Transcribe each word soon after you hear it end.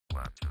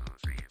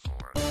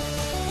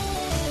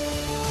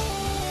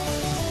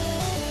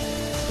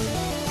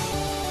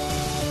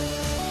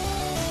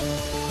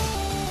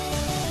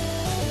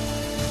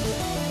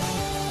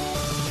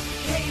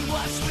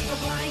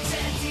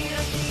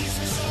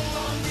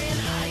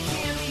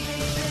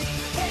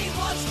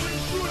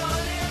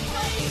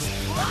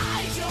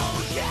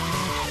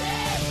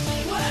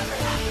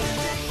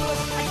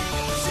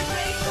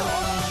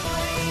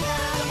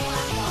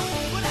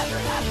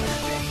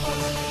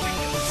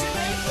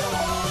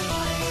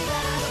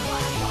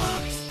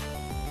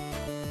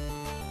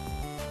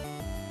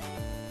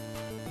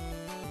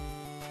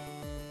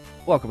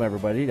Welcome,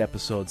 everybody, to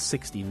episode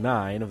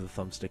 69 of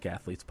the Thumbstick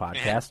Athletes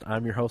podcast.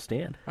 I'm your host,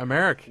 Dan. I'm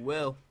Eric.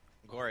 Will.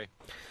 Corey.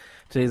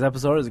 Today's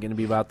episode is going to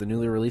be about the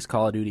newly released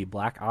Call of Duty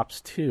Black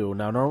Ops 2.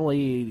 Now,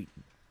 normally,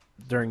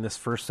 during this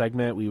first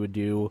segment, we would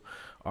do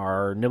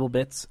our nibble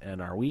bits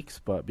and our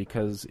weeks, but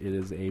because it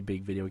is a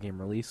big video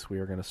game release, we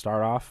are going to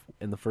start off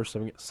in the first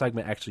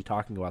segment actually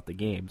talking about the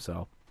game.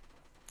 So,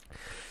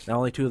 not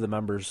only two of the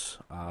members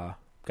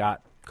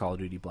got Call of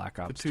Duty Black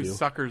Ops 2. The two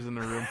suckers in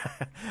the room.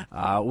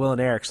 Will and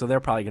Eric, so they're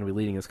probably going to be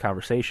leading this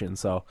conversation.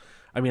 So,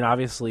 I mean,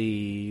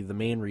 obviously, the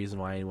main reason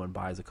why anyone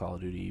buys a Call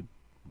of Duty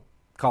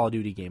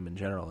game in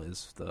general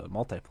is the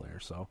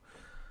multiplayer. So,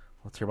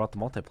 let's hear about the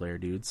multiplayer,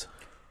 dudes.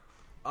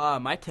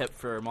 My tip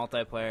for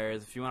multiplayer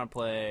is if you want to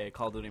play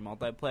Call of Duty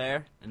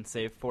multiplayer and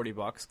save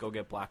 $40, go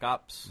get Black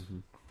Ops. Mm-hmm.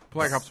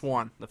 Black Ops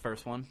 1. The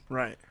first one.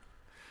 Right.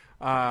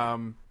 I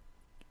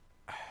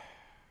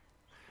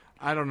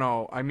don't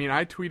know. I mean,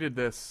 I tweeted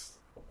this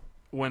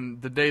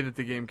the day that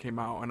the game came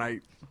out, and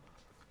I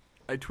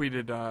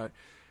tweeted,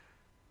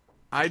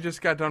 I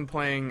just got done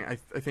playing, I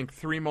think,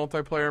 3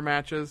 multiplayer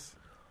matches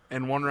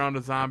and 1 round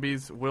of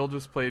zombies. Will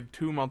just played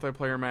 2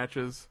 multiplayer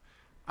matches.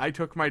 I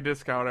took my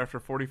disc out after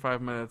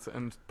 45 minutes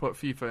and put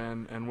FIFA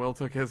in, and Will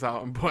took his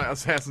out and put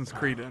Assassin's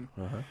Creed in.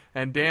 Uh-huh.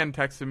 And Dan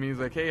texted me, he's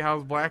like, hey,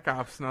 how's Black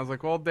Ops? And I was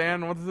like, well,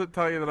 Dan, what does it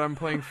tell you that I'm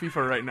playing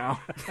FIFA right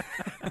now?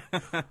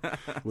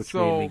 Which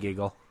made me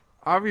giggle.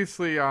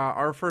 Obviously,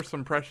 our first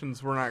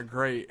impressions were not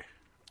great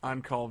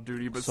on Call of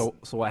Duty, but So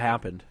what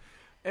happened?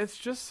 it's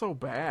just so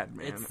bad,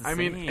 man. It's the I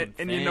mean, same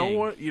and you know thing.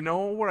 what? You know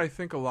what I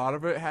think a lot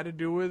of it had to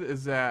do with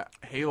is that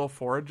Halo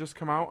 4 had just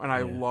come out, and I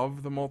Yeah.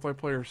 love the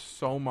multiplayer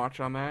so much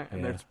on that,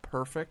 and Yeah. it's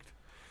perfect.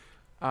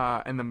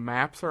 And the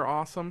maps are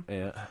awesome.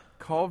 Yeah.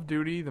 Call of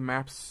Duty, the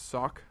maps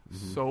suck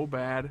so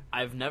bad.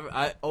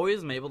 I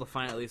always am able to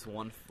find at least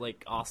one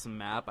awesome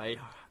map. I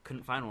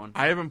couldn't find one.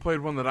 I haven't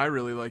played one that I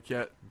really like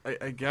yet.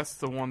 I guess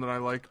the one that I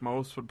like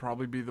most would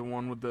probably be the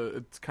one with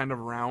it's kind of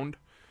round.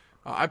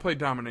 I played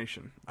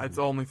Domination. It's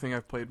the only thing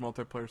I've played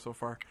multiplayer so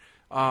far.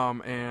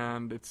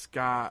 And it's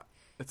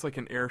like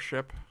an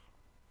airship.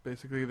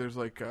 Basically, there's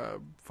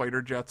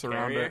fighter jets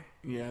around it. Carrier?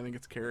 Yeah, I think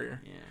it's Carrier.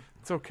 Yeah.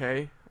 It's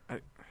okay.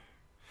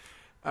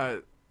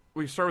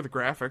 We start with the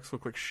graphics.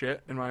 Look like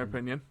shit, in my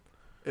opinion.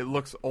 It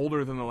looks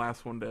older than the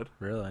last one did.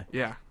 Really?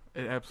 Yeah,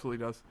 it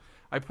absolutely does.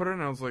 I put it in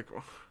and I was like...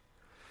 Oh.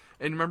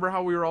 And remember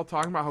how we were all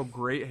talking about how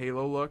great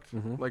Halo looked?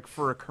 Like,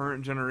 for a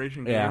current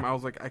generation game, Yeah. I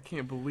was like, I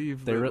can't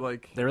believe They that,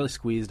 they really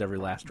squeezed every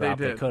last drop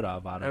they did. could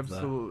have out of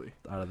absolutely.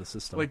 the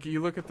system. Like,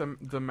 you look at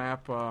the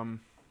map,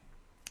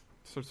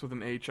 starts with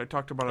an H. I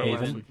talked about it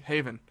Haven? last week.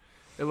 Haven.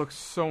 It looks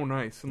so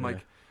nice. And,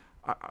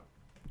 Yeah.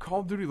 Call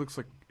of Duty looks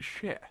like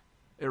shit.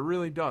 It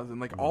really does.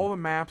 And, all the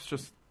maps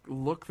just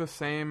look the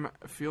same,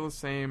 feel the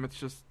same. It's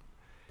just,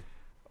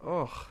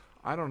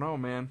 I don't know,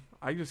 man.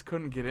 I just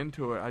couldn't get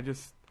into it.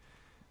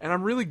 And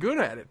I'm really good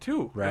at it,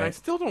 too. Right. And I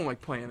still don't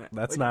like playing it.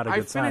 That's not a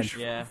good sign. I finish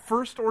Yeah.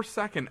 first or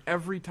second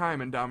every time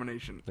in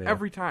Domination. Yeah.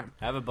 Every time.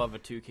 I have above a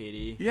 2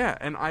 KD. Yeah,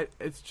 and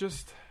it's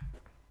just...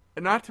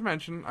 And not to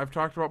mention, I've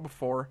talked about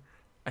before,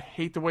 I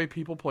hate the way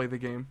people play the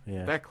game.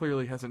 Yeah. That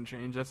clearly hasn't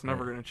changed. That's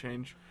never going to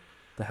change.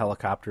 The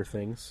helicopter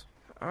things.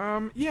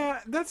 Yeah,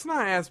 that's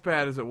not as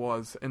bad as it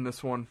was in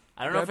this one.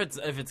 I don't know if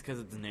it's because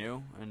it's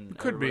new and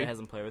Could everybody be.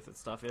 hasn't played with its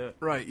stuff yet.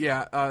 Right,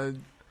 yeah.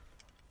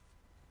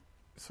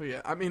 So,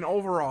 yeah, I mean,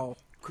 overall...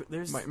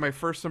 There's My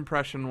first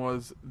impression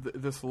was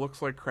this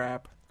looks like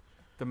crap.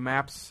 The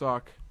maps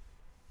suck.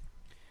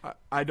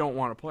 I don't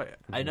want to play it.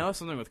 I know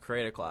something with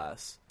Create a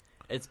Class.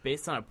 It's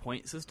based on a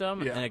point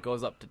system, Yeah. and it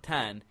goes up to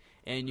 10.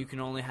 And you can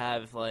only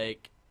have,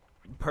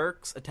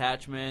 perks,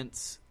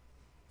 attachments,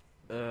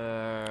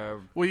 Well,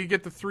 you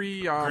get the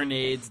 3...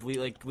 grenades,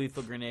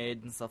 lethal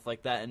grenades and stuff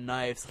like that, and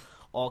knives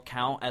all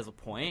count as a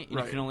point. And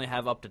Right. You can only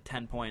have up to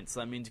 10 points. So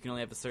that means you can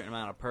only have a certain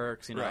amount of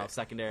perks, Right.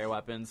 secondary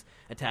weapons,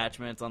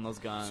 attachments on those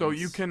guns. So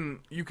you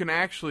can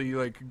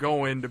actually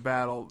go into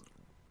battle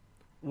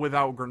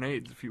without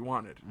grenades if you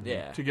wanted.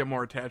 Yeah. To get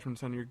more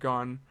attachments on your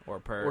gun. Or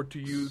perks. Or to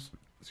use,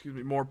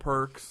 more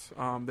perks.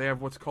 They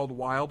have what's called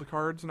wild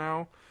cards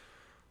now,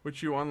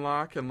 which you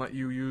unlock and let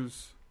you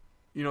use.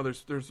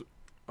 There's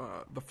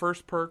the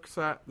first perk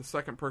set, the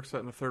second perk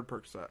set, and the third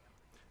perk set.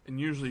 And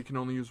usually you can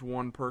only use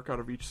 1 perk out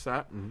of each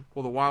set.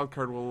 Well, the wild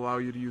card will allow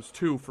you to use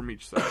 2 from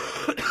each set.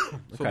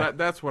 So Okay.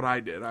 that's what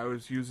I did. I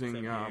was using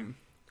Same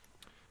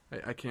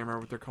here. I can't remember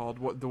what they're called.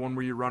 The one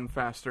where you run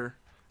faster.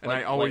 And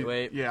Light- I always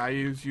lightweight. yeah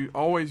I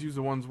always use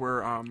the ones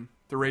where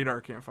the radar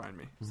can't find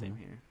me. Same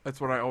here.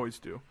 That's what I always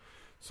do.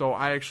 So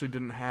I actually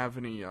didn't have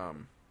any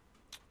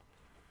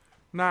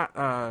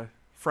not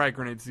frag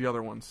grenades, the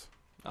other ones.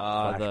 The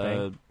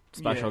Flashbang?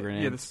 special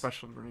grenades. Yeah, the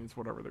special grenades,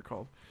 whatever they're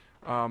called.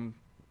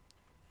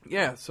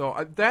 Yeah,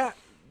 so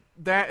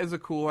that is a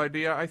cool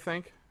idea, I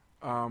think.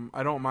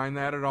 I don't mind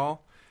that at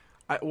all.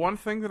 One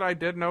thing that I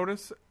did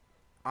notice,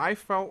 I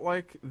felt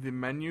like the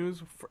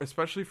menus,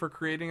 especially for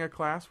creating a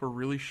class, were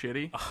really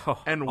shitty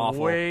and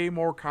awful. way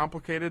more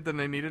complicated than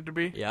they needed to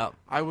be. Yeah.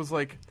 I was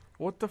like,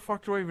 what the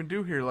fuck do I even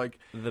do here? Like,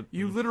 The,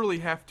 you literally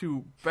have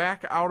to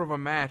back out of a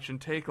match and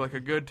take like a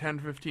good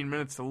 10-15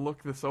 minutes to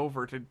look this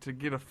over to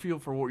get a feel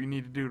for what you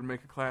need to do to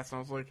make a class. And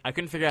I was like, I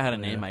couldn't figure out how to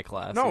name my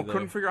class. no, either.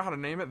 couldn't figure out how to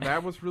name it.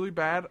 That was really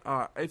bad.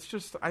 It's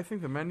just, I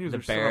think the menus The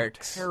are set up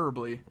barracks.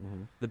 terribly.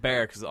 The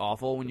barracks is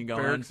awful when you go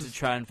in Barracks to is-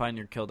 try and find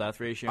your kill death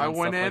ratio. I And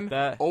went stuff in, like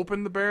that.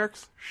 opened the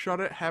barracks, shut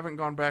it, haven't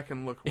gone back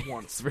and looked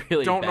once. It's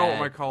really Don't know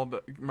bad.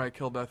 what my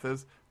kill death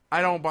is.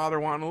 I don't bother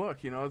wanting to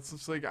look. You know, it's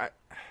just like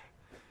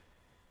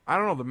I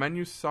don't know. The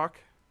menus suck.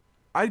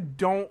 I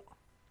don't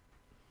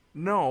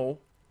know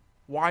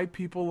why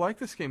people like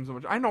this game so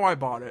much. I know I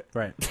bought it.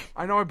 Right.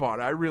 I know I bought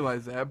it. I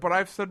realize that. But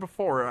I've said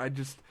before, I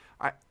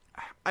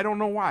don't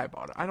know why I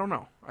bought it. I don't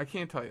know. I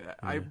can't tell you that.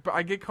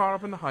 I get caught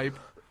up in the hype.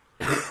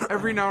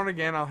 Every now and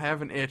again, I'll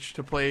have an itch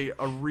to play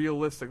a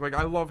realistic. Like,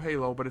 I love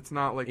Halo, but it's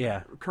not like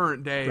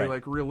current day, Right.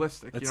 like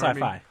realistic. It's you know what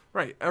sci-fi. I mean?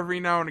 Right. Every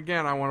now and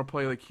again, I want to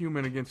play like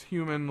human against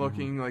human,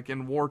 looking like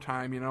in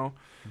wartime. You know,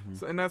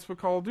 so, and that's what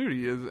Call of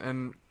Duty is.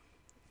 And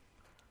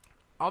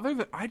other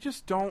than, I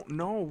just don't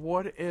know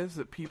what it is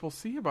that people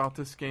see about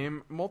this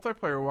game,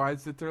 multiplayer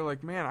wise, that they're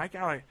like, man,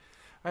 I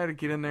had to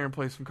get in there and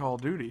play some Call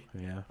of Duty.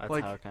 Yeah. That's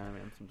like- how it kind of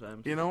am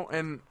sometimes. You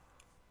know,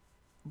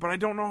 but I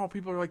don't know how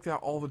people are like that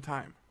all the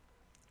time.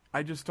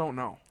 I just don't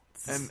know.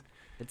 And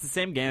It's the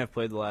same game I've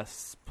played the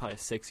last probably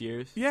 6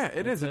 years. yeah,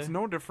 it I'd is. say. It's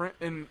no different.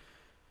 And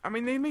I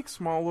mean, they make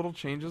small little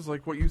changes,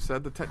 like what you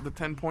said. The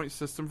 10-point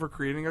system for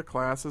creating a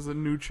class is a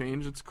new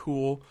change. It's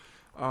cool.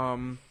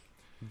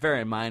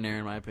 Very minor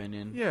in my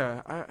opinion.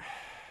 Yeah.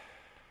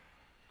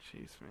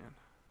 Jeez, man.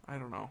 I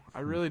don't know.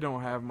 I really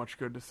don't have much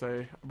good to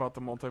say about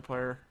the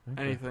multiplayer.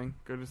 Okay. Anything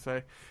good to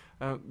say?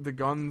 The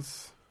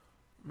guns.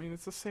 I mean,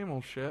 it's the same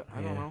old shit.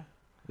 I don't Yeah. know.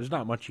 There's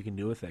not much you can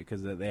do with it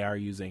because they are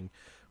using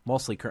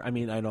mostly. I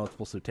mean, I know it's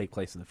supposed to take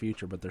place in the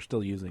future, but they're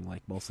still using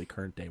like mostly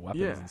current day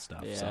weapons Yeah. and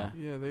stuff. Yeah. So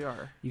Yeah, they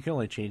are. you can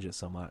only change it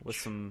so much. With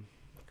some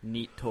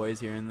neat toys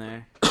here and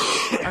there.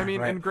 I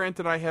mean, Right. and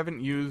granted, I haven't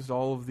used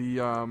all of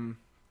the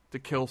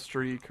kill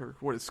streak, or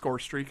what is score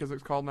streak as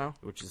it's called now.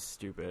 Which is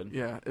stupid.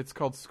 Yeah, it's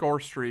called score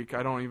streak.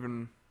 I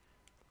don't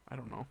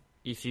know.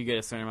 If you get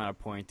a certain amount of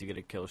points, you get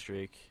a kill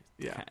streak.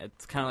 Yeah.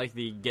 It's kind of like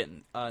the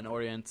getting an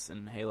ordnance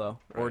in Halo.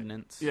 Right.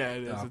 Ordnance. Yeah,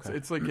 it is. Oh, It's okay.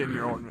 it's like getting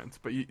your ordnance,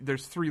 but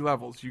there's 3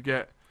 levels. You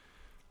get,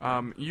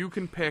 you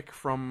can pick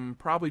from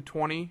probably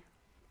 20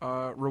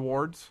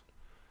 rewards,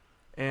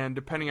 and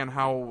depending on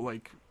how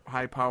like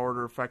high powered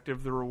or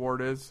effective the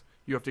reward is,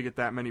 you have to get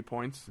that many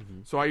points.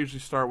 So I usually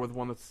start with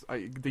one that's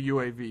the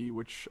UAV,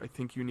 which I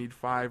think you need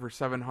 500 or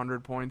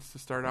 700 points to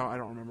start out. I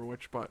don't remember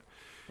which, but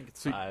I think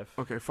it's So- 5.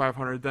 okay,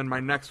 500. Then my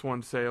next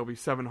one, say, will be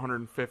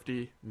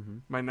 750. Mm-hmm.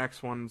 My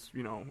next one's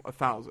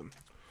 1,000.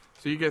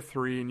 So you get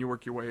 3 and you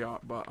work your way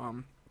up. But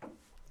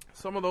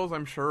some of those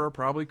I'm sure are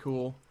probably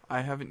cool.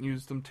 I haven't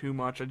used them too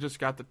much. I just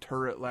got the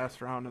turret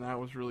last round and that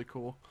was really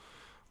cool.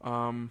 I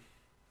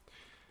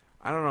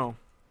don't know.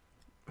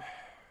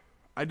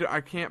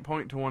 I can't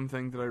point to one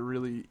thing that I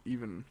really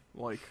even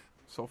like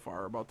so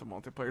far about the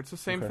multiplayer. It's the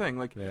same Okay. thing.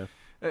 Like, Yeah.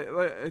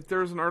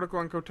 there's an article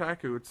on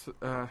Kotaku. It's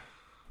hang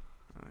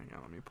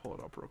on, let me pull it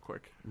up real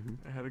quick.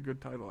 Mm-hmm. It had a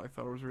good title. I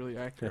thought it was really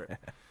accurate.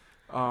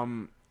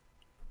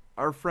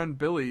 Our friend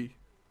Billy,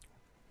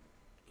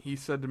 he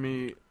said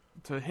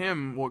to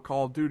him, what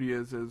Call of Duty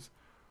is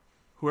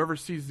whoever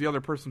sees the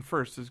other person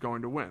first is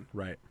going to win.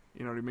 Right.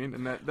 You know what I mean?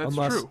 And that's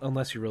unless, true.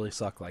 Unless you really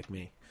suck like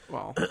me,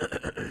 Well,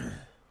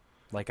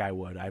 like I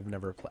would. I've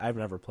never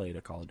played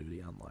a Call of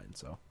Duty online,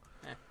 so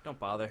Don't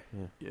bother.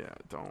 yeah,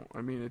 don't.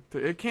 I mean,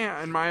 it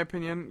can't, in my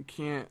opinion,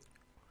 can't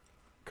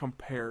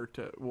compare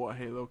to what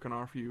Halo can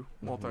offer you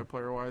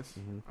multiplayer-wise.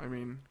 I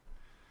mean,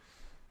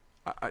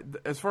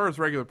 as far as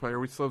regular player,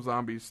 we still have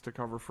zombies to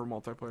cover for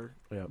multiplayer.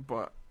 yeah.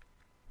 But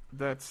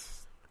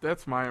that's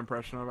my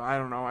impression of it. I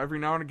don't know. Every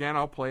now and again,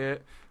 I'll play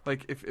it.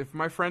 Like, if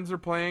my friends are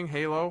playing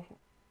Halo,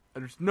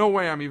 there's no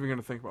way I'm even going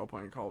to think about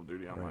playing Call of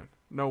Duty online. Right.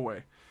 No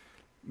way.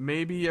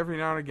 Maybe every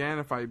now and again,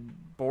 if I'm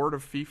bored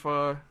of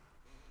FIFA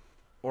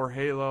or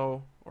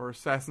Halo or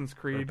Assassin's Or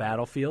Creed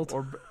Battlefield.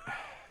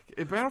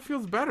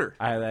 Battlefield's better.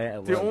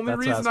 The The only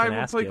reason I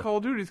will play you. Call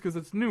of Duty is because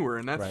it's newer,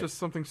 and that's Right. just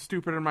something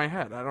stupid in my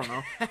head. I don't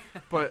know.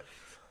 But,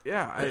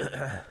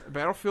 yeah,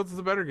 Battlefield's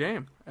the better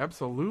game.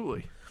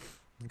 Absolutely.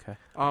 Okay.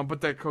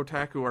 But that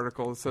Kotaku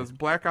article, it says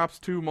Black Ops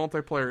 2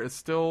 multiplayer is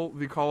still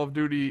the Call of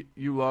Duty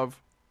you love, ...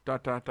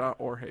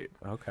 or hate.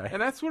 Okay.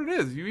 And that's what it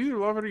is. You either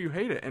love it or you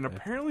hate it. And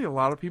apparently a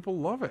lot of people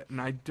love it, and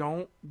I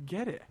don't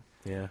get it.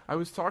 Yeah. I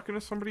was talking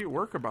to somebody at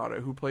work about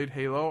it who played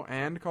Halo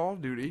and Call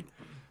of Duty.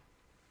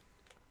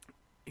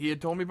 He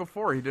had told me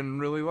before he didn't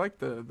really like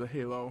the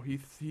Halo.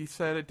 He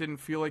said it didn't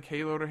feel like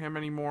Halo to him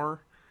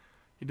anymore.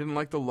 He didn't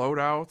like the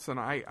loadouts, and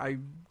I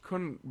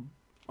couldn't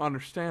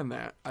understand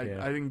that. I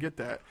didn't get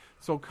that.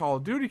 So Call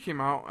of Duty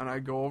came out, and I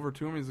go over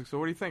to him. He's like, so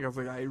what do you think? I was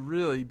like, I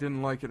really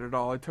didn't like it at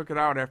all. I took it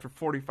out after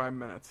 45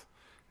 minutes.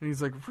 And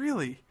he's like,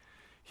 really?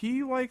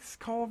 He likes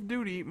Call of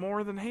Duty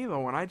more than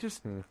Halo, and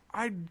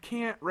I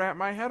can't wrap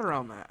my head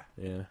around that.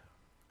 Yeah.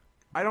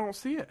 I don't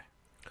see it.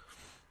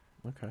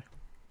 Okay.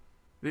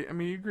 I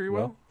mean, you agree,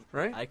 Will?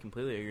 right? I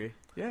completely agree.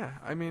 Yeah,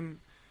 I mean,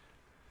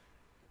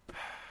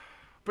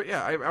 but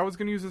yeah, I was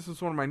going to use this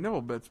as one of my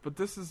nibble bits, but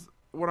this is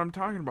what I'm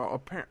talking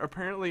about.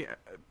 Apparently,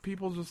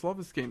 people just love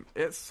this game.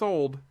 It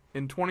sold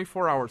in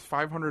 24 hours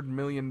 $500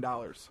 million.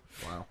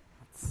 Wow.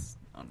 That's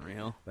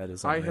unreal. That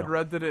is I unreal. had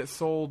read that it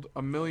sold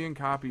 1 million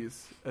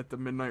copies at the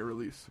midnight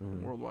release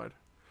worldwide.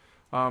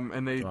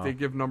 And they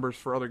give numbers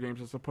for other games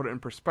just to put it in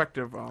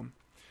perspective.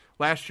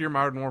 Last year,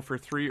 Modern Warfare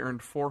 3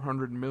 earned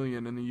 400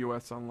 million in the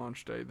U.S. on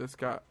launch day. This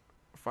got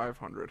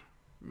 500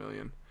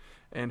 million.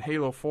 And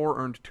Halo 4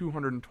 earned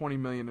 220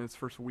 million in its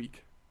first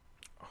week.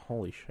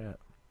 Holy shit.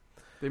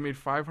 They made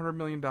 $500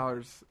 million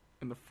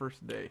in the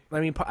first day. I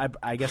mean,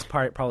 I guess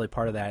probably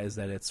part of that is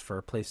that it's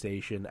for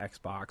PlayStation,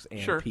 Xbox, and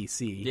Sure.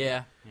 PC.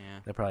 Yeah.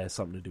 That probably has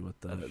something to do with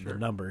the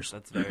numbers.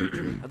 That's very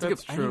true. That's That's a good,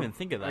 I true. didn't even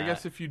think of that. I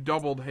guess if you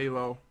doubled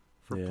Halo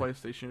for Yeah.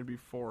 PlayStation, it'd be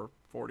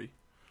 440.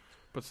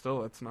 But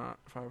still, that's not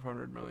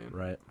 500 million.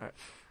 Right.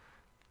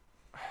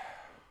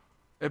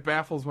 It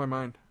baffles my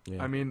mind.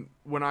 Yeah. I mean,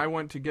 when I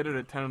went to get it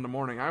at 10 in the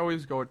morning, I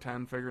always go at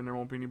 10, figuring there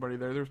won't be anybody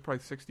there. There's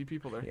probably 60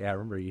 people there. Yeah, I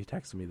remember you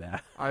texted me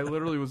that. I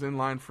literally was in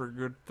line for a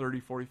good 30,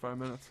 45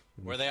 minutes.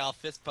 Were they all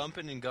fist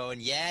pumping and going,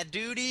 yeah,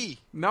 duty?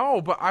 No,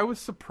 but I was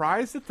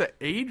surprised at the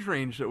age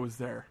range that was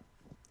there.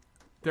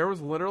 There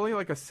was literally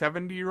like a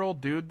 70-year-old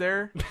dude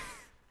there.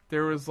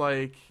 There was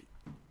like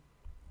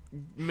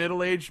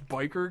middle-aged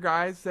biker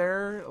guys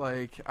there.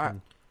 Like,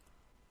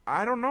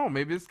 I don't know.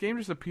 Maybe this game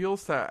just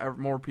appeals to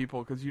more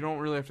people because you don't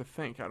really have to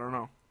think. I don't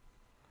know.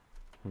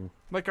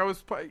 Like I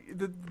was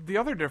the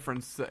other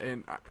difference,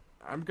 and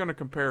I'm gonna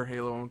compare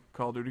Halo and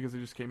Call of Duty because it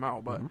just came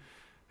out. But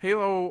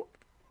Halo,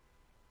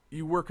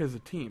 you work as a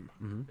team.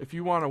 If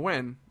you want to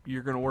win,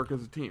 you're gonna work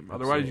as a team.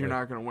 Otherwise, you're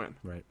not gonna win.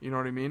 Right. You know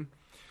what I mean?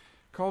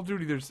 Call of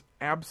Duty, there's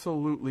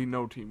absolutely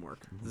no teamwork.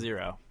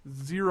 Zero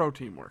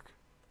teamwork.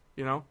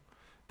 You know,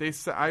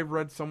 I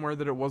read somewhere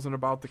that it wasn't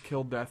about the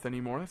kill death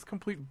anymore. That's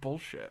complete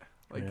bullshit.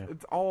 Like,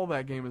 it's all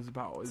that game is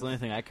about. It's the only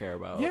thing I care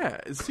about. Yeah,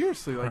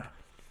 seriously. Like,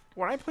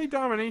 when I play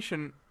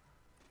Domination,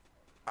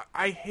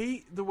 I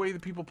hate the way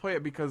that people play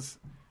it because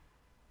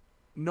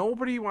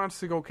nobody wants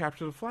to go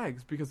capture the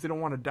flags because they don't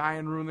want to die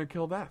and ruin their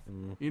kill death.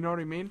 You know what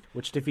I mean?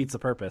 Which defeats the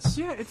purpose.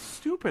 Yeah, it's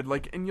stupid.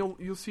 Like, and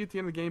you'll see at the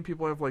end of the game,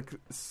 people have like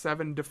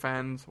 7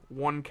 defends,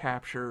 1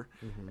 capture,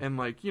 and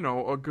like, you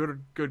know, a good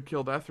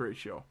kill death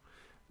ratio.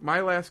 My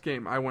last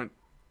game, I went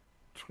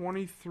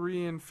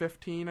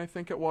 23-15, I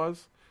think it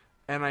was.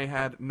 And I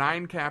had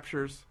 9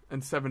 captures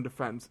and 7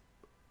 defends.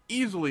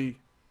 Easily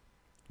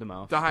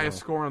The highest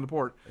score on the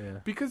board. Yeah.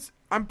 Because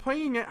I'm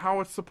playing it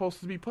how it's supposed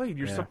to be played.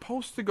 You're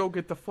supposed to go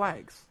get the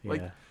flags.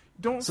 Like,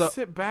 don't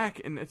sit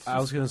back and it's just... I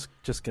was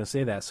just gonna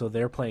say that. So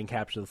they're playing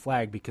capture the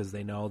flag because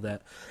they know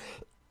that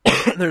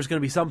there's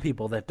gonna be some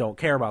people that don't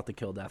care about the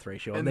kill death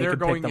ratio and they they're can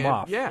going pick them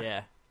off.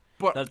 Yeah.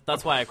 But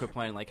that's why I quit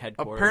playing like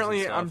headquarters. apparently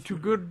and stuff. I'm too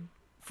good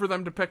for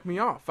them to pick me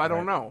off. I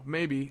don't know.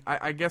 Maybe.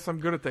 I guess I'm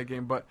good at that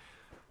game, but...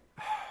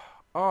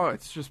 Oh,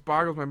 it's just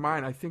boggles my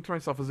mind. I think to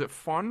myself, is it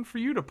fun for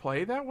you to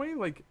play that way?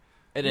 Like,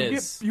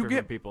 you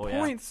get people,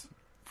 points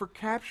for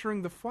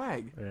capturing the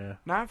flag, Yeah.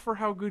 not for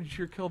how good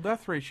your kill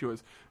death ratio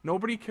is.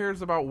 Nobody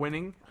cares about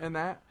winning and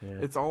that. Yeah.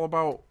 It's all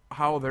about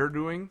how they're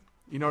doing.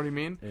 You know what I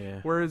mean?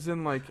 Yeah. Whereas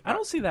in like, I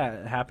don't see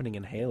that happening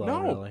in Halo.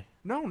 Really.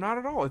 no, not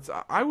at all.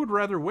 I would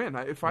rather win.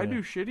 If I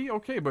do shitty,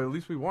 okay, but at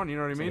least we won. You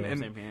know what I mean? And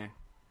Same here.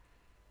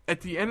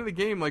 at the end of the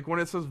game, like when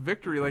it says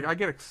victory, like I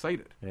get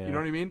excited. Yeah. You know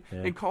what I mean?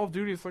 Yeah. In Call of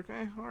Duty, it's like,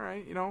 all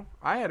right, you know,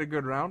 I had a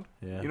good round.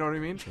 Yeah. You know what I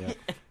mean? Yeah.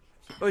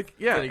 Like,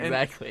 yeah,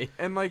 Exactly.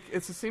 And like,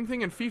 it's the same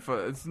thing in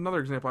FIFA. It's another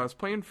example. I was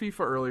playing FIFA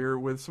earlier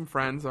with some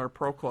friends, our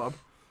pro club,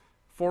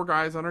 4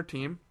 guys on our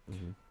team.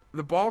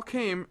 The ball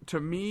came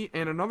to me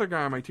and another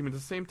guy on my team at the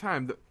same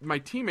time. My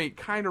teammate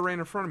kind of ran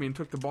in front of me and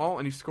took the ball,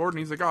 and he scored. And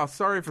he's like, "Oh,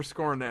 sorry for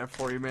scoring that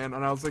for you, man."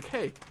 And I was like,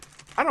 "Hey,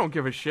 I don't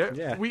give a shit.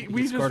 Yeah, we you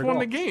just scored a won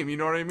goal. the game. You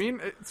know what I mean?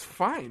 It's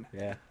fine.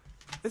 Yeah.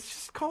 It's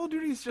just Call of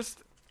Duty is just.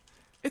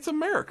 It's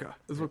America,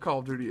 is what Call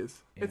of Duty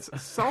is. Yeah.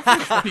 It's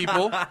selfish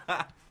people.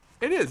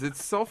 It is.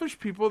 It's selfish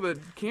people that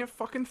can't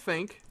fucking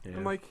think. Yeah.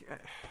 And like,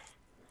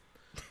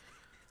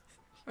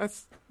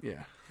 that's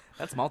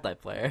That's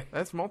multiplayer.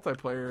 That's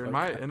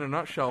multiplayer in a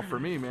nutshell for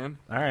me, man.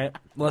 All right.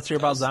 Let's hear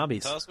about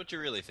zombies. Tell us what you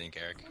really think,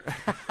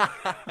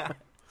 Eric.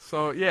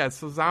 So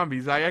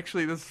zombies.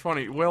 This is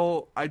funny.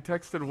 I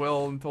texted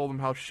Will and told him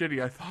how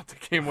shitty I thought the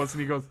game was, and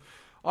he goes,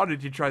 "Oh,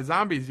 did you try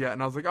zombies yet?"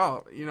 And I was like,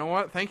 "Oh, you know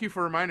what? Thank you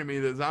for reminding me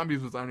that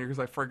zombies was on here because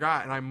I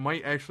forgot, and I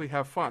might actually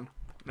have fun."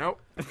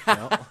 Nope.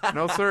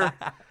 No, sir.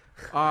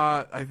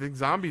 I think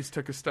zombies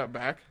took a step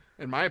back,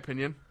 in my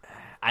opinion.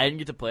 I didn't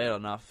get to play it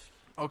enough.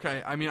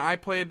 Okay, I mean, I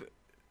played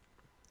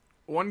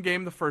one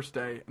game the first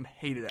day and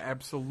hated it,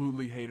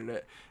 absolutely hated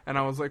it. And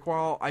I was like,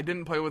 well, I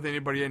didn't play with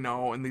anybody I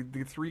know, and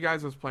the 3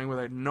 guys I was playing with,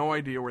 I had no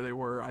idea where they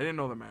were. I didn't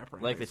know the map or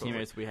anything. Like the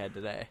teammates we had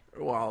today.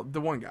 Well, the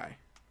one guy.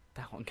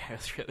 That one guy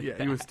was really Yeah,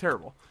 bad. he was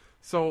terrible.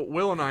 So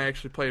Will and I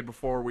actually played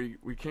before we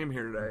came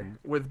here today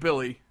with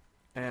Billy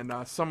and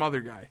some other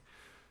guy.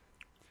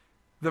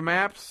 The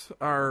maps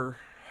are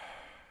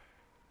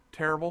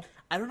terrible.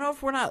 I don't know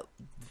if we're not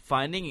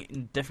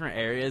finding different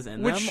areas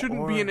in Which them.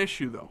 shouldn't be an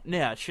issue, though.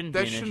 Yeah, it shouldn't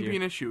That be an shouldn't issue. be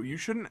an issue. You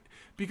shouldn't,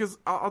 because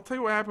I'll tell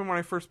you what happened when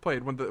I first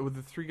played with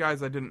the three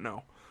guys I didn't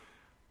know.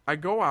 I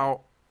go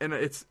out and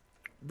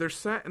they're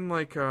set in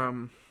like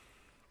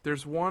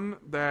there's one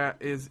that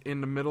is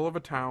in the middle of a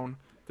town.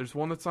 There's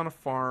one that's on a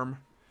farm,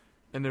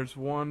 and there's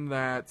one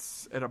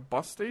that's at a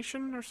bus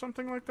station or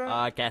something like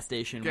that. Gas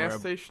station. Gas where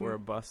station? where a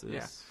bus is.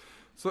 Yeah.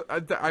 So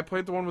I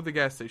played the one with the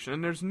gas station,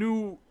 and there's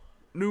new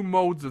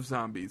modes of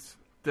zombies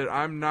that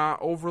I'm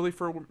not overly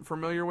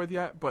familiar with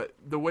yet, but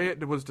the way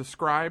it was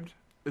described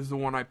is the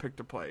one I picked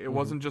to play. It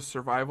wasn't just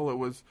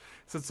survival. It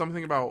said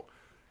something about,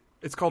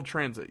 it's called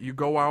transit. You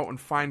go out and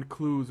find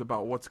clues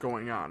about what's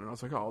going on. And I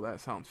was like, oh,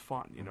 that sounds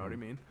fun. You know what I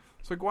mean?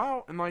 So I go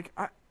out and like,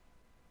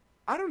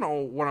 I don't know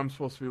what I'm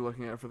supposed to be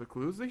looking at for the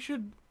clues. They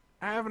should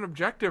have an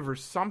objective or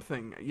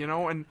something, you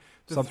know? And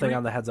Something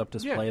on the heads-up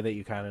display that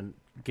you kind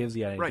of gives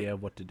you an idea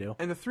of what to do.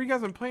 And the three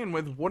guys I'm playing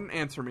with wouldn't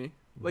answer me.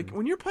 Like,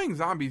 when you're playing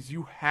zombies,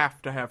 you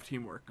have to have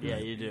teamwork. Yeah,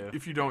 you do.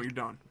 If you don't, you're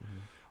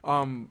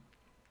done.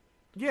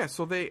 Yeah,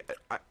 so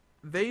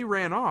they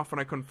ran off,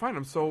 and I couldn't find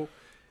them. So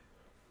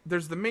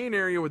there's the main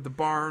area with the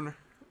barn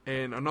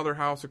and another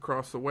house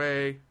across the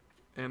way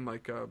and,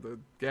 like, the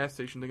gas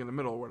station thing in the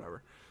middle or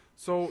whatever.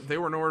 So they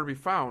were nowhere to be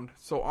found.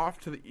 So off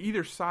to the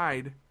either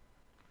side,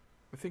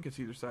 I think it's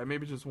either side,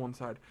 maybe just one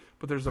side,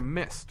 but there's a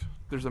mist.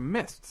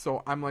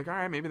 So I'm like, all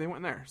right, maybe they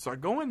went there. So I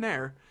go in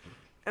there,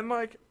 and,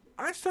 like,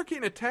 I start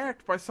getting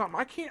attacked by something.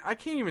 I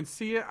can't even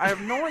see it. I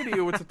have no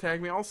idea what's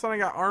attacking me. All of a sudden, I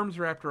got arms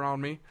wrapped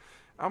around me.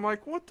 I'm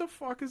like, what the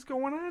fuck is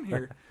going on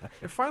here?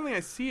 And finally,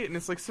 I see it, and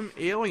it's like some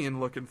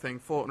alien-looking thing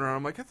floating around.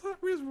 I'm like, I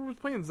thought we were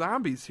playing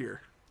zombies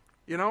here,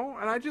 you know?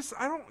 And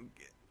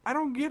I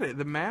don't get it.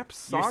 The map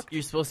sucked.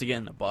 You're supposed to get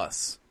in the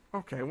bus.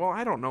 Okay, well,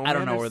 I don't know. I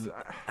don't know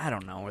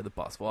where the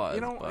bus was.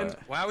 You know, but... and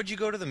Why would you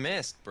go to the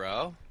mist,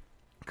 bro?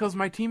 because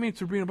my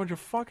teammates were being a bunch of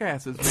fuck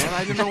asses, man.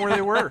 I didn't know where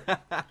they were.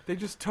 They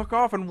just took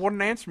off and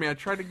wouldn't answer me.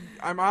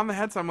 I'm on the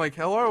headset. I'm like,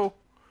 hello,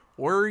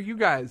 where are you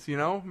guys? You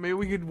know, maybe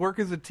we could work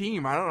as a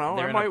team. I don't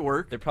know. It might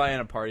work. They're probably in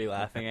a party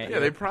laughing at you. Yeah,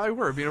 they probably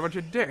were being a bunch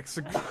of dicks,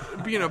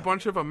 being a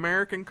bunch of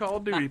American Call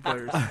of Duty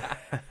players.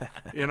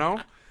 You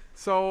know,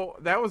 so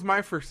that was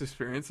my first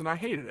experience, and I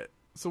hated it.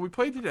 So we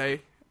played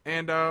today,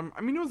 and I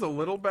mean, it was a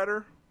little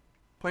better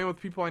playing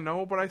with people I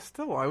know, but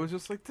I was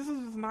just like, this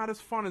is not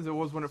as fun as it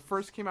was when it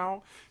first came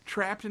out,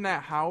 trapped in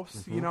that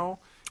house, you know.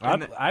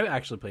 I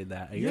actually played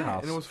that at your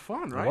house. and it was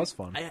fun, right? It was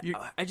fun.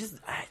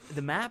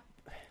 The map.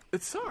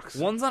 It sucks.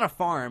 One's on a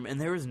farm, and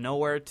there was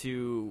nowhere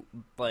to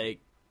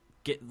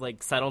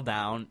settle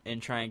down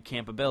and try and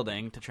camp a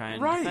building to try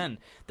and defend.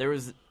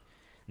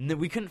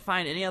 We couldn't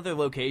find any other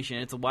location.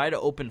 It's a wide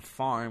open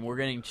farm. We're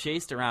getting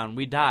chased around.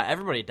 We died.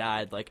 Everybody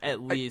died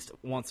at least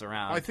once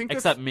around. I think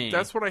except me.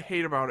 That's what I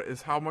hate about it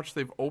is how much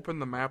they've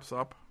opened the maps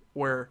up.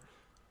 Where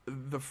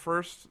the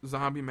first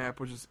zombie map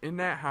was just in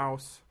that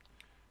house,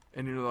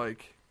 and you're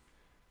like,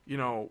 you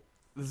know,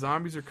 the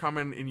zombies are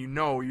coming, and you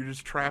know you're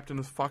just trapped in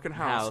this fucking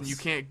house, and you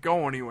can't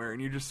go anywhere,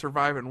 and you just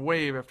survive in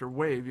wave after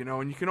wave, you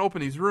know, and you can open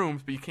these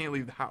rooms, but you can't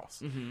leave the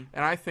house. Mm-hmm.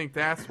 And I think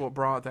that's what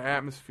brought the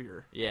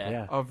atmosphere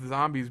of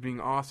zombies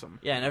being awesome.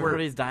 Yeah, and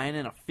everybody's dying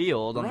in a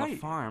field on the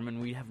farm, and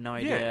we have no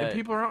idea. Yeah, and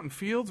people are out in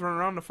fields running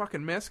around the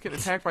fucking mist getting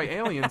attacked by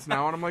aliens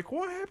now, and I'm like,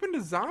 what happened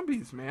to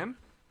zombies, man?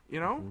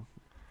 You know?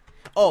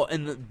 Oh,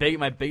 and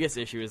my biggest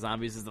issue with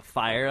zombies is the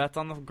fire that's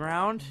on the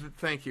ground.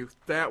 Thank you.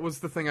 That was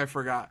the thing I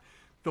forgot.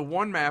 The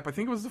one map, I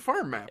think it was the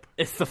farm map.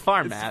 It's the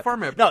farm It's map. the farm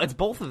map. No, it's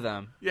both of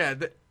them. Yeah,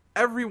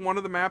 every one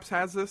of the maps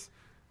has this.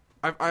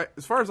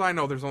 As far as I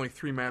know, there's only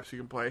 3 maps you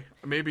can play.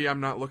 Maybe I'm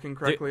not looking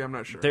correctly. I'm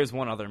not sure. There's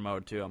one other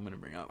mode, too, I'm going to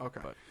bring up.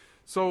 Okay. But.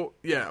 So,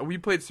 yeah, we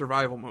played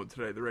survival mode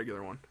today, the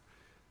regular one.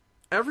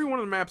 Every one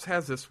of the maps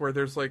has this where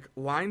there's, like,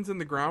 lines in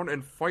the ground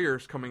and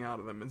fires coming out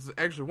of them. It's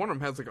actually, one of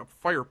them has, like, a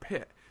fire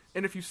pit.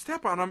 And if you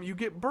step on them, you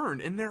get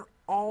burned. And they're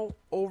all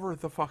over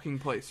the fucking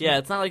place. Yeah,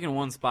 it's not like in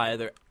one spot.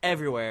 They're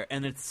everywhere.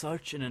 And it's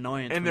such an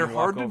annoyance. And they're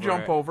hard to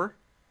jump over.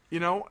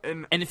 You know?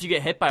 And if you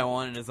get hit by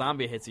one and a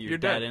zombie hits you, you're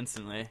dead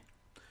instantly.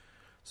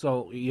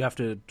 So you have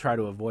to try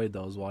to avoid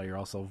those while you're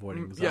also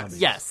avoiding the zombies.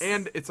 Yes.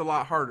 And it's a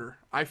lot harder,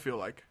 I feel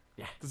like.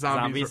 Yeah. The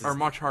zombies are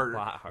much harder. A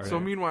lot harder.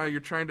 So meanwhile, you're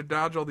trying to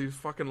dodge all these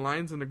fucking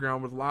lines in the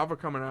ground with lava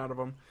coming out of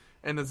them.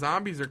 And the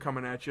zombies are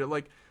coming at you.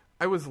 Like,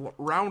 I was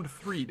round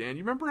 3, Dan.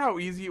 You remember how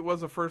easy it was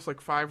the first,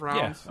 5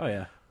 rounds? Yeah. Oh,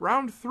 yeah.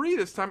 Round 3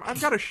 this time,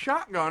 I've got a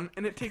shotgun,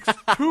 and it takes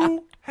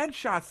 2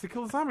 headshots to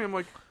kill a zombie. I'm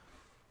like,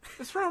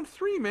 it's round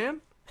 3,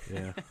 man.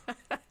 Yeah.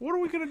 What are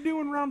we going to do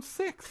in round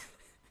 6?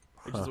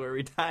 Which is where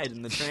we died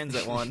in the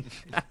transit one.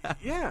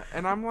 Yeah,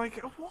 and I'm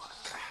like,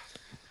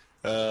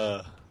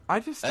 what? I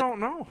just don't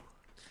know.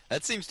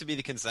 That seems to be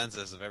the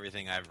consensus of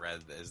everything I've read,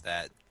 is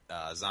that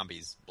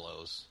zombies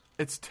blows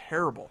It's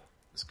terrible.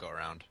 this go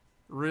around.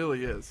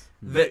 Really is.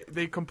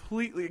 They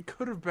completely, it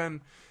could have been,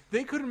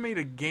 they could have made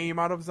a game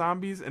out of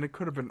zombies, and it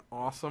could have been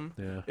awesome.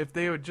 Yeah. If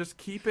they would just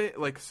keep it,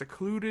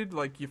 secluded,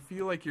 you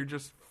feel like you're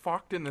just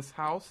fucked in this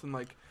house,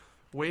 and,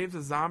 waves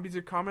of zombies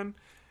are coming.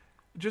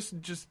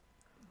 Just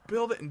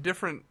build it in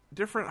different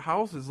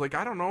houses. Like,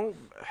 I don't know.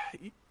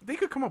 They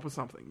could come up with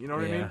something. You know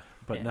what I mean?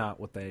 But not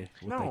what they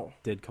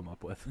did come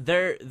up with.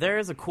 There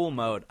is a cool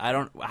mode.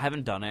 I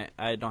haven't done it.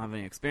 I don't have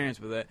any experience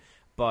with it.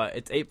 But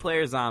it's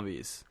 8-player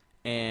zombies,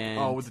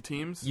 and with the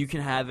teams, you can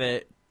have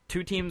it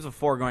 2 teams of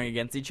 4 going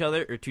against each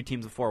other, or 2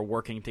 teams of 4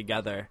 working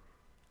together.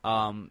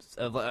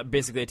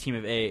 Basically a team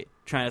of 8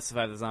 trying to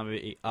survive the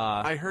zombie.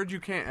 I heard you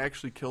can't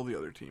actually kill the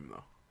other team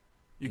though.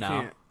 You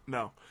can't.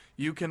 No,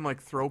 you can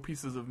like throw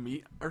pieces of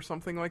meat or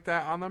something like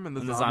that on them, and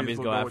the zombies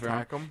will go after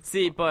attack them.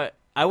 See, but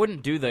I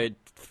wouldn't do the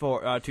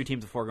 2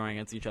 teams of 4 going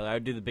against each other. I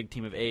would do the big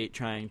team of 8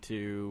 trying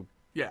to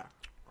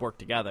work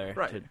together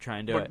to try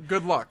and do it.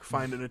 Good luck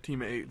finding a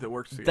team of 8 that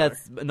works together.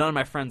 None of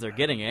my friends are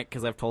getting it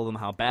because I've told them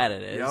how bad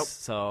it is. Yep.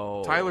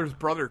 So Tyler's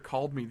brother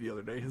called me the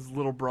other day. His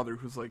little brother,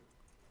 who's like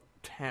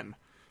 10,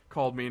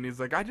 called me and he's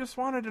like, "I just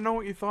wanted to know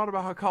what you thought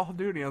about Call of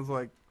Duty." I was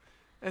like,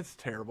 "It's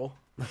terrible.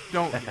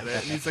 Don't get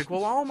it." And he's like,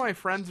 "Well, all my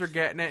friends are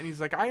getting it." And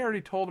he's like, "I already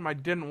told him I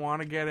didn't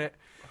want to get it,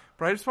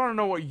 but I just want to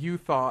know what you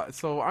thought,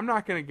 so I'm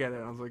not going to get it."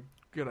 And I was like,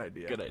 "Good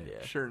idea." Good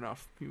idea. Sure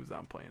enough, he was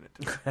on playing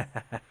it too.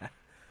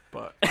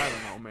 But I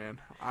don't know,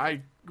 man.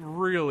 I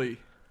really...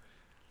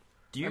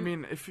 Do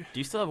you if do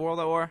you still have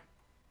World at War?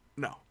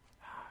 No.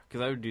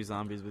 Because I would do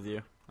zombies with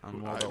you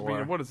on World at I War.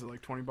 mean, what is it,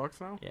 like $20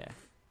 now?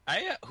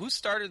 Yeah. Who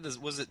started this?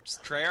 Was it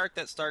Treyarch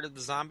that started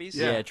the zombies?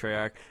 Yeah,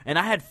 Treyarch. And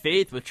I had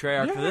faith with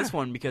Treyarch for this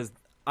one because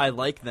I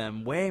like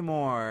them way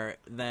more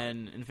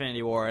than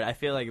Infinity Ward. I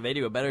feel like they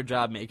do a better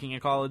job making a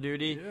Call of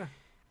Duty. Yeah.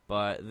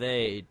 But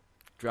they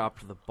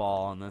dropped the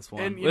ball on this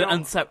one.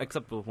 And,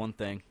 except with one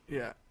thing.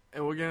 Yeah.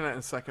 And we'll get into that in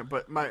a second.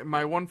 But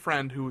my one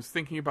friend who was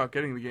thinking about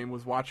getting the game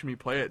was watching me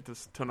play it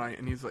tonight,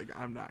 and he's like,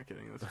 "I'm not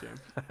getting this game."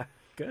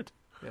 Good.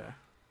 Yeah.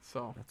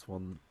 So that's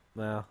one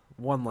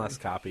less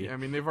copy. I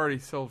mean, they've already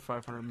sold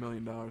 $500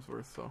 million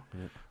worth. So,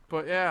 yeah.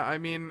 But yeah, I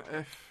mean,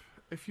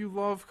 if you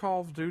love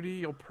Call of Duty,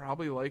 you'll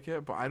probably like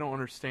it. But I don't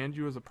understand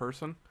you as a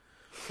person,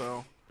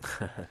 so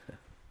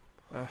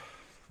I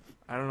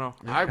don't know.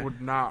 Okay. I would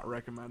not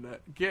recommend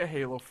it. Get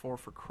Halo 4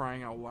 for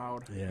crying out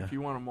loud. Yeah. If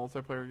you want a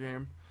multiplayer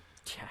game.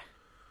 Yeah.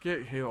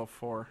 Get Halo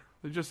 4.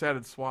 They just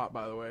added SWAT,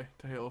 by the way,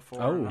 to Halo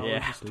 4. Oh,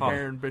 yeah. Just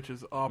tearing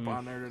bitches up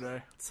on there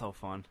today. It's so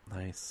fun.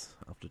 Nice.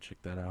 I'll have to check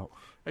that out.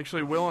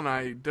 Actually, Will and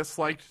I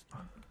disliked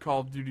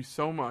Call of Duty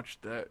so much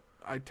that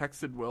I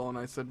texted Will and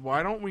I said,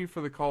 "Why don't we,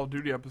 for the Call of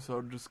Duty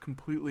episode, just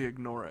completely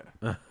ignore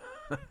it?"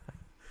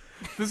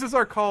 This is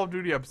our Call of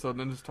Duty episode,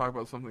 and then just talk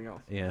about something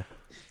else. Yeah.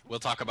 We'll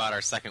talk about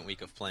our second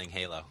week of playing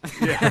Halo.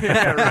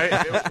 yeah,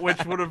 right?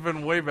 Which would have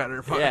been way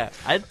better. But... Yeah,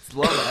 I'd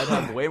love it. I'd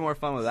have way more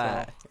fun with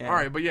that. Yeah. All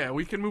right, but yeah,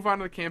 we can move on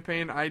to the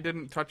campaign. I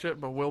didn't touch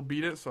it, but Will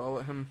beat it, so I'll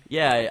let him...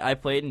 Yeah, I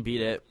played and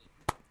beat it.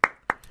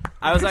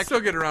 I was still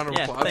get a round of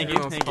applause. Thank you.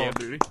 Call of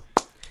Duty.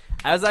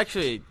 I was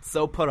actually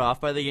so put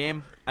off by the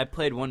game. I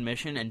played one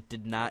mission and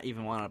did not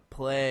even want to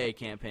play a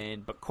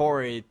campaign, but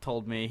Corey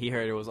told me he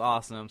heard it was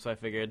awesome, so I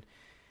figured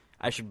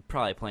I should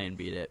probably play and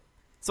beat it.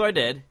 So I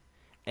did,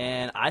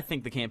 and I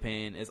think the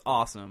campaign is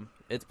awesome.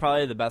 It's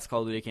probably the best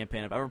Call of Duty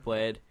campaign I've ever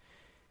played.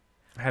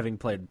 Having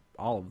played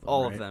all of them,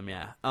 All right? of them,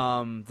 yeah.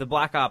 The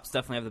Black Ops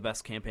definitely have the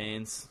best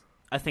campaigns.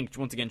 I think,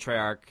 once again,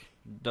 Treyarch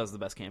does the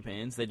best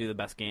campaigns. They do the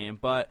best game.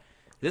 But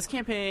this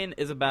campaign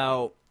is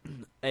about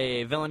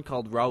a villain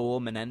called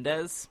Raul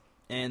Menendez,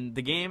 and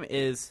the game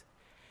is...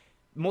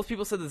 Most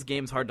people said this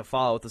game's hard to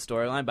follow with the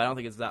storyline, but I don't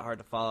think it's that hard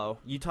to follow.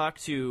 You talk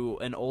to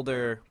an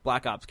older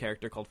Black Ops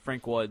character called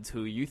Frank Woods,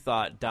 who you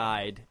thought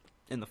died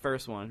in the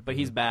first one, but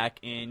he's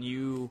back, and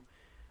you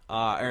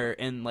are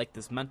in like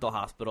this mental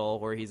hospital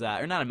where he's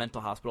at, or not a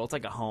mental hospital, it's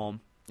like a home,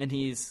 and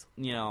he's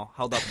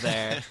held up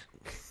there.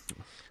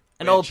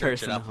 An old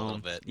person home. A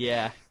little bit.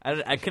 Yeah,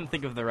 I couldn't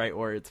think of the right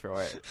words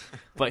for it,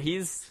 but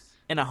he's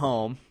in a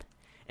home,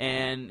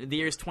 and the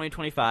year's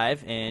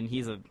 2025, and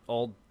he's an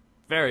old.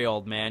 Very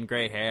old man,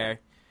 gray hair.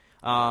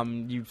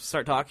 You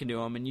start talking to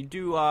him, and you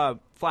do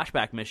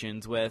flashback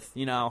missions with,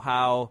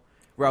 how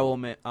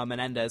Raul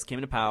Menendez came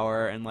into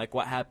power, and like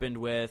what happened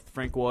with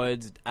Frank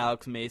Woods,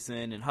 Alex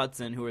Mason, and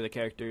Hudson, who were the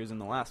characters in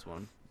the last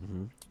one.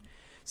 Mm-hmm.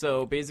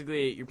 So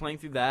basically, you're playing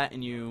through that,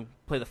 and you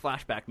play the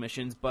flashback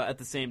missions, but at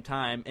the same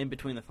time, in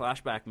between the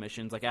flashback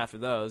missions, like after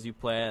those, you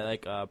play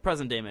like a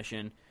present-day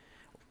mission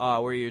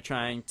where you're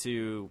trying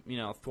to,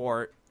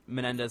 thwart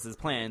Menendez's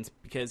plans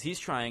because he's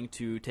trying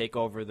to take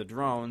over the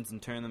drones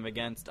and turn them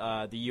against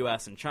the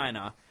U.S. and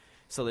China,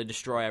 so they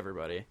destroy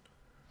everybody.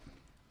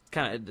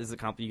 Kind of, is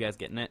it you guys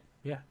getting it?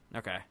 Yeah.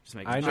 Okay, just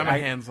making I'm sure. a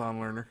hands-on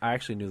learner. I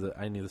actually knew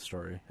the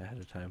story ahead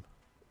of time.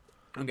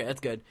 Okay,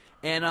 that's good.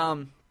 And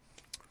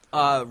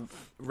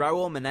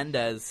Raul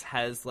Menendez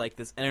has like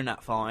this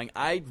internet following.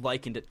 I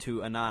likened it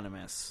to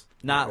Anonymous.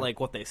 Not like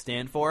what they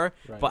stand for,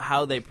 but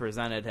how they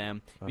presented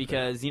him. Okay.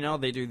 Because,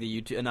 they do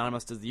the YouTube...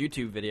 Anonymous does the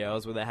YouTube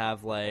videos where they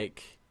have,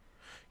 like...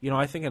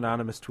 I think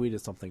Anonymous tweeted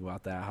something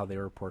about that, how they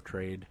were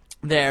portrayed.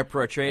 They're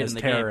portrayed as in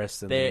the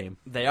terrorists game. in the game.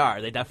 They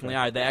are. They definitely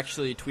are. They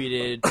actually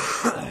tweeted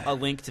a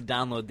link to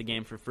download the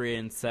game for free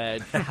and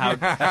said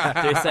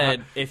they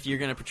said if you're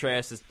going to portray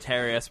us as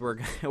terrorists, we're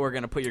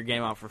going to put your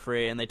game out for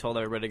free. And they told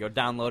everybody to go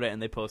download it,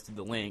 and they posted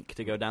the link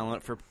to go download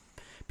it for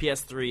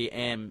PS3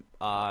 and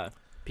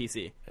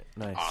PC.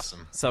 Nice.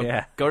 Awesome. So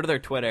Yeah. go to their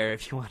Twitter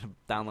if you want to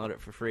download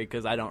it for free,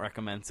 because I don't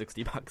recommend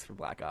 $60 for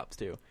Black Ops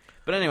 2.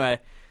 But anyway,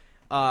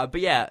 but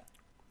yeah.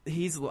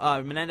 He's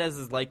Menendez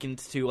is likened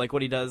to like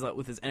what he does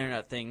with his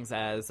internet things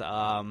as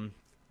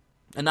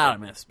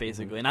anonymous,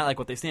 basically. Not like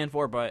what they stand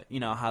for, but you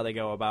know how they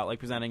go about like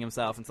presenting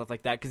himself and stuff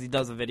like that. Because he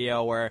does a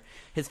video where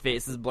his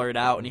face is blurred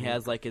out and he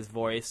has like his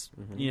voice,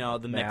 you know,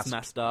 the mix Masked.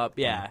 messed up.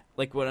 Yeah,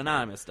 like what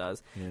Anonymous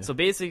does. Yeah. So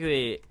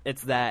basically,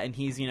 it's that, and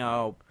he's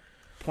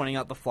pointing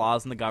out the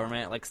flaws in the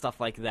government, like stuff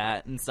like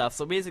that and stuff.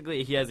 So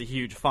basically, he has a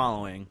huge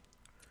following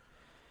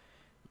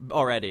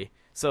already.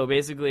 So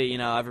basically,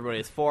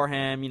 everybody's for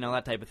him,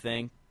 that type of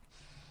thing.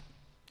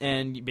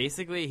 And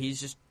basically,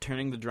 he's just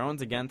turning the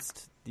drones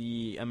against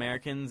the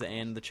Americans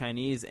and the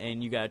Chinese,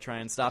 and you gotta try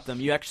and stop them.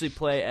 You actually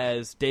play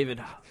as David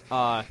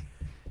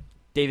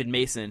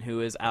Mason,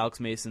 who is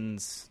Alex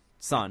Mason's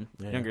son,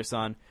 younger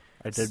son.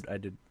 I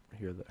did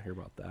hear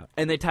about that.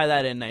 And they tie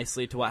that in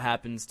nicely to what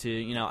happens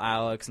to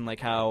Alex, and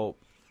like how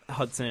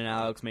Hudson and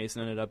Alex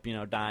Mason ended up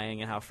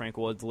dying, and how Frank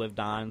Woods lived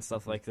on and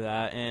stuff like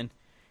that. And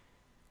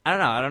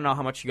I don't know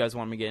how much you guys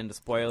want me to get into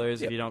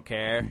spoilers. If you don't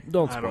care,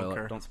 Don't I spoil don't it.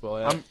 care. don't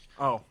spoil it.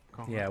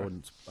 Yeah,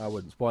 I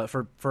wouldn't spoil it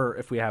for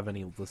if we have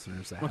any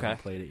listeners that haven't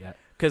played it yet.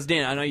 Because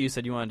Dan, I know you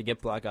said you wanted to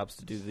get Black Ops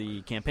to do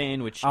the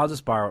campaign, which I'll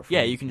just borrow it from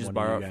you can just one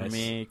borrow of it you from guys.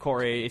 me.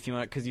 Corey, if you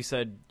want, because you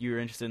said you were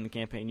interested in the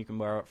campaign, you can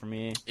borrow it from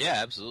me.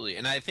 Yeah, absolutely.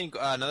 And I think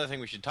another thing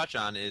we should touch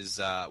on is,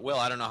 Will,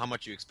 I don't know how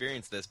much you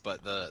experienced this,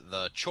 but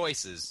the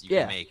choices you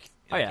can make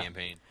in the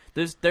campaign.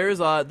 There's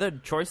the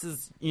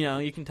choices,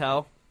 you can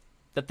tell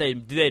that they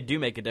do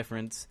make a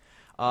difference.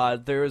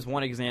 There is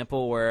one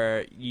example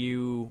where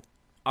you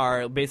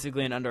are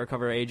basically an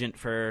undercover agent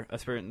for a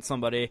certain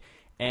somebody,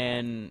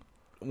 and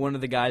one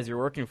of the guys you're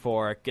working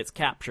for gets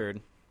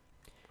captured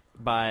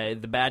by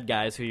the bad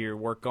guys who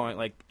you're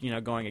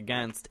going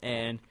against,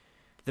 and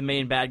the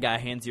main bad guy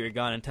hands you a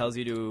gun and tells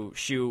you to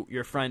shoot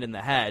your friend in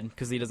the head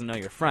because he doesn't know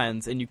you're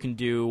friends, and you can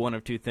do one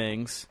of two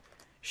things: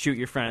 shoot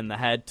your friend in the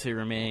head to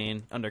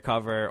remain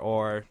undercover,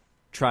 or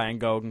try and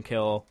go and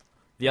kill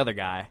the other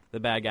guy, the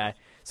bad guy.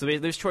 So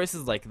there's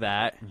choices like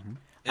that.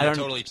 And it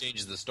totally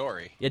changes the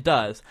story. It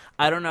does.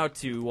 I don't know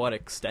to what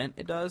extent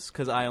it does,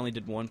 because I only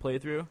did one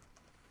playthrough.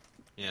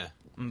 Yeah.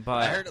 But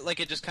I heard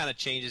it just kind of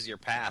changes your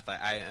path.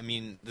 I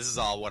mean, this is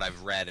all what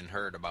I've read and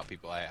heard about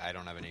people. I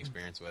don't have any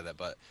experience with it,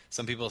 but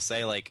some people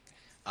say,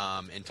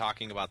 in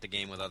talking about the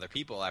game with other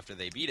people after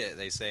they beat it,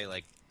 they say,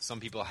 some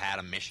people had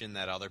a mission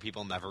that other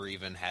people never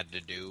even had to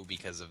do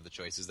because of the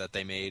choices that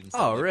they made. And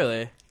stuff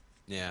really?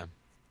 Yeah.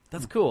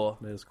 That's cool.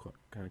 That is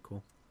kind of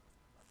cool.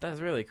 That's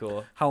really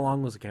cool. How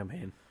long was the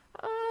campaign?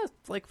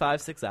 It's like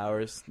 5-6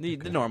 hours, the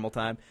normal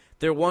time.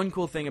 The one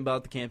cool thing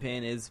about the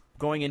campaign is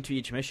going into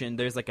each mission,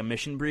 there's like a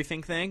mission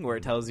briefing thing where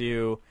it tells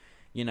you,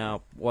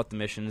 what the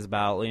mission is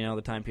about,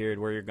 the time period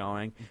where you're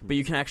going. But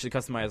you can actually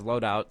customize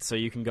loadouts, so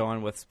you can go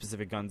in with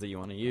specific guns that you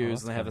want to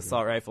use. And they have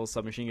assault rifles,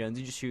 submachine guns.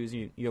 You just choose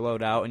your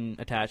loadout and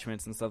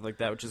attachments and stuff like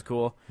that, which is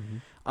cool.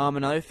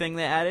 Another thing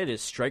they added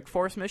is Strike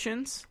Force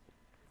missions,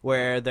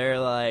 where they're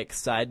like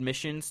side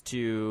missions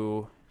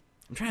to...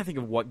 I'm trying to think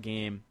of what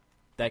game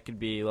that could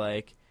be,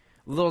 like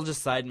little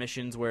just side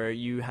missions where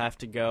you have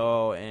to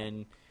go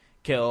and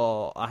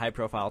kill a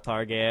high-profile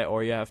target,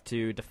 or you have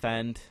to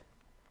defend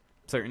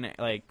certain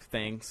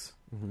things.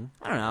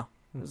 I don't know,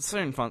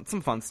 some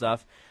fun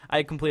stuff.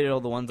 I completed all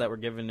the ones that were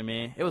given to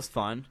me. It was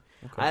fun.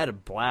 I had a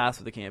blast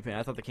with the campaign.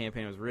 I thought the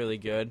campaign was really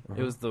good.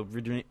 It was the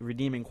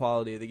redeeming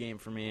quality of the game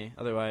for me.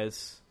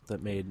 Otherwise,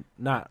 that made it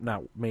not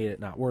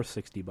worth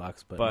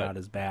 $60, but not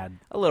as bad.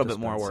 A little to bit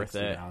more spend worth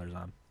it. $60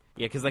 on.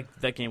 Yeah, because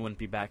that game wouldn't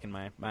be back in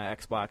my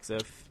Xbox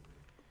if...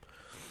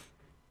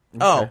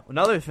 Okay. Oh,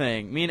 another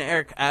thing. Me and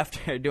Eric,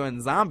 after doing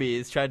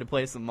Zombies, tried to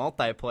play some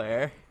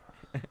multiplayer.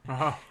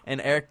 And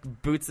Eric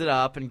boots it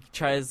up and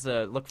tries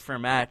to look for a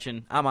match,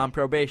 and I'm on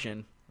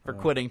probation for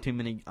quitting too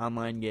many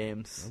online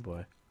games. Oh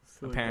boy.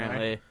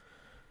 Apparently.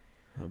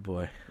 Oh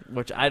boy.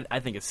 Which I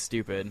think is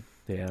stupid.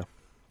 Yeah.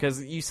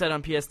 Because you said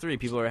on PS3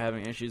 people are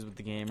having issues with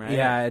the game, right?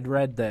 Yeah, I'd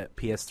read that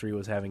PS3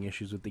 was having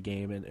issues with the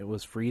game, and it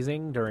was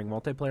freezing during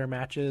multiplayer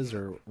matches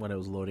or when it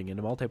was loading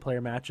into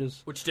multiplayer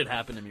matches. Which did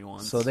happen to me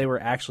once. So they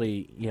were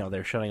actually,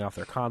 they're shutting off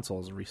their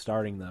consoles and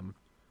restarting them,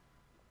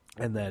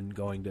 and then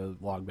going to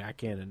log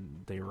back in,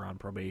 and they were on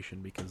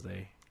probation because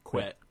they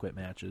quit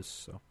matches.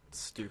 So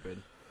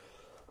stupid.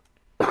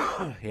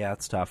 Yeah,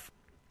 it's tough.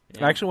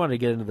 Yeah. I actually wanted to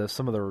get into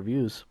some of the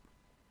reviews.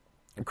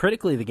 And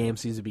critically, the game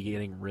seems to be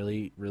getting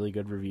really, really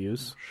good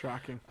reviews.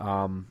 Shocking.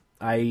 The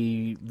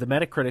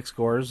Metacritic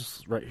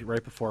scores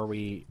right before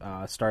we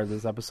started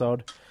this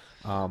episode,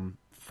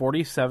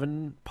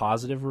 47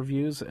 positive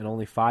reviews and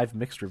only 5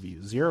 mixed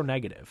reviews, 0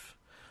 negative.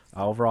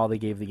 Overall, they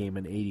gave the game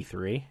an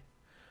 83.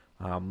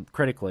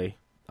 Critically,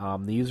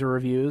 The user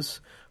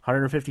reviews,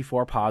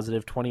 154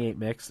 positive, 28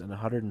 mixed, and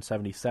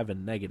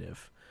 177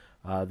 negative.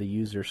 The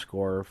user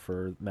score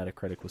for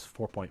Metacritic was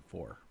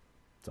 4.4.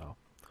 So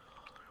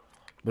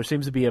there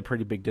seems to be a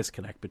pretty big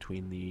disconnect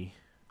between the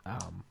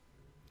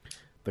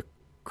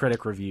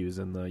critic reviews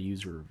and the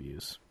user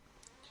reviews.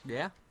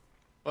 Yeah.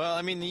 Well,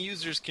 I mean, the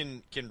users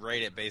can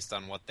rate it based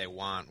on what they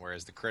want,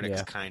 whereas the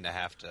critics kind of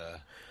have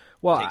to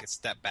take a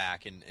step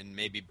back and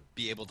maybe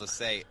be able to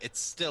say it's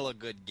still a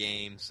good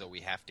game, so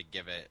we have to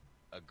give it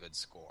a good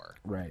score.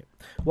 Right.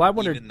 Well, I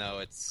wonder. Even though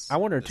it's, I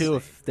wonder too same.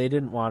 if they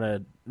didn't want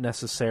to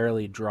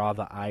necessarily draw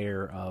the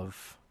ire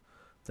of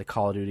the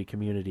Call of Duty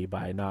community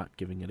by not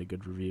giving it a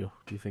good review.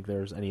 Do you think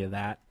there's any of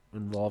that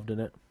involved in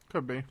it?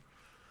 Could be.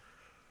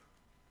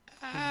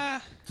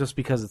 Just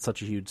because it's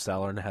such a huge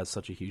seller and it has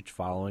such a huge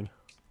following.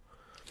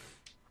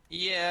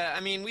 Yeah,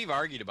 I mean, we've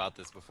argued about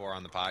this before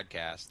on the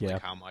podcast, Yeah.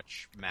 like how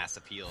much mass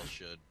appeal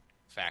should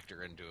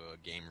factor into a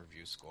game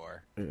review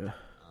score. Yeah.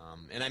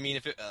 And I mean,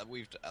 if it,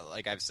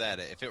 like I've said,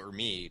 if it were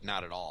me,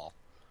 not at all.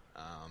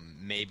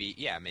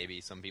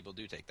 Maybe some people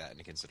do take that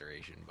into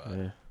consideration, but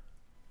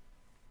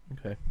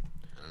Okay.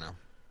 I don't know.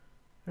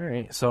 All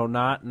right. So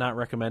not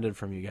recommended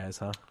from you guys,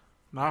 huh?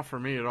 Not for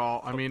me at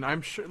all. I mean,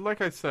 I'm sure,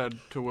 like I said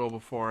to Will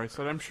before, I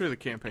said I'm sure the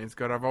campaign's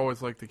good. I've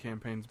always liked the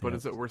campaigns, but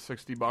is it worth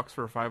 $60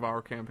 for a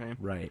 5-hour campaign?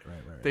 Right.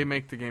 They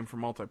make the game for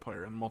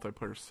multiplayer, and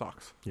multiplayer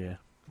sucks. Yeah.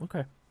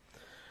 Okay.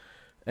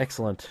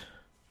 Excellent.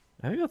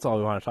 I think that's all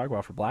we want to talk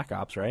about for Black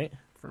Ops, right?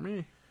 For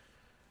me.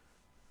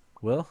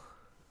 Will?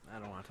 I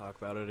don't want to talk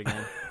about it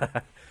again.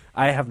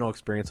 I have no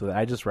experience with it.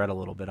 I just read a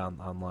little bit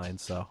online,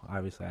 so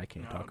obviously I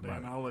can't talk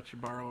about it. I'll let you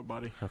borrow it,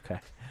 buddy. Okay.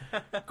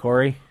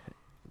 Corey,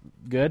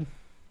 good?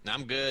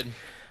 I'm good.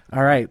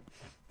 All right.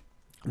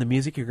 The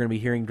music you're going to be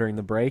hearing during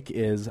the break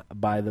is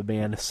by the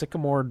band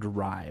Sycamore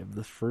Drive.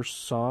 The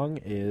first song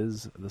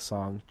is the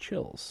song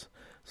Chills.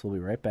 So we'll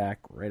be right back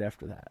right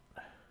after that.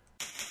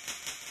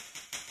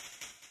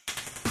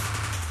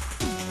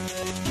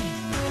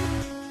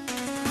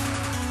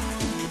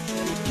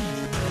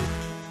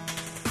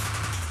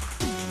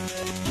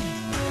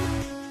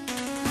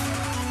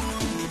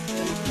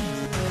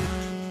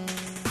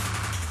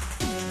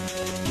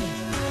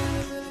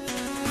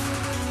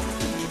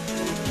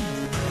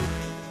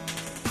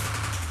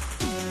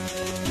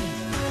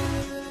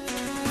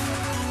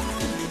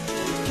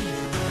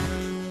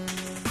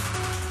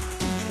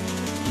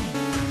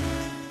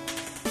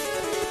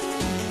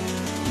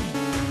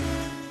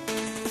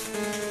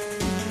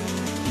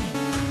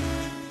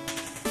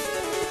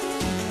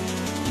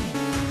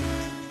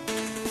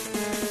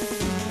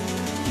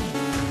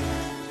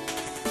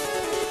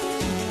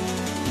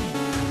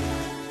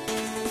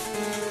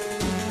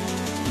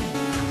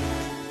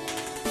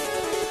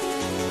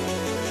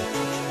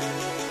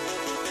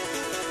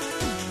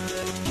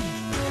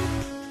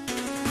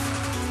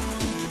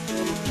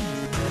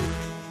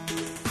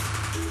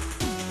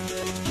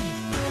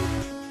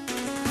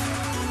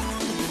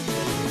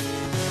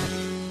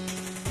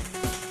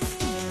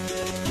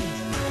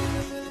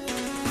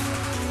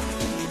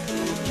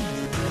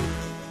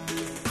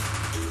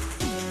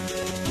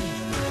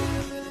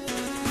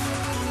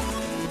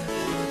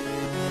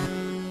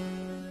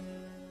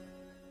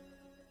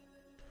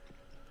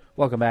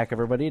 Welcome back,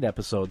 everybody, to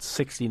episode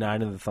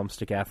 69 of the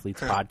Thumbstick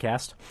Athletes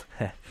podcast,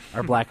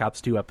 our Black Ops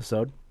 2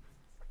 episode.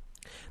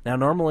 Now,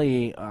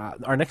 normally,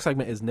 our next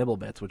segment is Nibble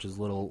Bits, which is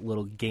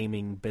little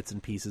gaming bits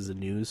and pieces of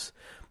news.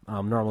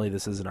 Normally,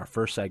 this isn't our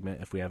first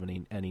segment if we have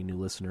any new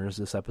listeners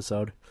this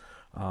episode.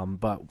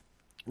 But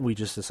we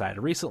just decided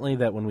recently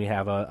that when we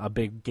have a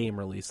big game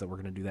release that we're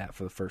going to do that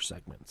for the first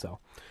segment. So,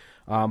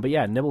 but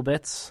yeah, Nibble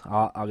Bits,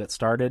 I'll get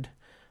started.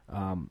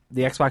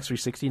 The Xbox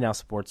 360 now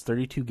supports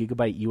 32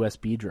 gigabyte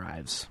USB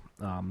drives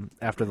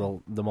after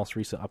the most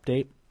recent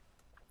update.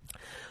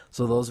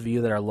 So those of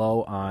you that are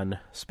low on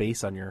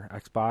space on your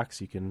Xbox,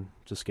 you can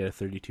just get a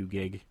 32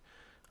 gig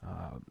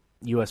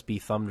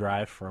USB thumb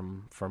drive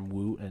from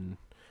Woot and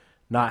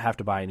not have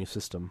to buy a new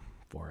system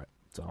for it.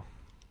 So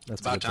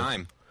that's about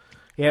time.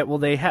 Yeah, well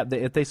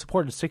they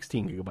supported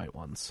 16 gigabyte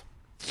ones.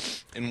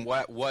 And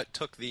what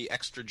took the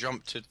extra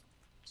jump to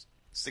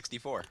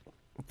 64?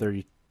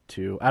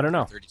 32. I don't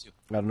know. 32.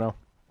 I don't know.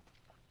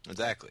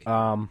 Exactly.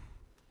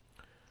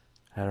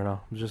 I don't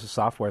know. It was just a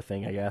software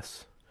thing, I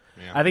guess.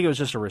 Yeah. I think it was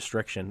just a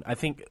restriction. I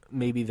think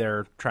maybe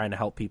they're trying to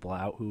help people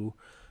out who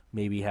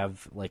maybe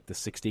have like the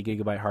 60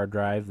 gigabyte hard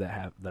drive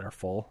that are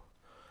full.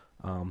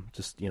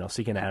 Just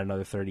so you can add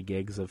another 30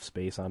 gigs of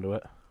space onto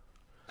it.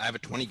 I have a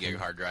 20 gig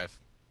hard drive.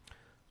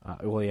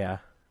 Well, yeah,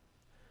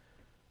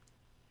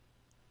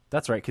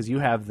 that's right. Because you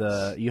have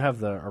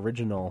the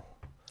original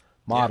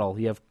model.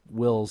 Yeah. You have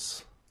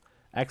Will's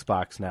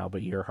Xbox now,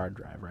 but your hard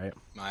drive, right?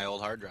 My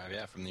old hard drive,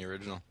 yeah, from the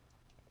original.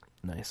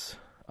 Nice.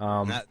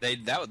 When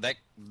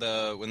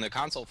the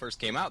console first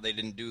came out, they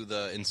didn't do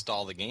the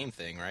install the game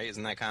thing, right?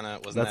 Isn't that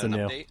wasn't that an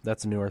update?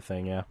 That's a newer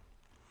thing, yeah.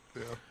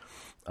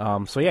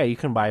 Yeah. So yeah, you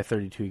can buy a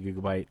 32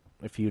 gigabyte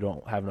if you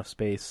don't have enough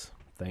space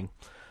thing.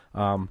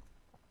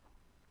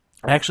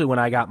 Actually, when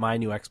I got my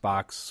new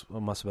Xbox,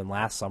 it must have been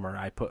last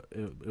summer,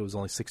 it was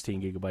only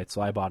 16 gigabytes,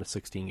 so I bought a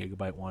 16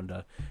 gigabyte one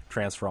to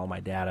transfer all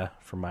my data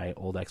from my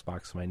old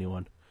Xbox to my new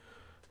one,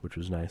 which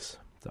was nice.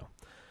 So,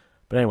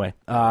 but anyway,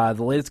 the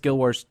latest Guild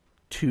Wars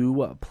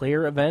 2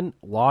 player event,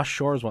 Lost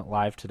Shores, went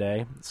live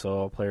today.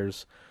 So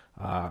players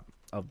of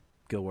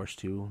Guild Wars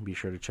 2, be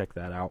sure to check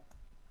that out.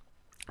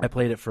 I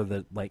played it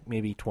for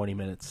maybe 20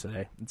 minutes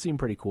today. It seemed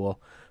pretty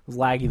cool. It was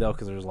laggy though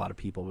because there was a lot of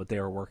people, but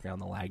they were working on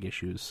the lag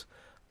issues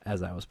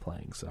as I was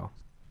playing. So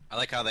I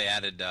like how they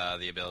added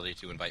the ability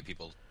to invite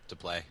people to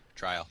play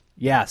trial.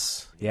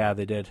 Yes, yeah,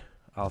 they did.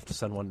 I'll have to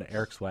send one to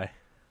Eric's way.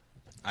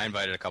 I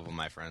invited a couple of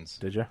my friends.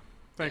 Did you?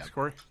 Thanks,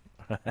 Corey.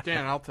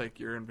 Dan, I'll take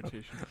your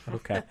invitation.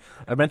 Okay.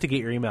 I meant to get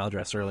your email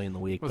address early in the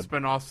week. Must have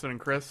been Austin and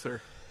Chris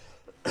or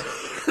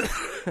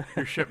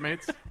your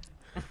shipmates.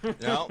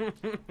 No.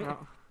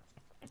 No.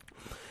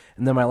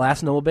 And then my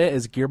last notable bit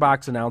is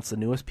Gearbox announced the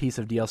newest piece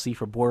of DLC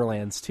for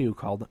Borderlands 2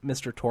 called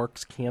Mr.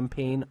 Torque's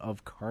Campaign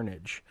of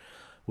Carnage,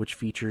 which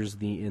features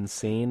the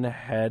insane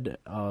head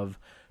of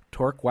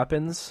Torque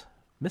Weapons,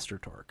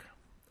 Mr. Torque.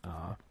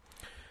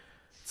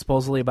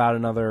 Supposedly about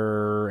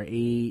another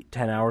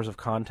 8-10 hours of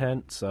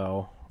content,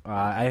 so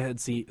I had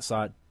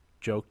saw it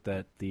joked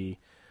that the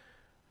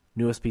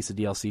newest piece of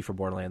DLC for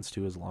Borderlands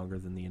 2 is longer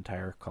than the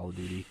entire Call of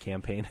Duty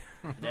campaign.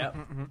 Yep.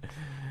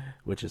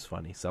 Which is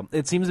funny. So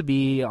it seems to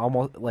be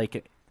almost like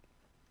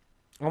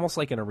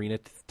an arena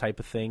type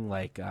of thing,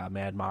 like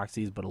Mad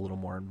Moxie's, but a little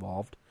more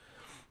involved.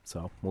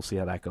 So we'll see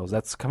how that goes.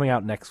 That's coming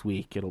out next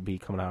week. It'll be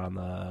coming out on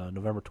the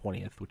November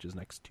 20th, which is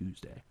next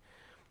Tuesday.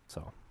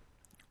 So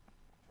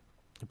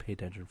pay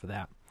attention for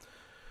that.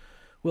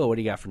 Will, what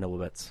do you got for Nibble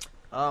Bits?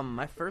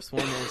 My first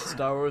one is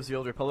Star Wars: The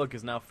Old Republic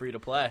is now free to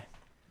play.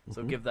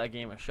 So give that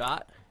game a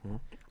shot. Mm-hmm.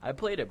 I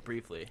played it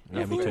briefly. Yeah,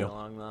 Not me very too.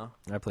 long, though.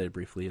 I played it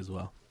briefly as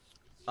well.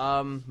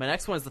 My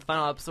next one is the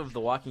final episode of the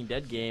Walking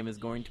Dead game is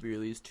going to be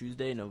released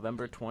Tuesday,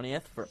 November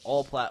 20th for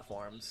all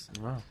platforms.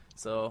 Wow.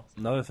 So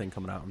Another thing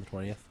coming out on the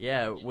 20th.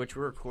 yeah, which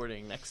we're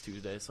recording next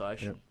Tuesday, so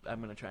Yep.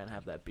 I'm gonna try and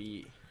have that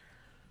beat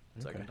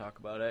so I can talk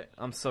about it.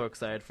 I'm so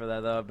excited for that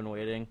though. I've been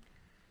waiting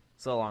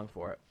so long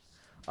for it.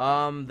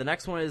 The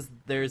next one is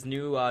there's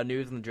new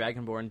news in the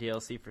Dragonborn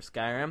DLC for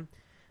Skyrim.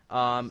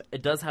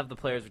 It does have the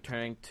players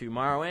returning to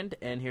Morrowind,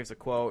 and here's a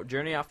quote: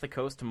 "Journey off the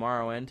coast to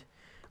Morrowind,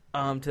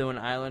 to an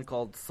island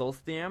called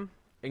Solstium.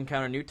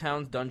 Encounter new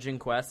towns, dungeon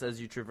quests as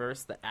you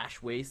traverse the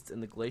ash wastes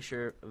and the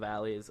glacier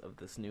valleys of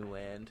this new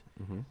land."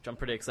 Which I'm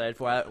pretty excited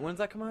for. When's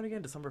that come out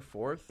again? December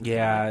 4th?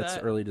 Yeah, Like it's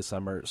that? early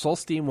December.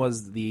 Solsteam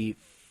was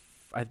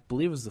I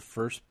believe it was the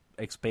first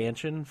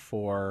expansion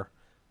for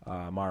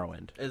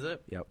Morrowind. Is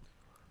it? Yep.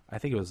 I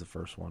think it was the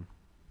first one.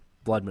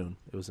 Blood Moon.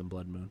 It was in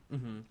Blood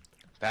Moon.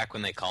 Back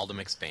when they called them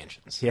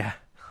expansions. Yeah.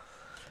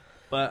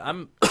 But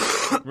I'm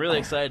really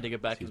excited to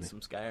get back into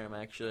some Skyrim,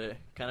 actually.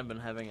 Kind of been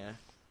having a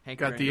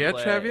hankering Got the to itch,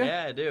 play. have you?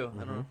 Yeah, I do.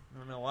 I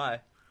don't know why.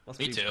 Must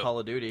Me be too. Call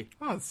of Duty.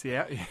 Oh,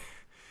 yeah.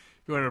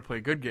 You wanted to play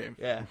a good game.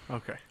 Yeah.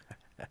 Okay.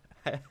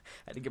 I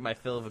had to get my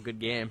fill of a good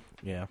game.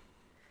 Yeah.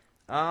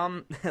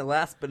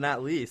 Last but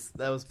not least,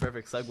 that was a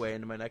perfect segue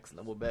into my next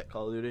Noble Bet,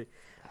 Call of Duty.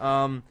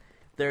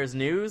 There's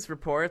news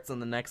reports on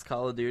the next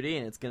Call of Duty,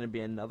 and it's going to be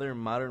another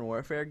Modern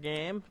Warfare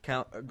game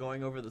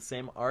going over the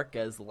same arc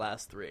as the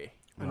last three.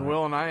 And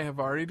Will and I have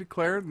already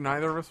declared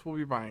neither of us will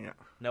be buying it.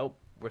 Nope.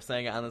 We're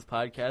saying it on this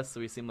podcast, so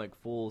we seem like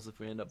fools if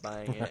we end up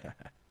buying it.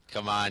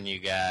 Come on, you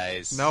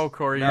guys. No,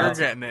 Corey, No. you're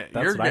getting it.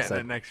 That's You're what I getting said.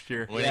 it next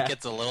year. When Yeah. it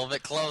gets a little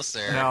bit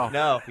closer. No.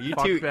 No, you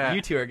Fuck two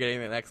that. are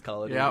getting the next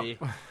Call of Yep. Duty.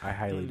 I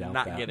highly doubt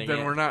Not that. getting Then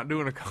it. we're not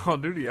doing a Call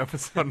of Duty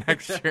episode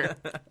next year.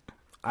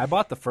 I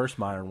bought the first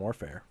Modern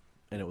Warfare,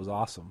 and it was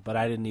awesome. But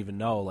I didn't even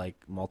know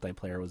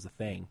multiplayer was a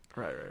thing,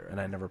 Right. and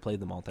I never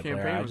played the multiplayer.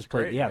 Campaign I was just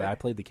played. great, Yeah, right? I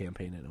played the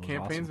campaign, and it was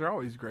Campaigns awesome. are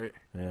always great.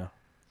 Yeah.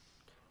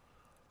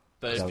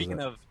 But That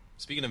was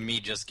Speaking of me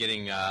just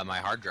getting my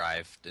hard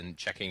drive and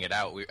checking it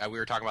out, we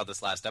were talking about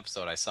this last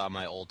episode. I saw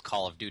my old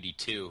Call of Duty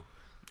 2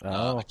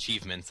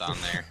 achievements on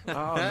there.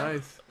 Oh,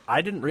 nice.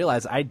 I didn't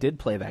realize I did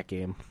play that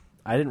game.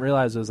 I didn't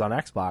realize it was on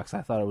Xbox.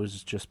 I thought it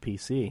was just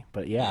PC.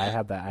 But yeah, I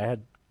had that.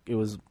 It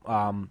was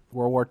World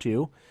War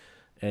II,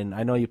 and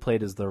I know you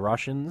played as the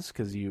Russians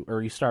because you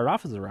started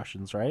off as the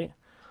Russians, right?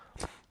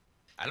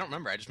 I don't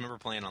remember. I just remember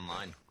playing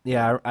online.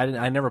 Yeah,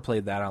 I never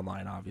played that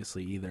online,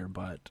 obviously either.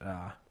 But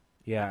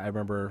yeah, I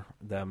remember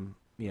them.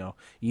 You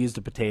used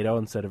a potato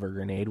instead of a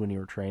grenade when you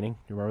were training.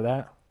 You remember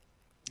that?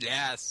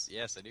 Yes,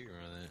 I do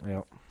remember that.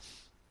 Yep.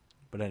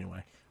 But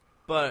anyway,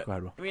 But, Go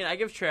ahead, Will. I mean, I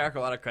give Treyarch a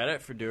lot of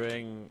credit for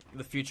doing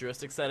the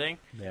futuristic setting.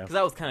 Yeah. Because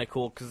that was kind of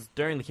cool, because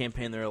during the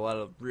campaign there were a lot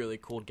of really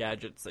cool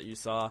gadgets that you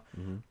saw.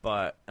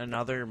 But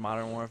another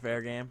Modern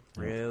Warfare game?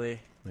 Really?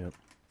 Yep.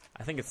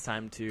 I think it's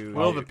time to...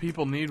 Well, the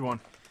people need one.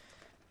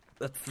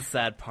 That's the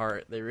sad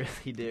part. They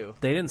really do.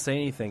 They didn't say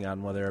anything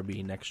on whether it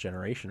be next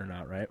generation or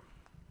not, right?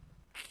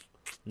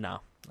 No,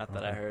 not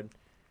that I heard.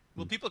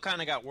 Well, people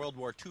kind of got World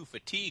War II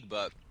fatigue,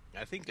 but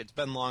I think it's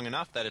been long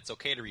enough that it's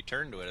okay to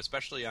return to it,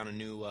 especially on a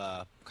new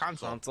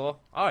console.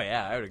 Oh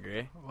yeah, I would agree.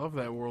 I love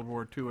that World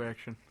War II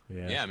action.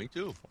 Yeah, me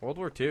too. World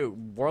War II,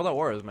 World at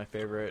War is my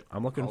favorite.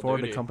 I'm looking Call of forward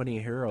to Duty. Company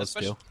of Heroes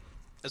too.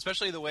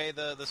 Especially the way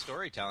the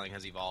storytelling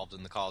has evolved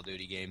in the Call of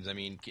Duty games. I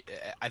mean,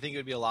 I think it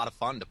would be a lot of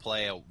fun to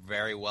play a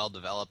very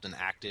well-developed and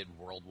acted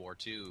World War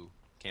II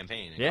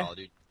campaign in Call of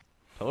Duty.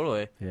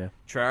 Totally. Yeah.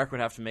 Treyarch would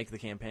have to make the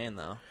campaign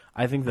though.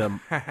 I think the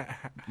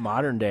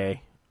modern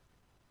day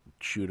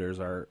shooters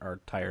are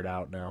tired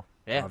out now.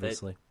 Yeah,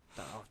 obviously.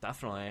 Oh,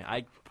 definitely.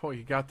 Boy,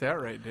 you got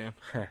that right, Dan.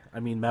 I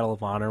mean, Medal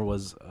of Honor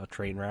was a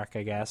train wreck.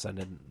 I guess I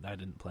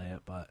didn't play it,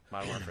 but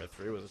Modern Warfare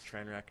 3 was a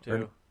train wreck or,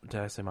 too. did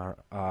I say Medal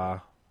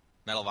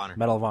of Honor.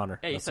 Medal of Honor?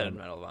 Yeah, you That's said what-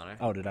 Medal of Honor.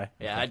 Oh, did I?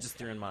 Yeah, Okay. I just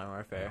threw in Modern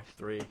Warfare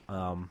 3.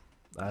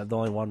 The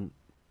only one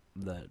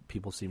that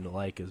people seem to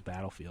like is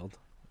Battlefield,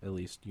 at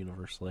least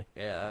universally.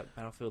 Yeah, that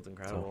Battlefield's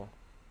incredible.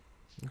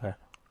 Okay.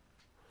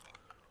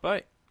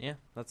 But yeah,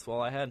 that's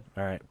all I had.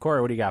 All right,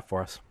 Corey, what do you got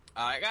for us?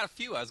 I got a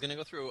few. I was going to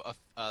go through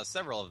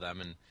several of them,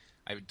 and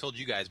I told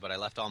you guys, but I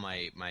left all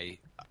my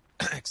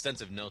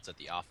extensive notes at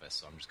the office,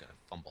 so I'm just going to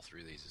fumble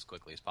through these as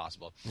quickly as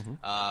possible.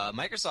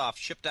 Microsoft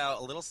shipped out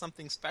a little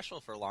something special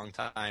for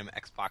long-time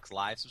Xbox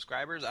Live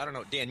subscribers. I don't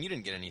know. Dan, you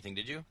didn't get anything,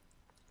 did you?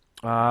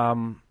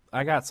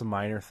 I got some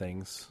minor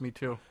things. Me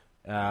too.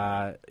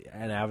 An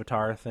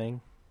avatar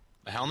thing.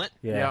 A helmet?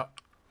 Yeah.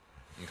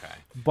 Okay.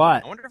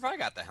 But I wonder if I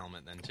got the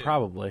helmet then, too.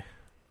 probably.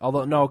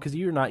 Although no, because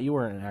you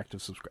weren't an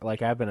active subscriber.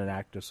 Like I've been an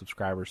active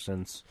subscriber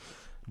since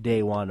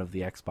day one of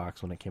the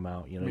Xbox when it came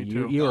out. You know, Me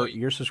too.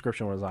 your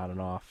subscription was on and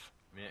off.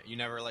 Yeah, you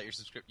never let your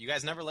You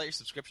guys never let your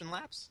subscription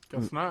lapse?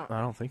 Guess not. I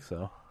don't think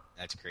so.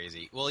 That's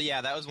crazy. Well,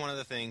 yeah, that was one of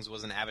the things,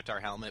 was an avatar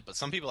helmet, but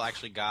some people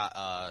actually got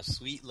a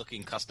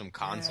sweet-looking custom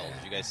console.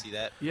 Did you guys see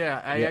that? Yeah,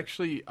 I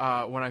actually,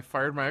 when I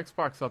fired my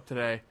Xbox up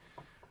today,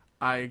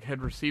 I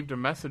had received a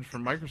message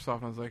from Microsoft,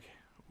 and I was like,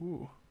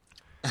 ooh,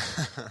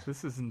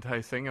 this is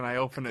enticing. And I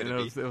opened it, and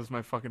it was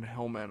my fucking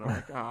helmet. I'm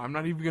like, oh, I'm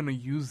not even going to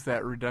use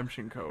that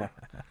redemption code.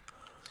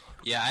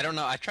 Yeah, I don't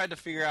know. I tried to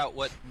figure out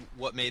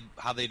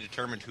how they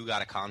determined who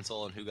got a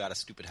console and who got a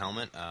stupid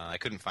helmet. I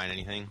couldn't find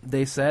anything.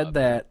 They said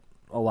that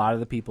a lot of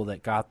the people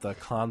that got the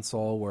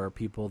console were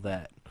people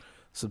that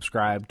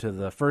subscribed to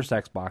the first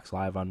Xbox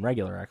Live on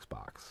regular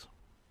Xbox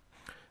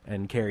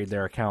and carried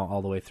their account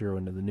all the way through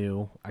into the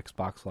new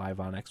Xbox Live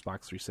on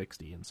Xbox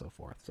 360 and so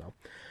forth. So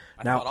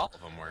I now, thought all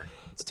of them were.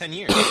 It's 10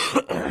 years.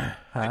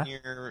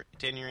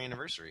 10-year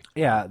anniversary.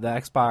 yeah, the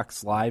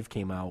Xbox Live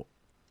came out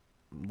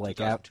like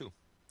 2002.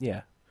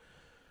 yeah.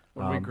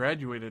 When we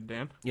graduated,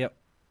 Dan. Yep.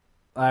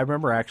 I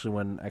remember actually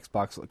when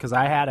Xbox, because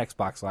I had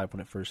Xbox Live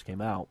when it first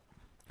came out.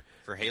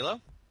 For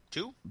Halo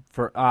 2?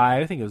 For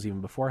I think it was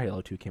even before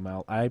Halo 2 came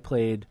out. I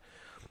played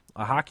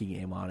a hockey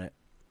game on it,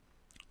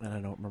 and I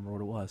don't remember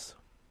what it was.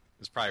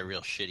 It was probably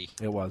real shitty.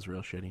 It was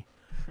real shitty.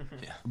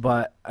 Yeah.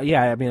 But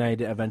yeah, I mean,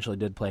 eventually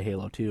did play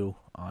Halo 2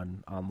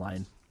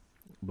 online,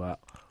 but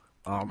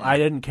I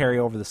didn't carry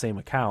over the same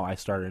account. I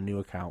started a new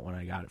account when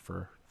I got it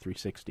for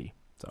 360.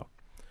 So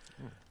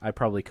I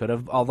probably could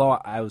have. Although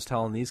I was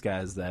telling these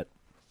guys that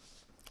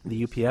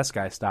the UPS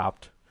guy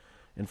stopped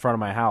in front of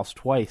my house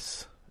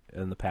twice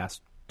in the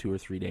past 2 or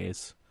 3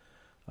 days,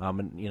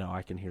 and you know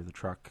I can hear the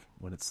truck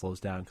when it slows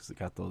down because it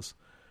got those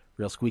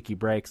real squeaky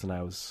brakes, and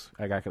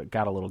I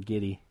got a little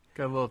giddy.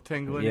 Got a little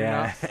tingle in your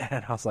Yeah, mouth.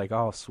 and I was like,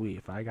 "Oh, sweet!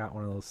 If I got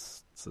one of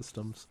those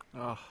systems."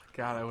 Oh,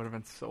 God, I would have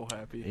been so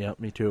happy. Yep,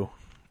 me too.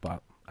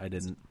 But I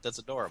didn't. That's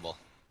adorable.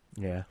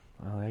 Yeah,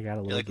 well, I got a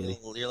You're little like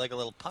giddy. you're like a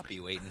little puppy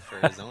waiting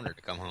for his owner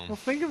to come Well, home.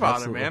 think about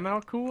Absolutely. it, man.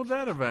 How cool would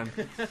that have been?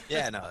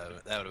 Yeah, no, that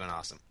would have been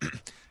awesome.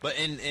 But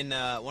in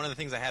one of the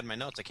things I had in my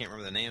notes, I can't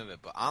remember the name of it,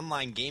 but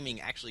online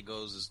gaming actually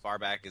goes as far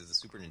back as the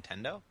Super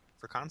Nintendo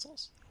for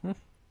consoles.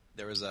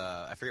 There was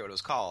I forget what it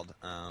was called,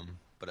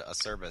 but a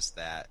service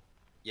that,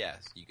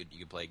 yes, you could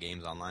play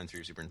games online through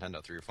your Super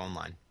Nintendo through your phone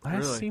line. I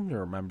Really? seem to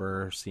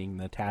remember seeing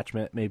the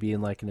attachment maybe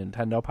in like a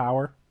Nintendo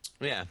Power.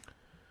 Yeah.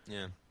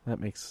 That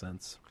makes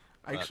sense.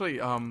 Actually,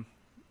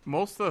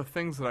 most of the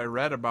things that I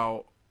read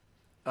about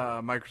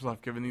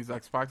Microsoft giving these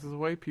Xboxes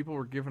away, people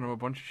were giving them a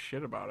bunch of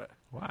shit about it.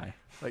 Why?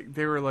 Like,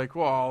 they were like,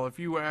 well, if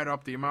you add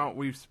up the amount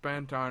we've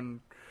spent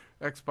on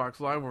Xbox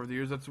Live over the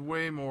years, that's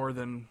way more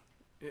than...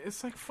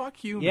 It's like,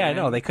 fuck you, Yeah, I man.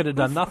 know. They could have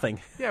done nothing.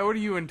 Yeah, what are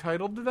you,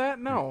 entitled to that?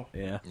 No.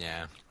 Yeah.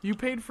 Yeah. You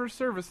paid for a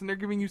service, and they're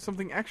giving you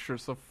something extra,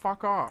 so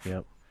fuck off.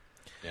 Yep.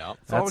 Yeah.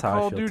 It's all That's the how I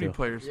Call of feel, Duty too.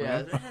 players, Yeah,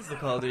 man. that is the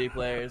Call of Duty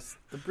players,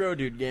 the bro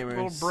dude gamers,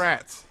 Little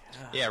brats.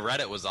 Yeah,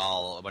 Reddit was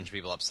all a bunch of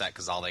people upset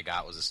because all they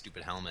got was a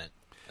stupid helmet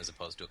as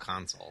opposed to a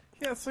console.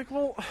 Yeah, it's like,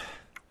 well,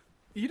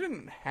 you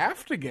didn't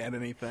have to get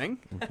anything,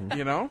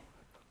 you know?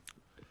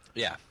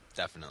 Yeah,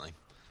 definitely.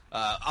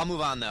 I'll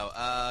move on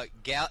though.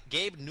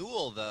 Gabe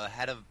Newell, the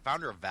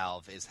founder of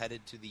Valve, is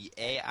headed to the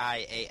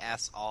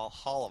AIAS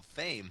Hall of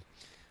Fame.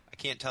 I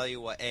can't tell you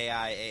what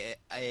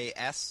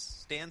AIAS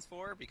stands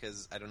for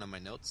because I don't know my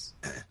notes,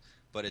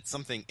 but it's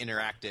something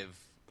interactive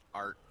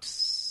art,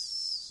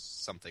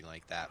 something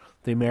like that.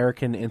 The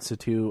American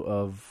Institute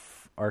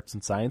of Arts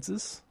and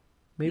Sciences,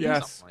 maybe.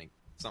 Yes.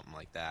 Something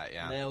like that.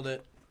 Yeah. nailed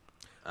it.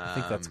 I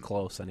think that's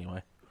close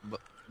anyway.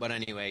 But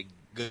anyway,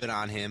 good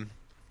on him,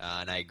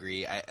 and I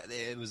agree.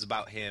 It was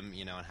about him,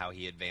 and how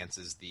he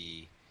advances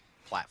the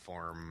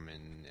platform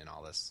and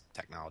all this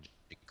technology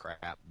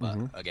crap. But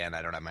again,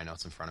 I don't have my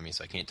notes in front of me,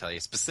 so I can't tell you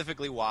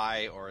specifically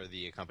why or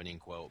the accompanying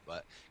quote.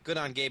 But good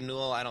on Gabe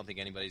Newell. I don't think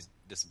anybody's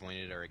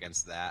disappointed or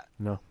against that.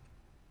 No.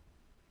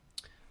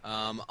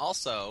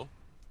 Also,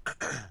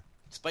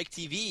 Spike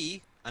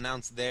TV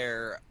announced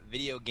their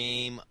video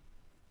game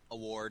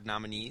award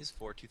nominees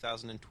for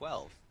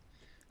 2012.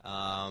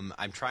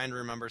 I'm trying to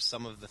remember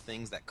some of the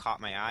things that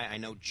caught my eye. I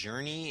know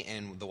Journey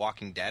and The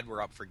Walking Dead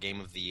were up for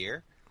Game of the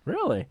Year.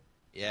 Really?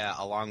 Yeah,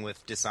 along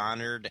with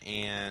Dishonored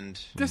and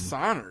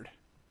Dishonored.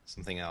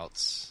 something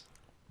else.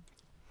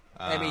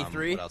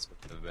 ME3? What else would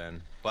it have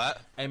been?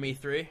 What?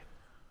 ME3?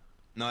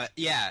 No,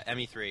 yeah,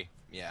 ME3.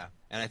 Yeah,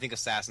 and I think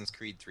Assassin's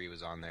Creed 3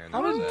 was on there.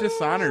 How did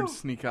Dishonored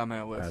sneak on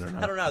that list?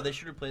 I don't know. They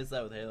should replace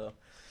that with Halo.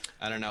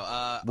 I don't know.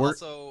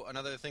 Also,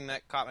 another thing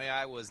that caught my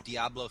eye was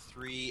Diablo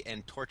 3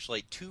 and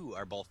Torchlight 2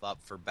 are both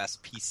up for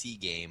Best PC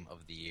Game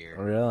of the Year.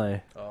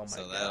 Really? Oh my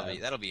So god.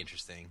 that'll be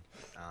interesting.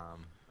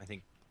 I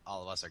think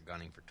all of us are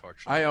gunning for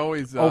Torchlight. I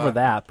always Over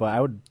that, but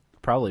I would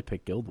probably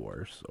pick Guild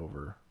Wars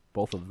over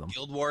both of them.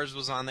 Guild Wars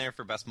was on there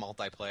for Best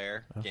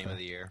Multiplayer Game of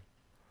the Year.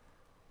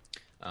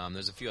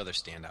 There's a few other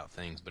standout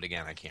things, but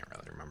again, I can't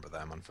really remember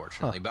them,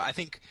 unfortunately. But I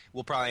think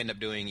we'll probably end up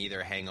doing either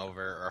a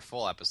Hangover or a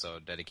full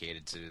episode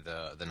dedicated to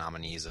the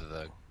nominees of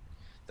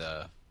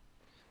the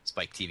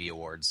Spike TV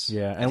Awards.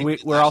 Yeah, and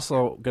we're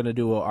also going to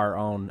do our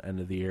own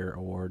end of the year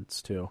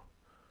awards too.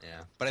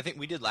 Yeah, but I think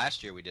we did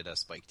last year. We did a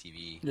Spike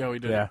TV Yeah, we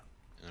did. Yeah.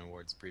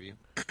 awards preview.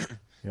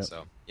 Yep.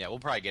 So yeah, we'll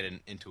probably get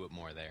into it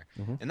more there.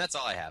 And that's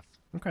all I have.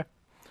 Okay.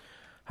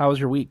 How was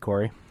your week,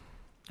 Corey?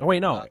 Oh wait,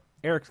 no,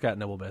 Eric's got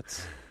nibble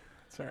bits.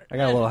 Sorry. I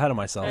got a little ahead of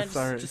myself.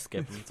 Sorry. Just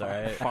skip them. It's all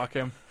right. Fuck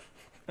him.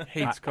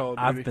 Hates Call of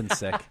Duty. I've been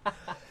sick.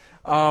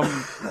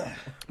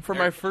 For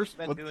my first...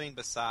 What have you been doing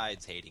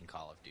besides hating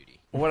Call of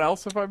Duty? What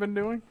else have I been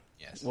doing?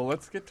 Yes. Well,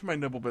 let's get to my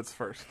nibble bits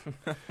first.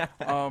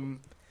 I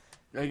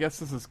guess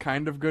this is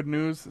kind of good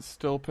news. It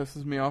still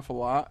pisses me off a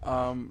lot.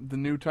 The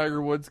new Tiger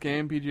Woods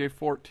game, PGA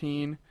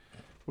 14,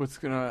 was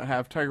going to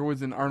have Tiger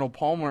Woods and Arnold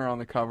Palmer on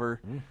the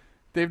cover.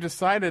 They've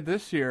decided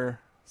this year,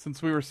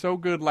 since we were so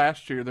good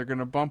last year, they're going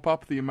to bump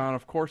up the amount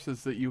of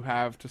courses that you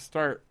have to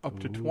start up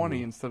to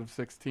 20 instead of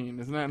 16.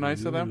 Isn't that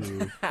nice of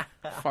them?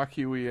 Fuck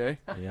you, EA.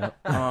 Yep.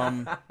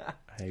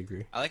 I I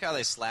agree. I like how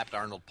they slapped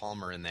Arnold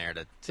Palmer in there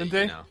to Didn't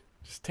they? you know.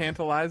 Just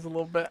tantalize a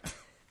little bit.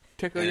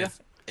 Tickle you.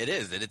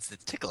 It's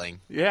tickling.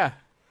 Yeah.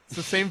 It's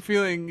the same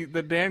feeling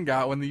that Dan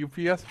got when the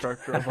UPS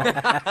truck drove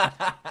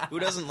up. Who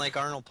doesn't like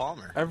Arnold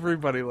Palmer?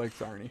 Everybody likes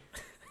Arnie.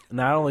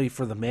 Not only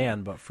for the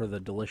man, but for the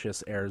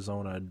delicious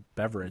Arizona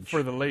beverage.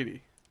 For the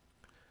lady.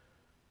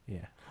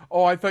 Yeah.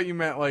 Oh, I thought you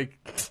meant like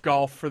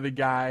golf for the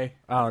guy.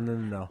 Oh,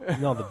 no.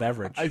 No, the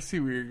beverage. I see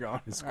where you're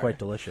going. It's quite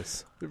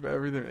delicious.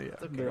 Everything,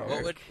 yeah. they're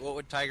all right. What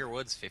would Tiger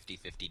Woods'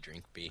 50-50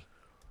 drink be?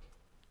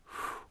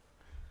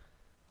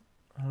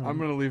 I'm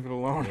going to leave it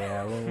alone.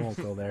 Yeah, we won't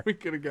go there. We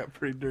could have got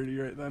pretty dirty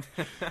right then.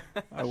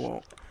 I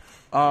won't.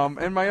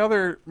 And my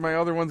other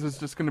ones is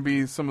just going to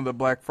be some of the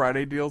Black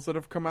Friday deals that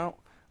have come out.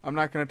 I'm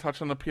not going to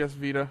touch on the PS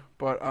Vita,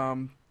 but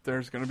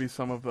there's going to be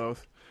some of those.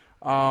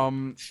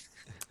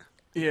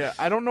 Yeah,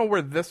 I don't know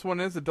where this one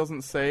is. It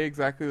doesn't say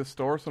exactly the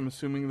store, so I'm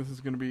assuming this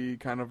is going to be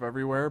kind of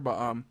everywhere.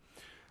 But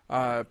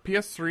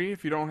PS3,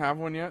 if you don't have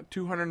one yet,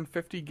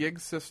 250 gig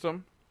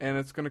system, and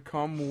it's going to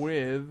come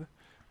with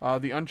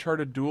the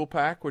Uncharted Dual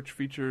Pack, which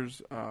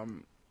features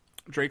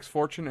Drake's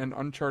Fortune and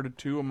Uncharted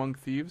 2 Among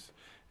Thieves,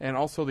 and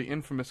also the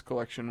Infamous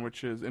Collection,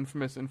 which is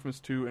Infamous, Infamous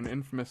 2, and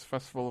Infamous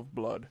Festival of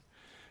Blood.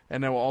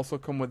 And that will also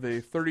come with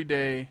a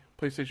 30-day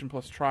PlayStation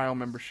Plus trial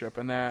membership,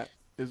 and that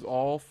is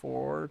all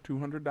for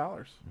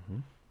 $200.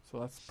 So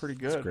that's pretty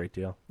good. It's a great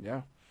deal.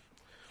 Yeah.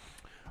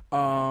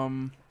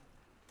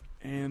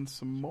 And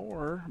some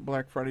more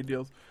Black Friday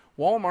deals.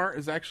 Walmart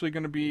is actually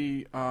going to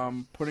be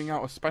putting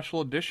out a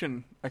special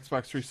edition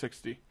Xbox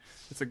 360.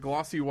 It's a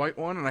glossy white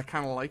one, and I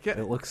kind of like it.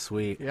 It looks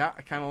sweet. Yeah,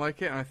 I kind of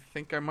like it, and I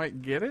think I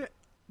might get it,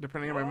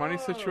 depending on my money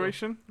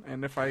situation.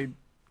 And if I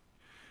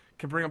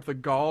can bring up the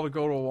gall to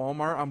go to a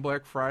Walmart on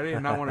Black Friday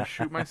and not want to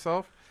shoot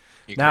myself.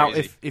 You're Now,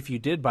 crazy. if you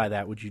did buy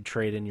that, would you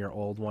trade in your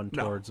old one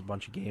No. towards a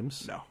bunch of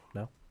games? No.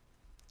 No?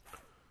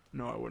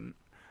 No, I wouldn't.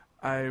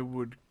 I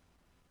would...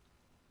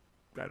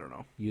 I don't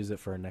know. Use it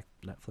for a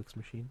Netflix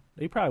machine?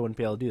 You probably wouldn't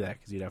be able to do that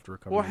because you'd have to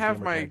recover We'll your have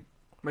gamer my tag.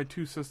 my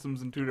two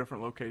systems in two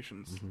different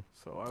locations,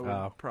 so I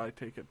would probably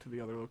take it to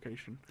the other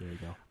location. There you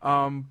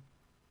go.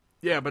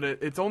 Yeah, but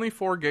it's only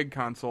 4 gig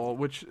console,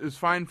 which is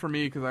fine for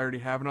me because I already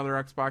have another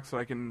Xbox that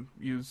I can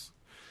use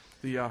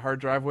the hard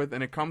drive with,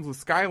 and it comes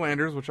with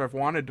Skylanders, which I've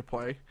wanted to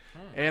play,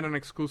 and an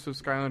exclusive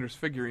Skylanders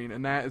figurine,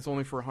 and that is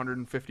only for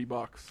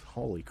 $150.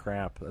 Holy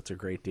crap. That's a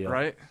great deal.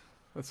 Right?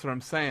 That's what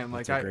I'm saying.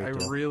 Like, That's a I great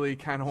deal. really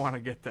kind of want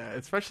to get that,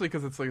 especially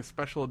because it's like a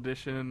special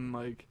edition,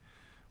 like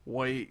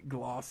white,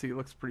 glossy. It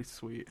looks pretty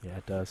sweet. Yeah,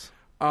 it does.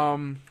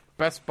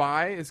 Best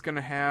Buy is going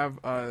to have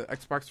a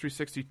Xbox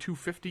 360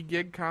 250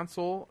 gig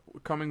console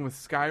coming with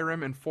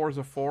Skyrim and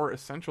Forza 4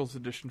 Essentials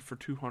Edition for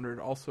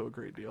 $200. Also a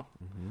great deal.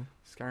 Mm-hmm.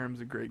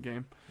 Skyrim's a great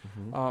game.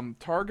 Mm-hmm.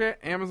 Target,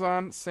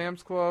 Amazon,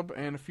 Sam's Club,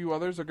 and a few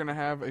others are going to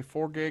have a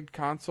 4 gig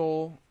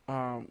console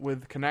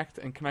with Kinect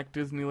and Kinect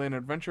Disneyland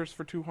Adventures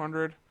for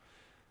 $200.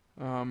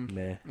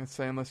 Meh. I'd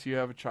say unless you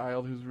have a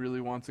child who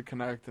really wants a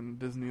Kinect and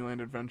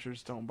Disneyland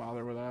Adventures, don't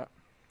bother with that.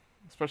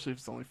 Especially if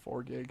it's only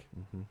 4 gig.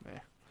 Mm-hmm.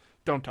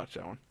 Don't touch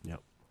that one. Yep.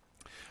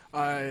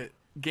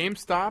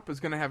 GameStop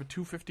is going to have a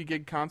 250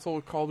 gig console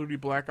with Call of Duty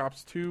Black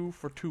Ops 2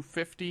 for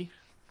 $250.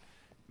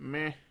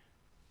 Meh.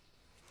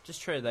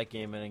 Just trade that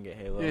game in and get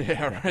Halo.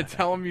 Yeah, right.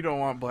 Tell them you don't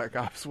want Black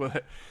Ops with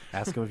it.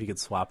 Ask him if you could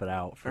swap it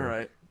out for All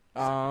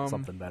right.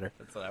 something better.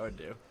 That's what I would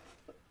do.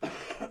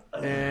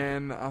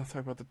 And I'll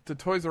talk about the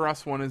Toys R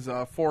Us one is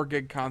a 4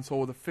 gig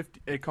console with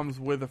it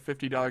comes with a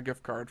 $50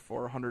 gift card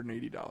for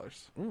 $180.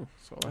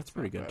 So That's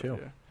pretty not good, bad,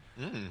 too. Yeah.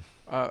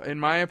 In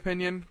my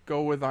opinion,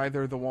 go with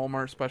either the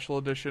Walmart Special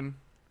Edition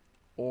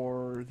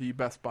or the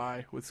Best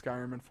Buy with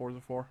Skyrim and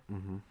Forza 4.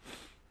 Mm-hmm.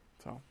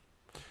 So,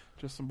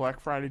 just some Black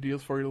Friday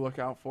deals for you to look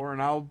out for.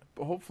 And I'll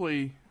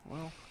hopefully,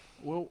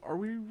 are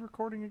we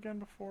recording again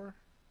before?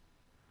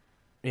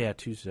 Yeah,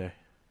 Tuesday.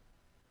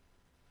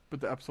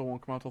 But the episode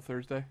won't come out till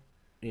Thursday?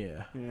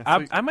 Yeah. Yeah,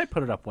 I might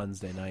put it up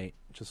Wednesday night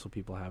just so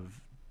people have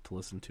to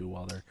listen to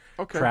while they're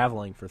Okay.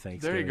 traveling for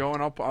Thanksgiving. There you go,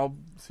 and I'll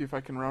see if I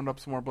can round up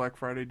some more Black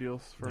Friday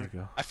deals. There you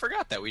go. I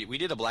forgot that we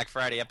did a Black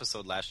Friday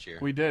episode last year.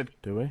 We did.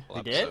 Do we? Full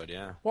We did? episode,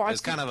 yeah. Well, It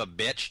was kind of a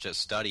bitch to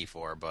study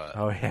for, but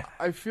Oh, yeah.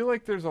 I feel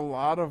like there's a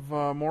lot of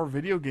more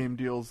video game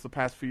deals the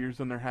past few years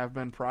than there have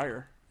been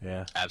prior.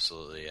 Yeah.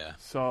 absolutely, yeah.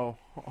 So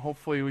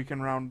hopefully we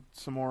can round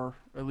some more,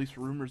 at least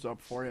rumors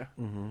up for you.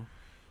 Mm-hmm.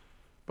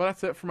 But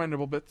that's it for my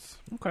nibble bits.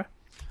 Okay.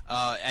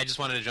 I just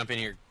wanted to jump in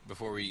here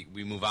before we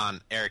move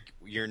on. Eric,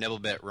 your nibble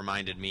bit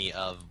reminded me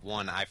of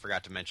one I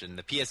forgot to mention.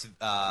 The PS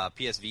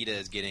Vita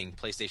is getting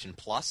PlayStation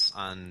Plus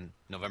on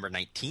November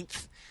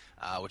 19th,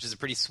 which is a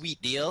pretty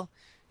sweet deal.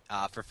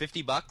 For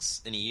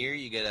 $50 in a year,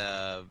 you get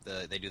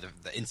they do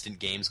the Instant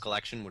Games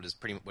collection, which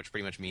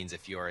pretty much means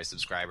if you're a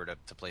subscriber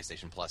to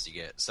PlayStation Plus, you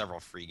get several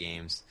free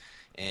games.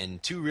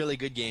 And 2 really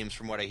good games,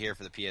 from what I hear,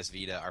 for the PS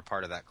Vita are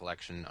part of that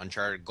collection: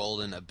 Uncharted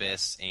Golden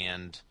Abyss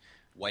and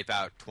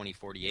Wipeout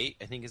 2048,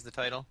 I think is the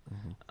title.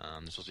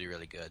 They're supposed to be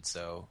really good.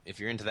 So if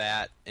you're into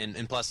that,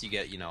 and plus you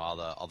get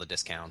all the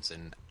discounts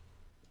and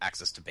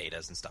access to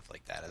betas and stuff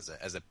like that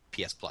as a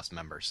PS Plus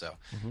member. So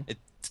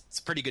it's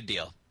a pretty good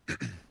deal.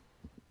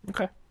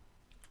 Okay.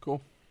 Cool.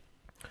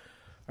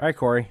 All right,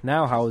 Corey.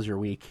 Now, how was your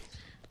week?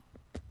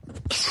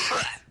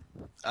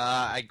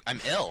 I'm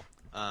ill.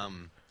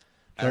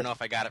 I don't know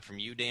if I got it from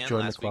you, Dan, Join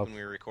the last week club. when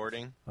we were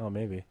recording. Oh,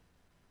 maybe.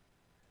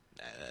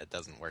 It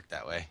doesn't work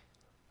that way.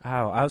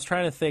 Oh, I was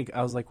trying to think.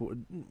 I was like,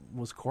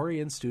 was Corey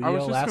in I studio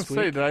was just last going to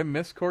say, week? did I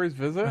miss Corey's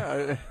visit?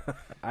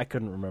 I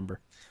couldn't remember.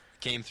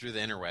 Came through the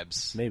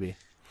interwebs. Maybe.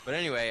 But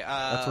anyway,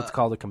 That's what's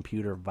called a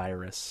computer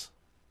virus.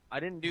 I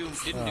didn't do much.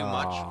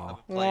 Aw.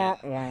 I've been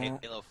playing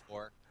Halo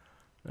 4.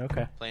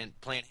 Okay. Playing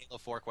Halo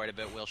 4 quite a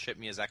bit. Will shipped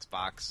me his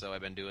Xbox, so I've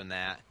been doing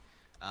that.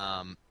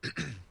 Hang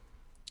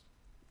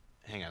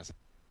on a second.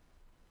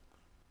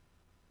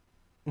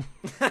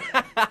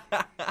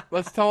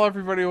 Let's tell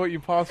everybody what you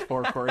paused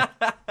for, Corey.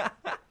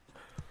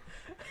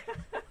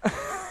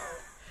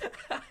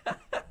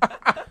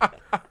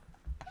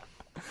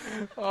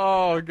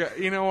 Oh, God.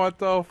 You know what,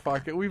 though?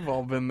 Fuck it. We've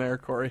all been there,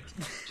 Corey.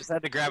 Just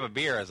had to grab a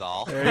beer, is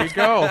all. There you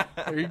go.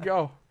 There you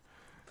go.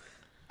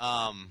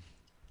 I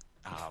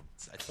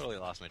totally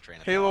lost my train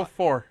of Halo thought.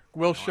 4.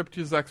 Will shipped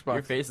you his Xbox.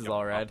 Your face is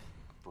all red.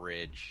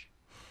 Bridge.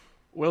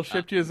 Will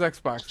shipped you his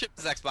Xbox. Shipped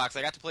his Xbox.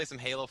 I got to play some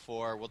Halo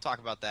 4. We'll talk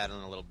about that in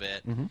a little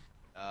bit.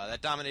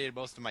 That dominated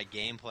most of my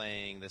game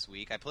playing this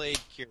week. I played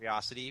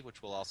Curiosity,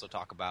 which we'll also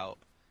talk about.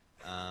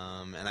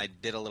 And I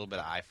did a little bit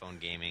of iPhone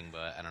gaming,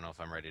 but I don't know if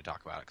I'm ready to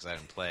talk about it because I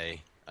didn't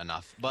play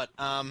enough. But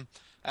I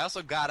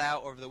also got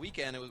out over the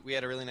weekend. We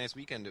had a really nice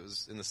weekend. It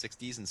was in the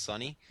 60s and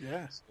sunny.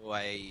 Yeah. So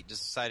I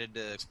just decided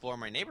to explore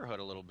my neighborhood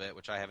a little bit,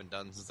 which I haven't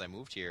done since I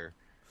moved here.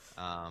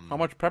 How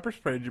much pepper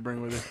spray did you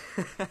bring with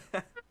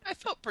you? I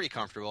felt pretty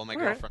comfortable. My All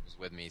right. girlfriend was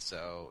with me,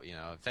 so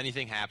if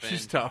anything happened,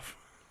 She's tough.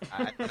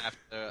 I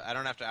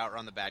don't have to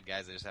outrun the bad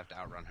guys. I just have to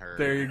outrun her.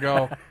 There you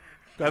go.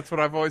 That's what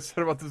I've always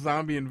said about the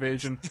zombie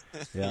invasion.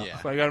 Yeah.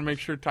 So I got to make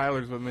sure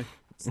Tyler's with me.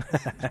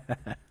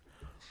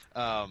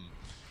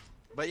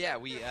 But yeah,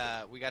 we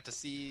got to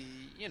see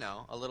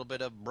a little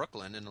bit of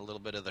Brooklyn and a little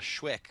bit of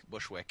the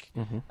Bushwick.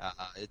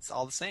 It's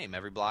all the same.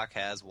 Every block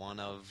has one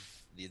of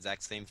the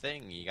exact same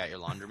thing. You got your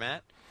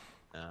laundromat,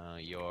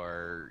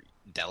 your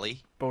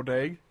deli,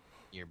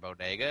 your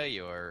bodega,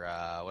 your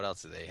what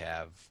else do they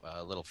have?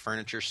 A little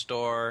furniture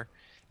store.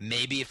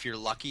 Maybe if you're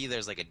lucky,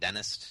 there's like a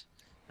dentist.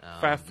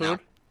 Fast food.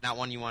 Not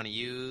one you want to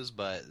use,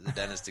 but the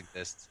dentist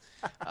exists.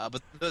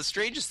 But the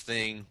strangest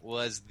thing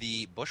was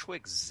the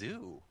Bushwick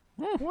Zoo.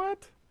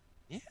 What?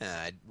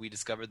 Yeah, we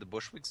discovered the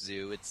Bushwick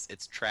Zoo.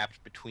 It's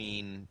trapped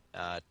between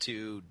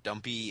two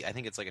dumpy, I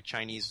think it's like a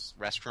Chinese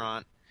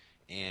restaurant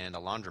and a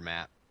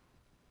laundromat.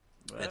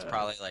 It's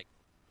probably like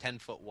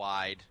 10-foot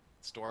wide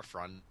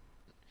storefront,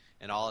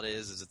 and all it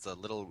is it's a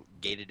little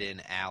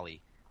gated-in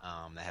alley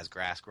that has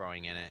grass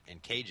growing in it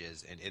and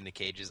cages, and in the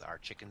cages are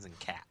chickens and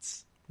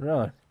cats.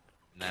 Really?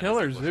 And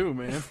Killer zoo,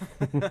 man.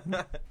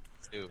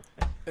 Zoo.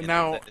 And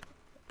now,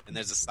 and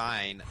there's a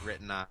sign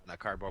written on a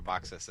cardboard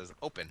box that says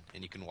 "Open,"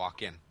 and you can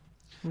walk in.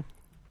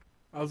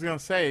 I was gonna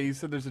say, you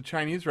said there's a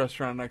Chinese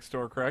restaurant next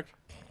door, correct?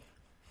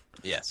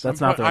 Yes.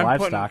 That's not their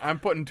livestock. I'm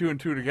putting 2 and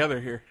 2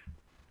 together here.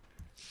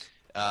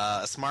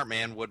 A smart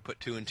man would put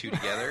 2 and 2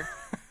 together.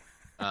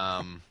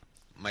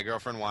 My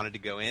girlfriend wanted to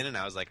go in, and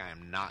I was like, I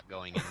am not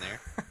going in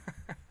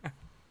there.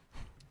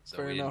 So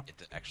Fair we enough. didn't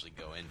get to actually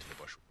go into the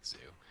Bushwick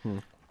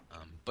Zoo.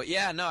 But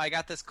yeah, no, I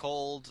got this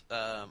cold.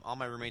 All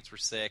my roommates were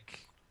sick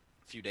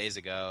a few days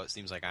ago. It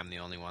seems like I'm the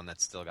only one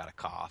that's still got a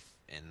cough,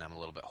 and I'm a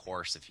little bit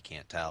hoarse if you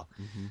can't tell.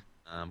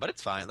 But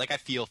it's fine. Like, I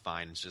feel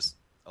fine. It's just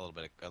a little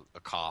bit of a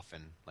cough,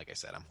 and like I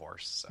said, I'm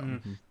hoarse. So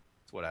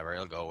it's whatever.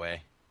 It'll go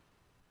away.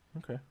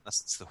 Okay.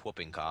 Unless it's the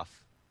whooping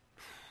cough.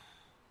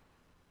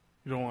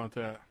 You don't want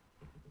that.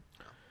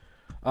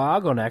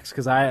 I'll go next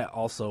because I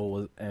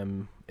also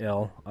am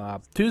ill.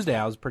 Tuesday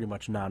I was pretty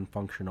much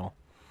non-functional.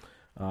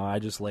 I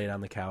just laid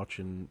on the couch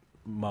and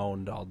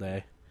moaned all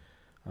day.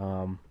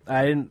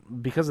 I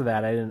didn't because of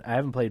that. I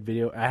hadn't played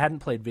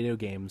video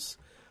games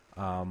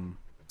last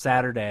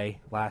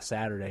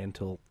Saturday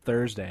until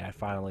Thursday. I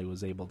finally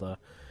was able to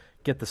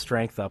get the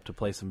strength up to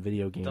play some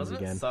video games Doesn't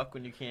again. it suck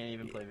when you can't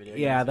even play video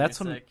games? Yeah, when that's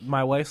you're when sick?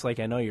 my wife's like,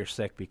 I know you're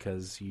sick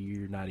because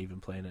you're not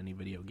even playing any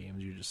video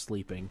games. You're just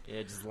sleeping.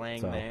 Yeah, just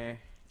laying So- there.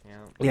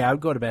 Yeah. Yeah, I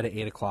would go to bed at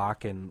 8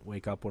 o'clock and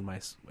wake up when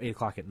 8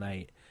 o'clock at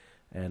night,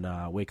 and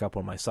wake up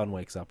when my son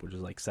wakes up, which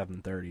is like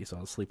 7:30. So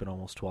I was sleeping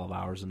almost 12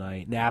 hours a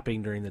night,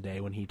 napping during the day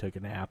when he took a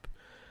nap.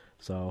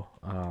 So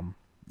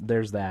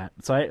there's that.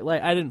 So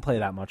I didn't play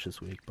that much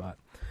this week, but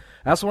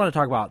I also want to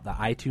talk about the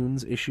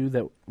iTunes issue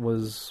that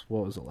was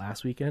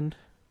last weekend?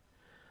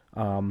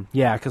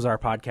 Yeah, because our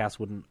podcast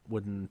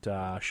wouldn't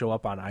show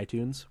up on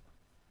iTunes.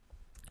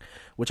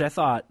 Which I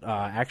thought,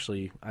 I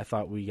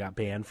thought we got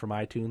banned from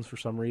iTunes for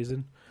some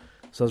reason.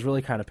 So I was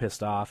really kind of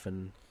pissed off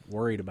and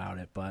worried about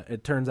it. But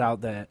it turns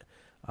out that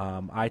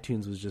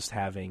iTunes was just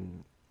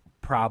having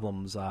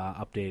problems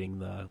updating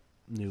the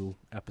new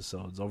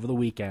episodes over the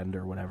weekend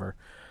or whatever.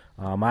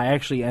 I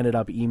actually ended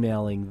up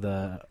emailing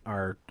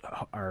our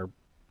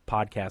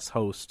podcast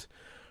host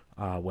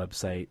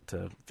website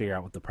to figure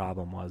out what the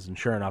problem was. And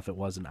sure enough, it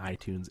was an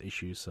iTunes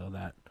issue, so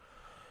that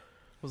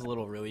was a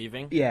little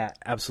relieving. Yeah,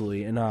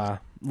 absolutely. And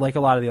like a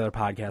lot of the other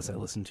podcasts I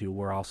listen to,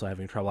 we're also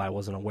having trouble. I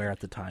wasn't aware at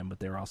the time, but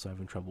they were also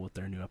having trouble with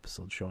their new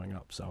episodes showing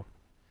up. So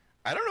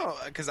I don't know,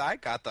 because I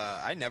had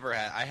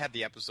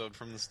the episode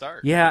from the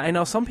start. yeah, I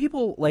know some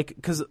people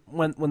because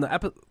when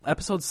the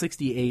episode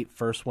 68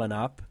 first went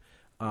up,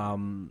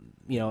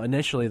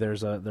 initially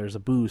there's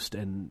a boost,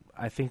 and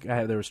I think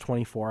there was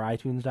 24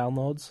 iTunes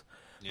downloads.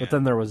 Yeah. But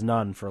then there was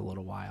none for a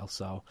little while,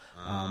 so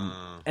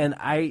and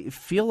I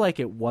feel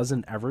like it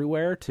wasn't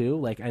everywhere too.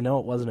 Like I know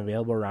it wasn't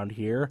available around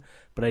here,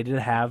 but I did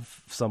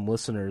have some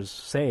listeners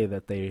say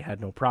that they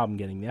had no problem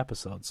getting the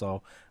episode.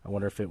 So I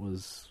wonder if it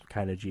was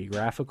kind of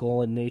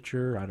geographical in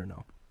nature. I don't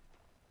know,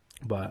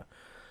 but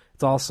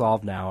it's all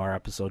solved now. Our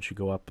episode should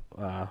go up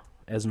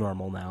as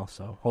normal now,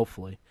 so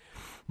hopefully.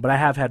 But I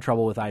have had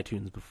trouble with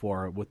iTunes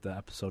before with the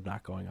episode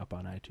not going up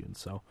on iTunes.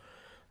 So,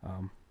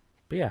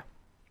 but yeah.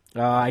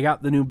 I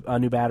got the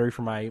new battery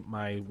for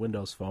my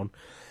Windows phone,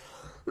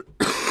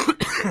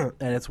 and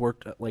it's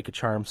worked like a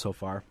charm so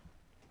far,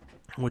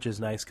 which is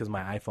nice because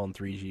my iPhone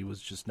 3G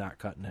was just not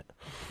cutting it.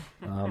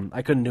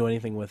 I couldn't do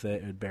anything with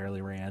it; it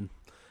barely ran.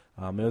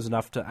 It was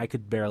enough I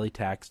could barely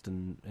text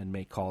and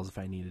make calls if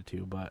I needed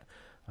to, but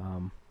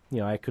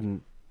I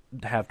couldn't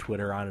have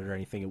Twitter on it or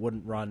anything. It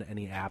wouldn't run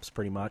any apps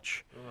pretty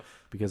much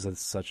because it's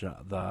such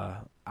the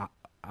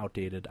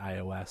outdated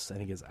iOS. I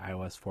think it's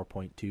iOS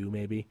 4.2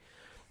 maybe.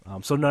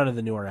 So none of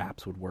the newer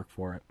apps would work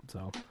for it.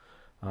 So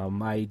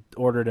I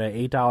ordered an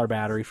 $8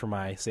 battery for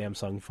my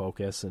Samsung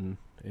Focus, and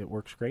it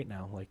works great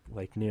now,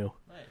 like new.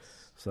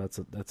 Nice. So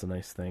that's a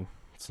nice thing.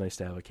 It's nice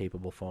to have a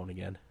capable phone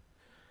again.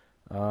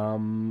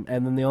 And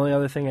then the only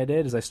other thing I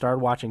did is I started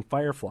watching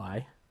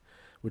Firefly,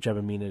 which I've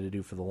been meaning to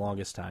do for the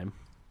longest time.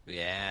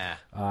 Yeah.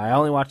 I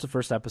only watched the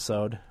first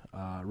episode.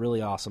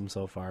 Really awesome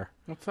so far.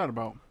 What's that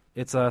about?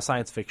 It's a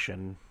science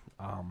fiction.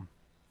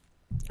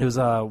 It was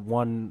a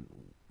one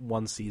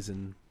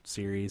season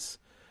series.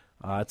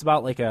 It's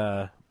about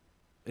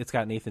it's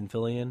got Nathan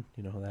Fillion.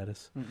 You know who that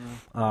is?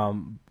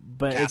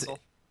 But Castle?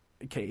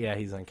 Yeah,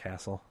 he's on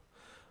Castle.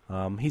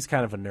 He's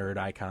kind of a nerd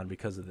icon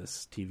because of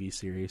this TV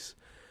series.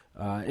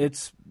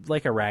 It's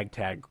like a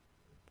ragtag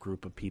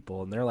group of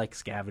people, and they're like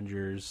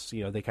scavengers.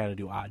 They kind of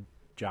do odd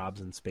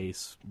jobs in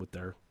space with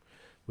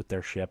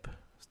their ship,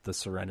 the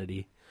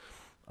Serenity.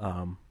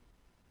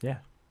 Yeah.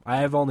 I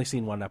have only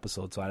seen one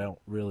episode, so I don't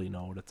really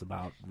know what it's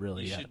about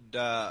really yet.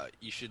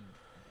 You should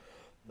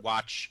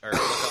watch or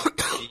look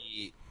up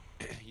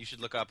you should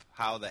look up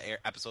how the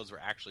episodes were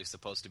actually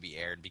supposed to be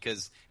aired,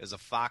 because it was a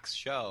Fox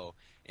show,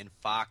 and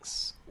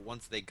Fox,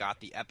 once they got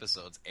the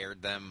episodes,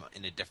 aired them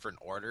in a different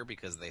order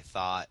because they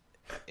thought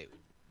it would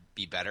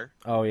be better.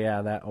 Oh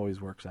yeah, that always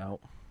works out.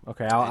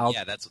 Okay, I'll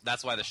Yeah,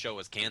 that's why the show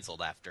was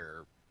canceled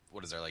after,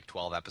 what is there, like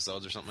 12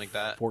 episodes or something like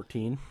that?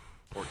 14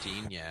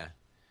 yeah.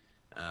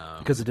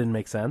 because it didn't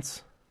make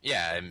sense.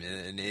 Yeah,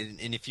 and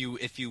if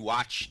you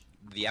watch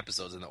the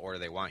episodes in the order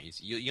they want you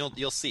to,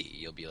 you'll see.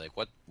 You'll be like,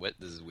 what?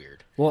 This is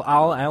weird. Well,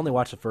 I only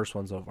watched the first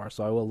one so far,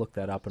 so I will look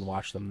that up and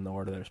watch them in the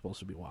order they're supposed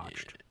to be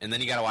watched. And then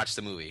you got to watch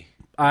the movie.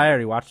 I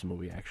already watched the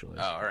movie, actually.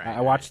 Oh, all right.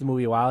 I watched the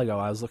movie a while ago.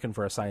 I was looking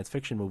for a science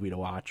fiction movie to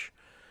watch.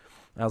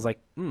 I was like,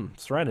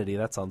 Serenity,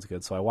 that sounds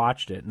good. So I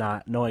watched it,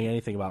 not knowing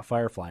anything about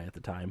Firefly at the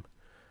time.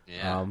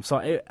 Yeah.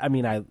 I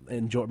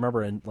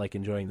remember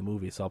enjoying the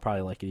movie, so I'll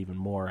probably like it even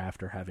more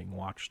after having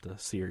watched the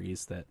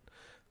series that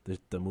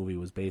the movie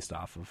was based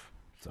off of.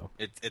 So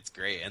it's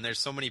great, and there's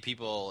so many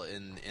people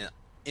in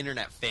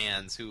internet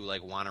fans who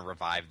like want to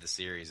revive the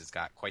series. It's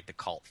got quite the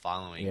cult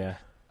following. Yeah.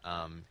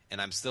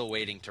 And I'm still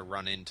waiting to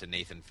run into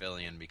Nathan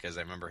Fillion because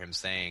I remember him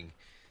saying,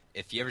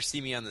 if you ever see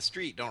me on the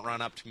street, don't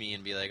run up to me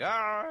and be like, "Oh,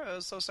 I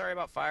was so sorry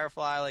about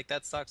Firefly. Like,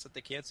 that sucks that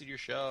they canceled your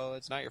show.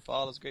 It's not your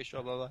fault. It's a great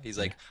show, blah, blah." He's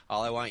like,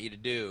 all I want you to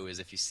do is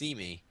if you see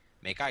me,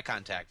 make eye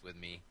contact with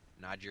me,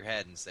 nod your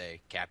head and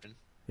say, "Captain."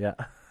 Yeah.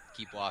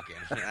 Keep walking.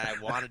 And I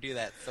want to do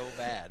that so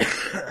bad.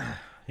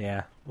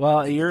 Yeah.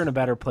 Well, you're in a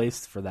better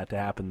place for that to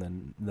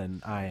happen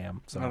than I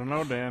am. So I don't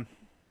know, Dan.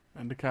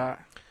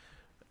 Endicott.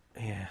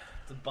 Yeah.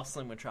 It's a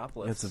bustling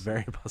metropolis. It's a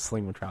very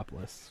bustling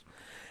metropolis.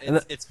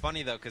 It's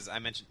funny though because I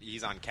mentioned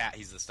he's on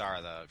he's the star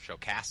of the show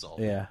Castle.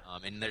 Yeah.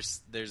 And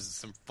there's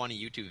some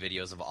funny YouTube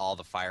videos of all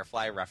the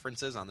Firefly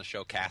references on the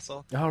show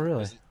Castle. Oh,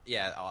 really?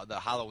 The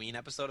Halloween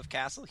episode of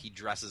Castle, he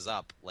dresses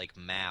up like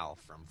Mal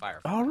from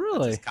Firefly. Oh,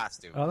 really? That's his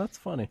costume. Oh, that's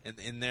funny.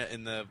 And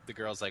the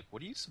girl's like,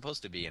 "What are you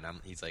supposed to be?" And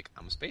he's like,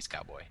 "I'm a space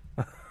cowboy."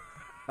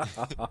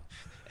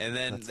 And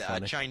then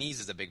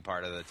Chinese is a big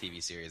part of the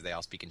TV series. They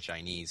all speak in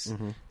Chinese.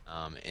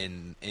 Mm-hmm.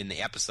 In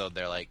the episode,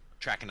 they're like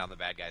tracking down the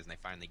bad guys, and they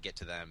finally get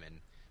to them, and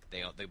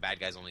the bad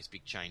guys only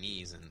speak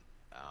Chinese, and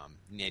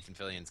Nathan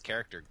Fillion's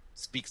character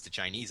speaks to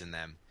Chinese in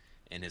them,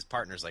 and his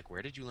partner's like,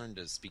 "Where did you learn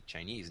to speak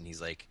Chinese?" And he's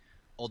like,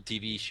 "Old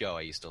TV show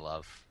I used to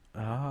love." Oh,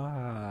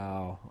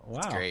 wow.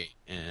 It's great.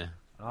 Yeah.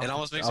 It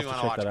almost makes me want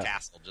to watch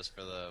Castle just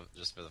for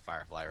the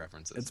Firefly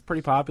references. It's a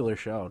pretty popular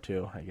show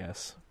too, I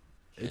guess.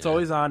 It's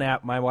always on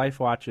app. My wife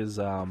watches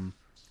Dancing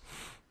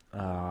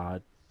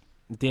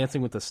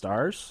with the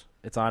Stars.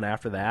 It's on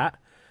after that.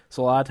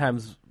 So a lot of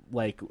times,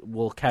 like,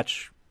 we'll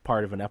catch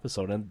part of an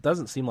episode, and it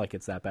doesn't seem like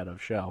it's that bad of a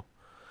show.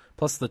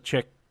 Plus, the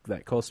chick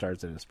that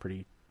co-stars in it is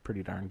pretty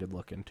darn good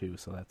looking too,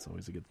 so that's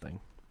always a good thing.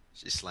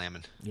 She's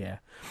slamming. Yeah.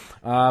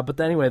 But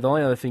anyway, the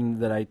only other thing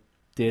that I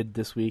did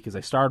this week is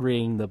I started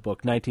reading the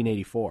book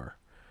 1984,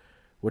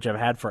 which I've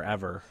had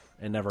forever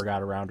and never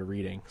got around to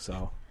reading.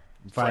 So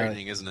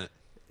frightening, isn't it?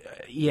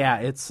 Yeah,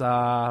 it's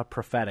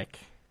prophetic,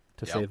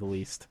 to say the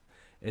least.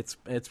 It's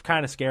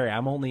kind of scary.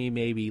 I'm only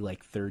maybe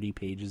like 30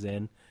 pages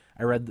in.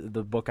 I read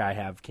the book I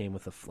have came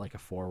with a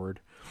foreword,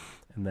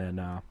 and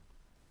then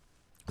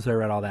so I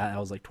read all that. I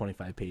was like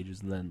 25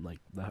 pages, and then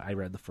I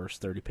read the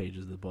first 30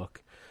 pages of the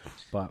book.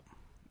 But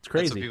it's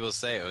crazy. That's what people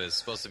say. It was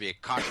supposed to be a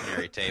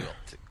cautionary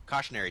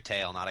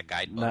tale, not a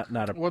guidebook.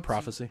 Not a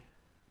prophecy.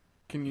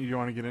 Do you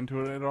want to get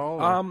into it at all?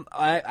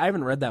 I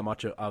haven't read that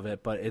much of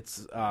it, but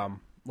it's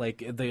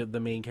like the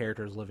main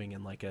character is living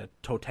in like a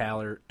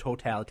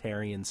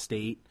totalitarian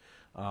state.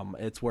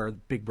 It's where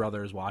Big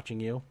Brother is watching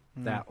you.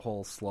 That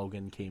whole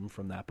slogan came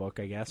from that book,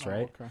 I guess,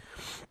 right? Okay.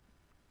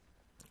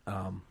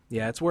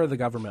 Yeah, it's where the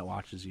government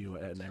watches you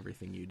and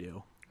everything you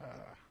do.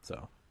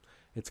 So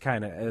it's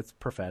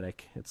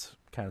prophetic. It's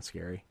kind of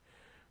scary,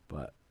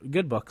 but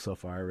good book so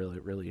far. I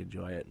really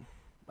enjoy it.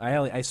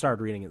 I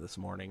started reading it this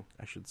morning,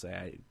 I should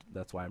say.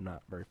 That's why I'm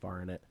not very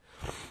far in it.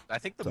 I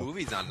think the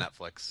movie's on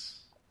Netflix.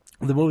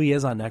 The movie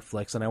is on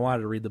Netflix, and I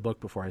wanted to read the book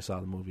before I saw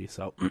the movie,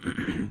 so...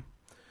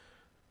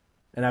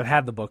 And I've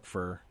had the book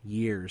for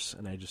years,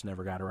 and I just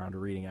never got around to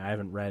reading it. I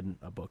haven't read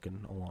a book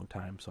in a long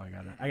time, so I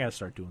gotta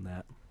start doing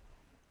that.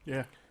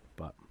 Yeah.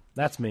 But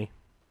that's me.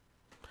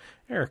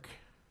 Eric,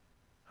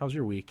 how's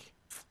your week?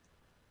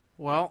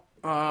 Well,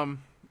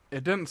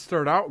 it didn't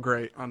start out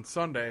great on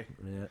Sunday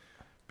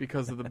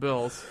because of the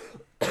Bills,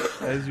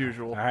 as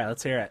usual. All right,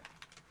 let's hear it.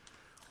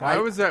 I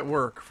was at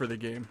work for the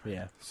game.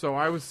 Yeah. So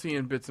I was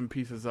seeing bits and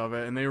pieces of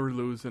it, and they were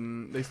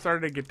losing. They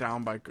started to get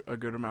down by a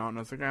good amount, and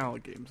I was like, the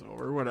game's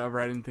over, whatever.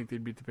 I didn't think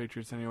they'd beat the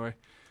Patriots anyway.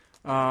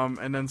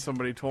 And then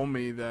somebody told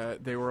me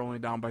that they were only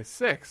down by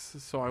 6.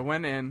 So I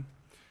went in,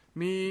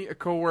 me, a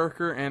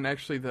coworker, and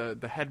actually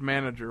the head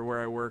manager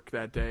where I work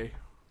that day,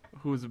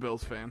 who was a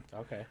Bills fan.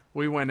 Okay.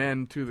 We went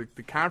into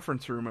the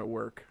conference room at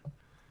work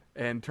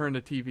and turned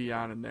the TV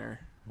on in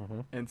there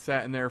and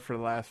sat in there for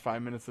the last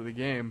 5 minutes of the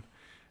game.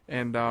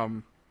 And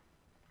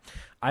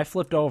I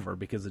flipped over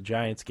because the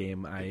Giants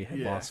game I had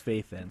lost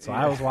faith in. So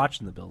I was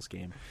watching the Bills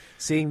game,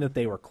 seeing that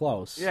they were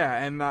close. Yeah,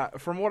 and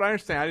from what I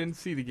understand, I didn't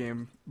see the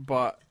game,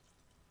 but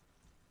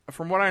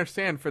from what I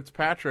understand,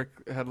 Fitzpatrick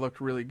had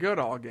looked really good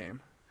all game.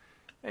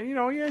 And,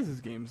 he has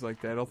his games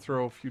like that. He'll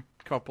throw a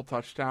couple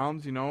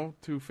touchdowns,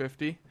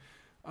 250.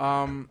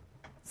 So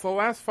the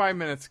last 5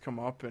 minutes come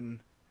up, and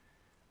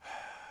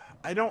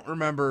I don't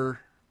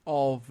remember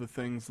all of the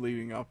things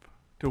leading up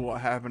to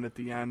what happened at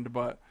the end,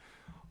 but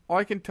all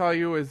I can tell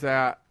you is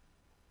that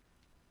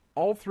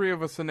all three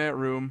of us in that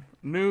room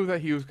knew that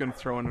he was going to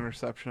throw an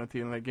interception at the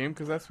end of that game,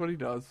 because that's what he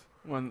does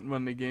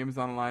when the game's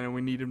on the line and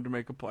we need him to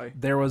make a play.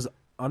 There was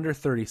under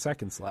 30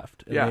 seconds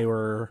left, and they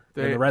were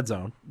in the red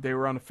zone. They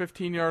were on the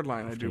 15-yard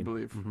line, 15. I do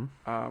believe.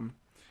 Mm-hmm.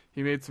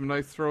 He made some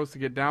nice throws to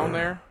get down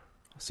there.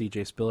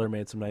 C.J. Spiller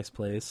made some nice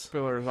plays.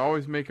 Spiller is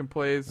always making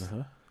plays.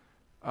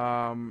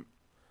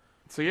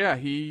 So, yeah,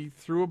 he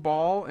threw a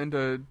ball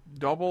into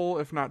double,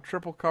 if not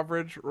triple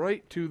coverage,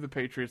 right to the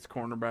Patriots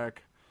cornerback,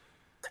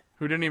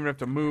 who didn't even have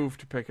to move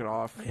to pick it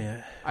off.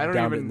 Yeah,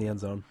 down in the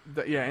end zone.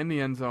 In the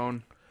end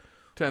zone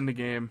to end the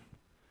game.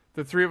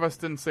 The three of us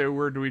didn't say a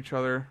word to each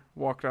other,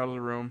 walked out of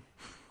the room.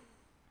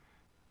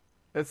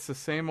 It's the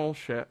same old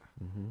shit.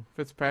 Mm-hmm.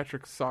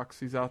 Fitzpatrick sucks.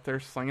 He's out there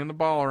slinging the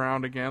ball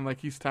around again like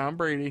he's Tom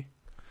Brady.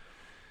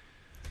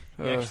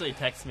 He actually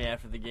texted me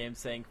after the game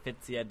saying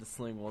Fitzy had to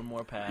sling one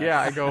more pass.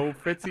 Yeah, I go,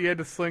 Fitzy had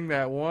to sling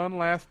that one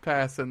last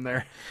pass in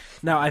there.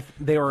 Now,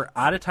 they were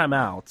out of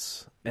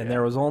timeouts, and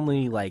there was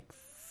only like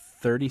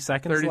 30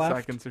 seconds 30 left.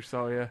 30 seconds or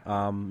so,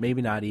 yeah.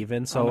 Maybe not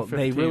even. So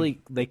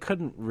they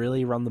couldn't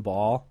really run the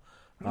ball.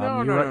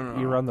 No.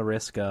 You run the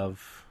risk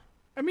of...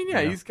 I mean,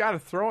 yeah, he's got to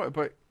throw it,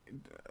 but...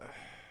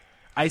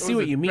 I see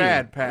what you mean.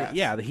 Bad pass.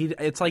 Yeah,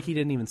 it's like he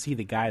didn't even see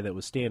the guy that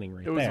was standing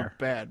right there. It was a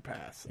bad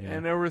pass. Yeah.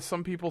 And there were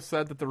some people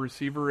said that the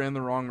receiver ran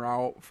the wrong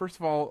route. First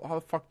of all, how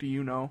the fuck do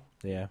you know?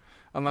 Yeah.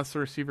 Unless the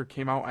receiver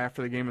came out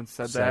after the game and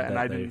said that and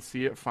I didn't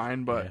see it,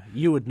 fine. But yeah.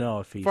 You would know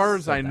if he. As far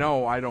as I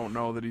know, I don't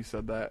know that he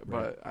said that.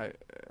 Right. But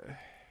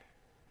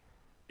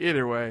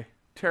either way,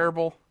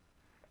 terrible.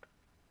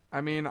 I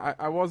mean,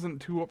 I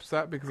wasn't too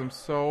upset because I'm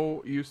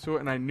so used to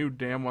it, and I knew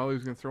damn well he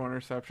was going to throw an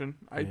interception.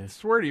 I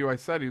swear to you, I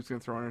said he was going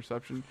to throw an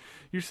interception.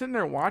 You're sitting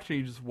there watching,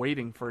 you're just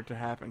waiting for it to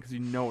happen because you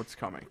know it's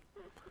coming.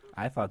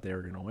 I thought they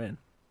were going to win.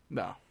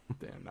 No,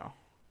 damn no,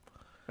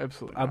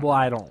 absolutely not. Well,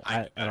 I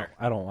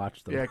don't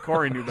watch them. Yeah,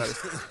 Corey knew better.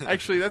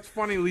 Actually, that's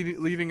funny.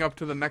 Leading up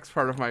to the next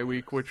part of my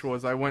week, which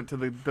was I went to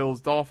the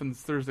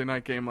Bills-Dolphins Thursday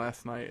night game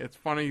last night. It's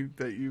funny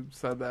that you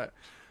said that,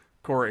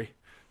 Corey,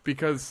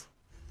 because.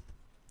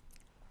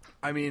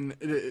 I mean,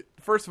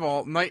 first of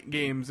all, night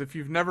games, if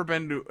you've never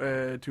been to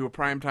a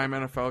primetime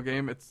NFL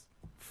game, it's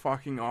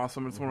fucking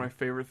awesome. It's one of my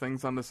favorite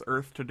things on this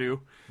earth to do.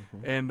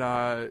 Mm-hmm.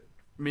 And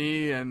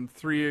me and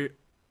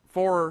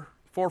four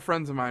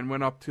friends of mine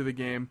went up to the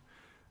game,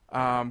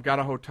 got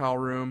a hotel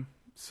room.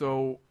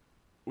 So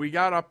we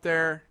got up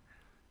there,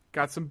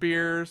 got some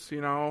beers,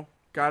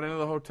 got into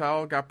the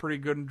hotel, got pretty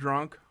good and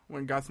drunk, went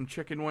and got some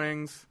chicken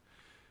wings,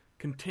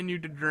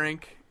 continued to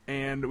drink,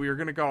 and we were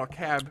going to call a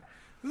cab.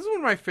 This is one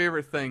of my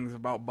favorite things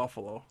about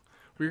Buffalo.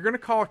 We were going to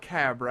call a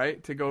cab,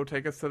 right, to go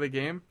take us to the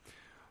game.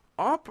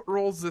 Up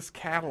rolls this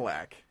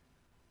Cadillac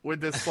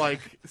with this,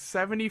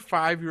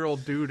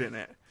 75-year-old dude in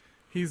it.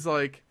 He's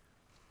got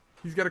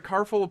a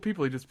car full of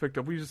people he just picked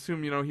up. We just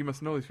assume, he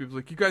must know these people. He's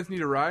like, you guys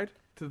need a ride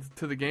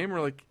to the game?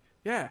 We're like,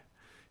 yeah.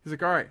 He's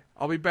like, all right,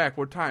 I'll be back.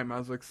 What time? I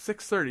was like,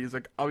 6:30. He's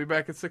like, I'll be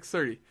back at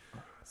 6:30.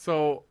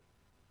 So...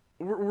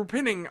 We're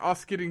pinning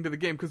us getting to the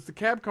game because the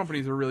cab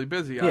companies are really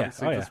busy,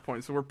 obviously, at this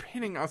point. So we're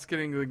pinning us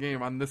getting to the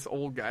game on this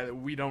old guy that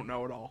we don't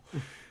know at all.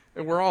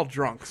 And we're all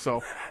drunk,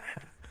 so...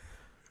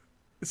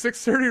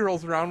 6:30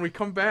 rolls around. We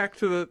come back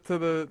to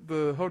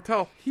the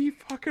hotel. He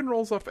fucking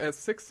rolls up at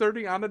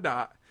 6:30 on the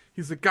dot.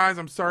 He's like, guys,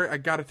 I'm sorry. I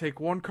got to take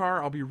one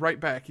car. I'll be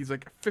right back. He's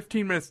like,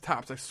 15 minutes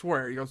tops, I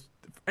swear. He goes,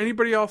 if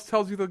anybody else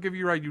tells you they'll give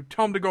you a ride, you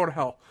tell them to go to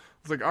hell. I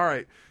was like, all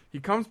right. He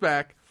comes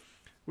back.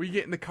 We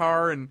get in the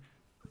car, and...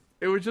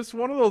 It was just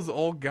one of those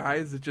old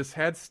guys that just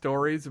had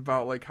stories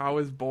about how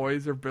his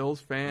boys are Bills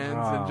fans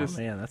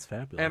man, that's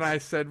fabulous. And I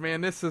said,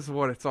 man, this is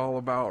what it's all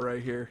about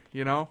right here.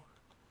 You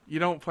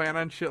don't plan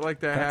on shit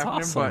like that that's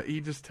happening, awesome. But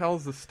he just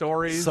tells the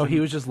stories. So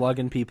he was just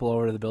lugging people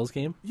over to the Bills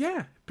game?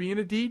 Yeah, being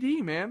a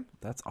DD, man.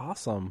 That's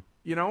awesome.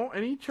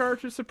 And he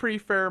charged us a pretty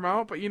fair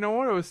amount, but you know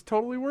what? It was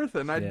totally worth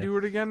it, and I'd do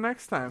it again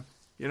next time.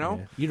 Yeah.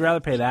 You'd rather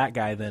pay that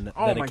guy than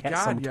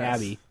some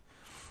cabbie.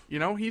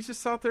 He's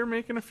just out there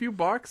making a few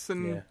bucks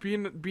and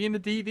being a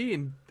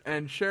DD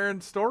and sharing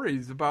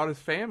stories about his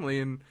family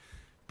and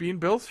being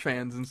Bills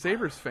fans and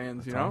Sabres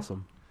fans, That's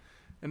awesome.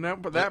 And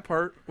that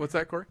part, what's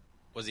that, Corey?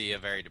 Was he a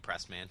very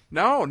depressed man?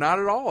 No, not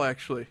at all,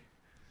 actually.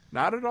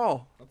 Not at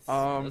all.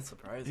 That's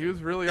surprising. He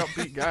was a really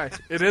upbeat guy.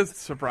 It is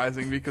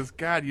surprising because,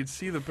 God, you'd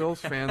see the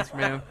Bills fans,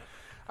 man.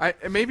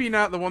 Maybe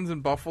not the ones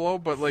in Buffalo,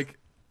 but,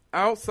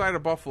 outside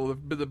of Buffalo,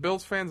 the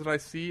Bills fans that I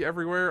see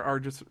everywhere are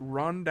just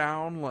run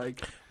down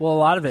Well, a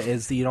lot of it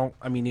is you don't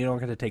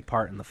get to take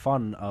part in the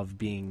fun of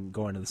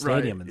going to the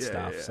stadium and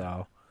stuff. Yeah.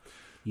 So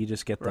you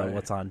just get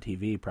what's on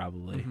TV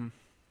probably. Mm-hmm.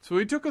 So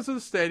he took us to the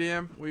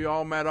stadium. We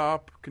all met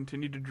up,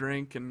 continued to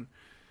drink, and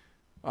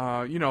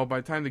by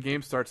the time the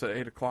game starts at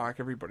 8:00,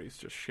 everybody's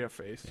just shit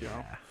faced,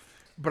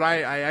 But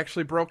I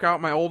actually broke out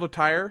my old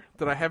attire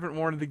that I haven't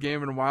worn in the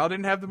game in a while. I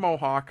didn't have the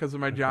mohawk because of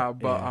my job,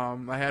 but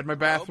I had my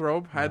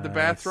bathrobe. I had the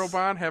bathrobe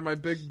on, had my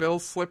big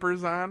Bills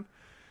slippers on,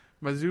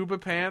 my Zuba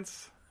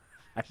pants.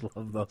 I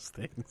love those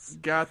things.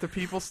 Got the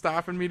people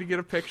stopping me to get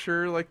a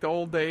picture like the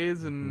old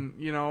days, and,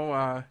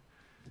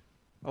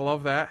 I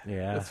love that.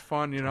 Yeah. It's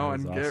fun, and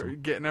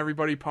awesome. getting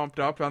everybody pumped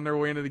up on their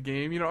way into the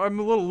game. I'm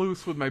a little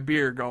loose with my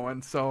beer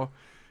going, so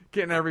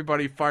getting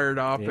everybody fired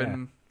up. Yeah.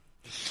 And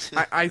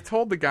I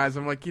told the guys,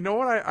 I'm like, you know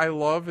what I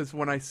love is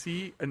when I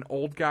see an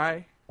old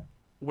guy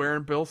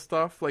wearing Bill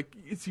stuff. Like,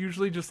 it's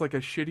usually just like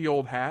a shitty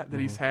old hat that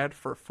he's had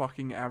for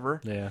fucking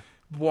ever. Yeah.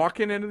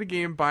 Walking into the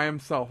game by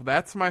himself.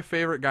 That's my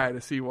favorite guy to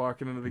see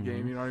walking into the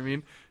game, you know what I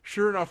mean?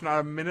 Sure enough, not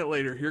a minute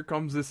later, here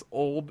comes this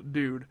old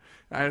dude.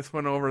 I just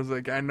went over and was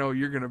like, I know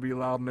you're going to be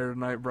loud in there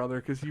tonight, brother,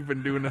 because you've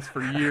been doing this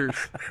for years.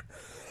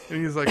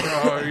 And he's like,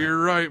 oh,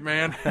 you're right,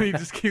 man. And he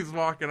just keeps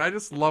walking. I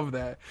just love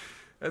that.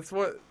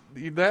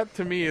 That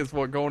to me is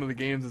what going to the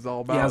games is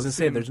all about. Yeah, I was going to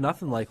say, there's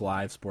nothing like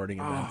live sporting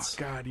events.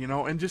 Oh, God,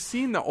 and just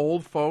seeing the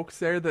old folks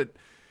there that,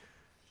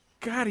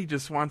 God, he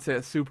just wants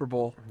that Super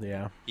Bowl.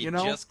 Yeah. He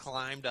just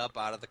climbed up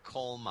out of the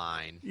coal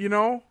mine.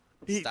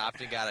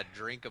 Stopped and got a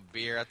drink of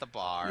beer at the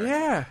bar.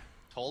 Yeah.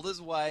 Told his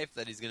wife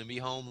that he's going to be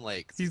home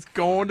late. He's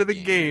going to the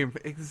game.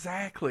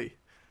 Exactly.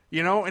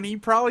 And he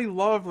probably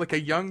loved, like, a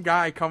young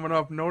guy coming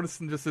up,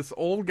 noticing just this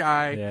old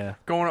guy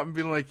going up and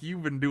being like,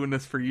 you've been doing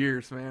this for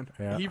years, man.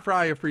 Yeah. He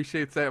probably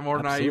appreciates that more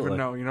than I even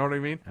know. You know what I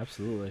mean?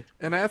 Absolutely.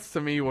 And that's, to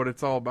me, what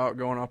it's all about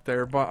going up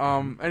there. But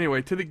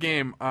anyway, to the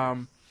game.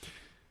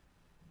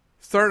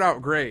 Started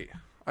out great.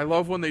 I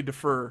love when they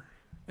defer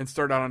and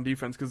start out on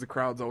defense because the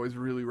crowd's always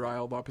really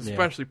riled up,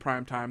 especially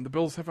prime time. The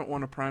Bills haven't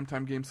won a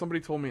primetime game.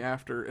 Somebody told me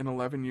after in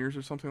 11 years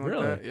or something like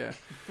that. Yeah.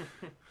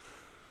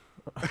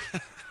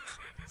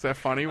 Is that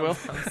funny, Will?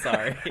 I'm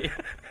sorry.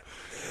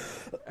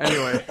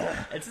 Anyway.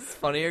 It's just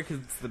funnier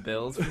because it's the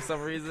Bills for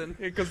some reason.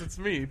 Because it's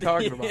me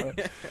talking about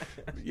it.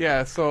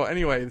 Yeah, so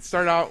anyway, it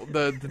started out,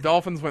 the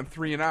Dolphins went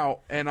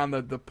 3-and-out, and on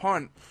the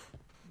punt,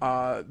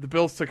 the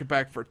Bills took it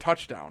back for a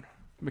touchdown.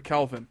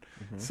 McKelvin.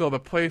 So the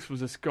place was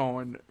just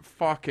going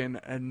fucking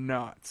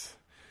nuts.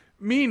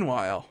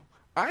 Meanwhile,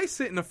 I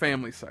sit in the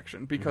family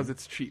section because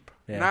it's cheap.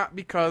 Yeah. Not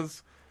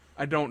because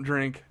I don't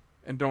drink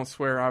and don't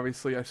swear.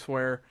 Obviously, I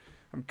swear.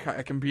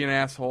 I can be an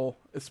asshole,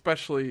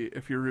 especially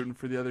if you're rooting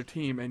for the other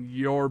team and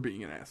you're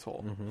being an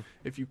asshole.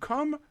 If you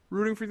come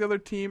rooting for the other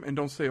team and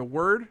don't say a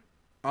word,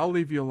 I'll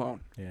leave you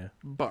alone. Yeah.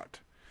 But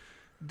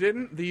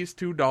didn't these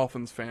two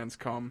Dolphins fans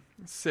come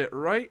sit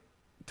right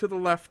to the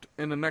left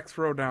in the next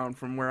row down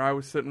from where I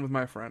was sitting with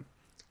my friend?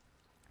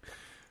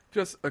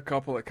 Just a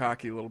couple of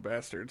cocky little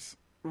bastards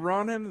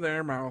running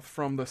their mouth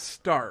from the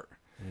start.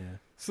 Yeah.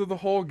 So the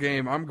whole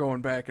game, I'm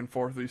going back and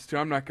forth with these two.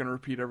 I'm not going to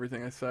repeat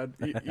everything I said,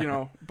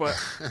 but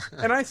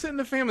and I sit in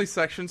the family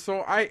section,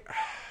 so I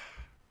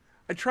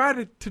try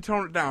to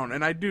tone it down,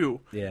 and I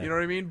do. Yeah. You know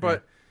what I mean?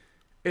 But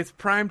it's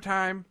prime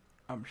time.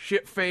 I'm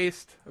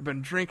shit-faced. I've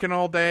been drinking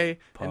all day,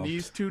 Pumped. and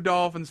these two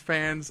Dolphins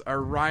fans are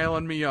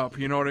riling me up.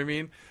 You know what I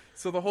mean?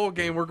 So the whole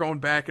game, we're going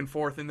back and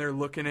forth, and they're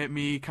looking at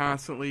me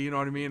constantly. You know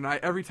what I mean? And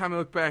every time I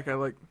look back, I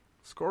like,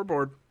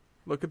 scoreboard.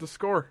 Look at the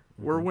score.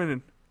 We're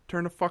winning.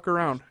 Turn the fuck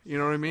around. You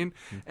know what I mean?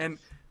 And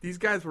these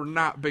guys were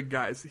not big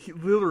guys.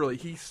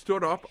 He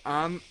stood up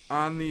on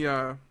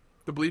the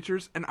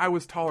bleachers, and I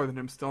was taller than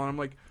him still. And I'm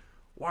like,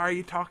 why are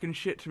you talking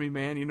shit to me,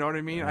 man? You know what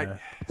I mean?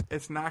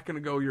 It's not going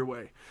to go your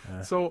way.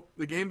 So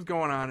the game's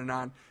going on and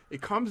on.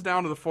 It comes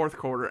down to the fourth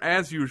quarter.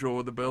 As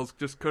usual, the Bills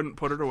just couldn't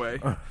put it away.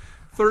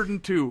 3rd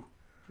and 2.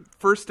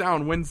 First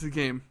down wins the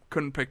game.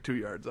 Couldn't pick 2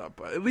 yards up.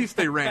 But at least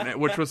they ran it,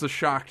 which was a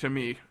shock to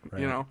me.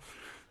 Right.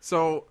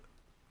 So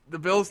the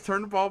Bills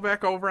turn the ball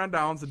back over on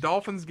downs. The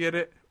Dolphins get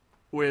it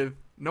with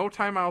no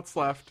timeouts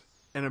left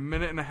and 1.5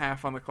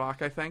 minutes on the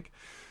clock, I think.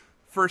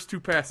 First 2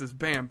 passes,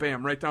 bam,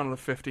 bam, right down to the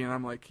 50, and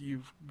I'm like,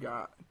 you've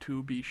got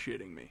to be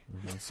shitting me.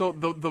 So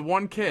the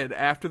one kid,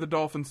 after the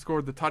Dolphins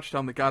scored the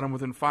touchdown that got him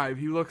within 5,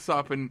 he looks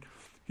up and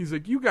he's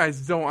like, you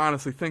guys don't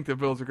honestly think the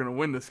Bills are going to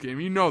win this game.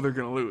 You know they're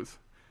going to lose.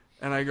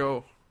 And I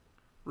go,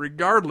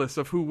 regardless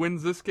of who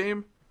wins this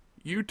game,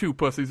 you two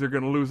pussies are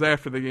going to lose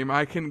after the game.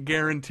 I can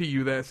guarantee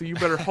you that. So you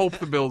better hope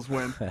the Bills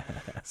win.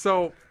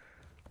 So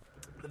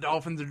the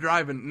Dolphins are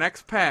driving.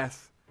 Next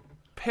pass,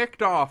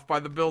 picked off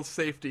by the Bills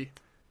safety.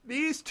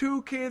 These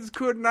two kids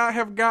could not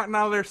have gotten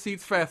out of their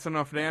seats fast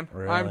enough, Dan.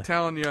 Really? I'm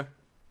telling you,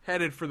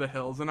 headed for the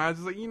hills. And I was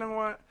just like, you know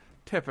what?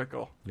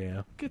 Typical.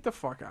 Yeah. Get the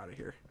fuck out of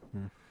here.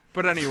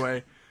 But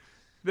anyway,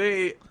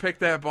 they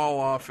picked that ball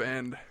off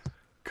and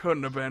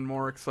couldn't have been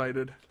more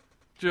excited.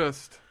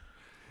 Just...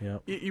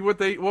 Yep.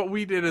 What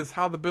we did is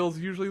how the Bills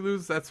usually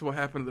lose. That's what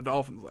happened to the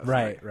Dolphins last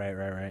night.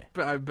 Right.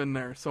 But I've been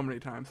there so many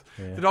times.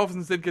 Yeah. The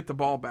Dolphins did get the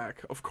ball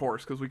back, of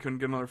course, because we couldn't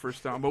get another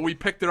first down. But we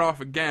picked it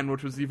off again,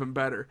 which was even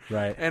better.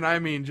 Right. And I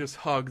mean, just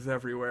hugs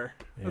everywhere.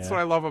 That's Yeah. what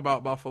I love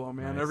about Buffalo,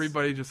 man. Nice.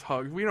 Everybody just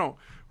hugs. We're not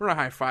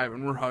high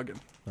fiving. We're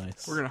hugging.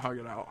 Nice. We're gonna hug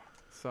it out.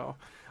 So,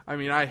 I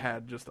mean, I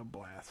had just a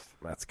blast.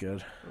 That's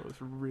good. It was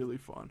really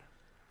fun.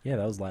 Yeah,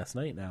 that was last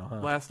night now, huh?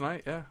 Last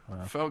night, yeah.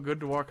 Wow. Felt good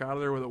to walk out of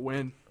there with a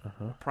win.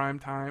 Uh-huh. Prime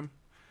time.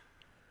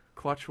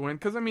 Clutch win.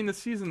 Because, I mean, the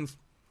season's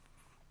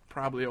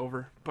probably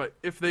over. But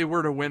if they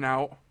were to win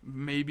out,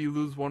 maybe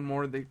lose one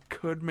more, they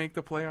could make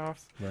the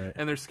playoffs. Right.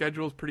 And their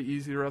schedule is pretty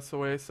easy the rest of the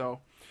way, so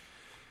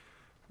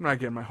I'm not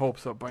getting my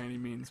hopes up by any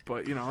means.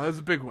 But, you know, that was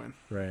a big win.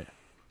 Right.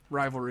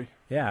 Rivalry.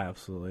 Yeah,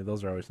 absolutely.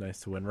 Those are always nice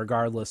to win,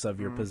 regardless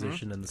of your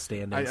position in the I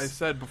standings.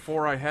 said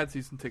before I had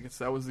season tickets,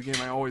 that was the game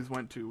I always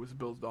went to, was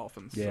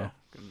Bills-Dolphins. Yeah.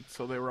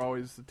 So they were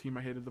always the team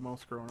I hated the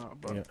most growing up.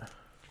 But Yeah.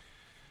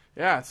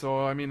 yeah,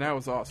 so, I mean, that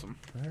was awesome.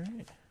 All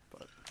right.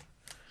 But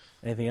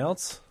Anything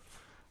else?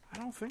 I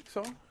don't think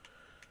so.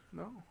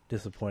 No.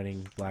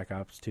 Disappointing Black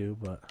Ops 2,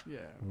 but Yeah.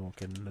 we won't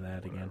get into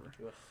that again.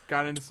 Whatever.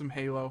 Got into some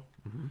Halo.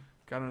 Mm-hmm.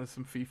 Got into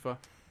some FIFA.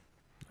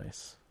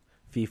 Nice.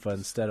 FIFA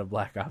instead of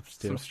Black Ops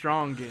 2. Some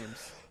strong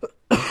games.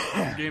 Games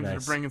that are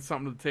Nice. bringing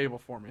something to the table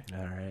for me.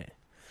 All right.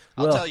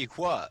 I'll Well- tell you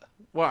what.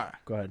 Why?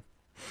 Go ahead.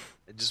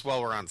 Just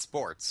while we're on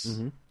sports,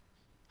 Mm-hmm.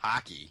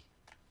 hockey.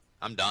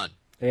 I'm done.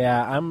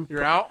 Yeah,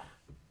 You're out?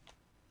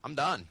 I'm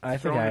done. I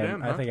think Throwing I it am.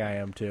 in, I huh? think I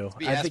am too.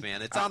 It's I BS, think,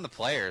 man. It's on the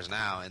players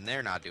now, and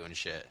they're not doing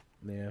shit.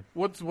 Yeah.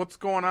 What's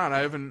going on? I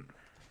haven't.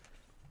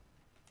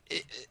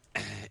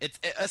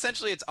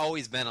 Essentially it's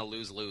always been a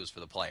lose-lose for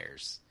the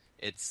players.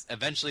 It's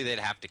eventually they'd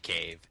have to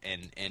cave,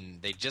 and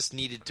they just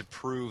needed to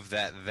prove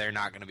that they're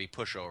not going to be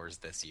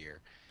pushovers this year.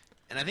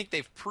 And I think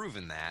they've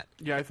proven that.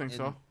 Yeah, I think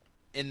so.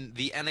 In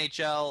the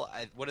NHL,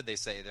 what did they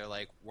say? They're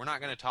like, we're not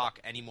going to talk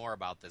any more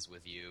about this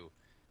with you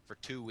for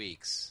 2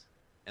 weeks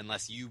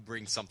unless you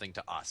bring something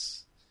to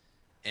us.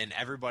 And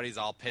everybody's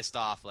all pissed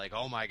off, like,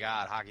 oh my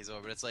God, hockey's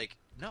over. But it's like,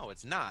 no,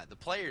 it's not. The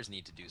players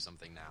need to do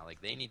something now.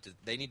 Like they need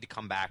to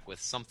come back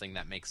with something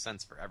that makes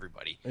sense for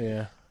everybody.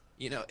 Yeah.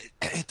 You know,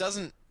 it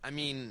doesn't. I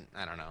mean,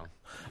 I don't know.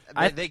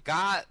 I- They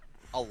got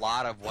a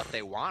lot of what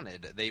they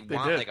wanted. They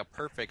want did. like a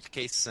perfect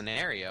case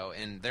scenario,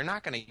 and they're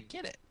not going to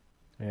get it.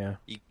 Yeah.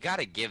 You got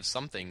to give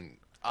something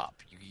up.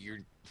 You're,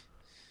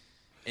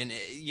 and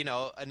you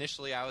know,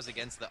 initially I was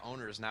against the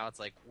owners. Now it's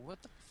like,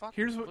 what the fuck?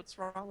 What's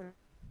wrong with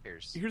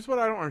players? Here's what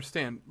I don't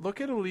understand.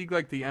 Look at a league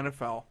like the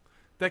NFL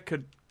that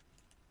could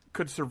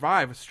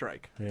survive a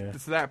strike. Yeah.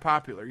 It's that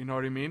popular, you know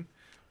what I mean?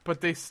 But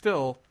they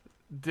still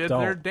did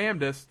Don't. their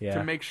damnedest Yeah.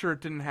 to make sure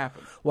it didn't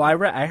happen. Well,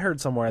 I heard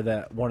somewhere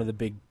that one of the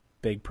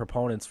big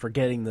proponents for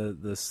getting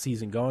the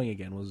season going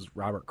again was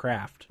Robert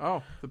Kraft.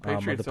 Oh, the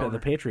Patriots the owner.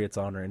 Patriots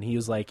owner, and he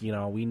was like, you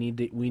know, we need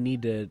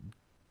to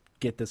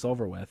get this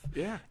over with.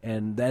 Yeah.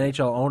 And the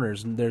NHL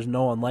owners, there's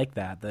no one like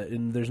that.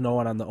 And there's no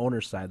one on the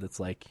owner's side that's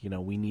like, you know,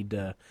 we need.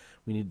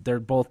 They're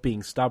both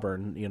being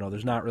stubborn. You know,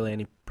 there's not really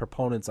any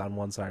proponents on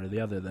one side or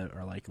the other that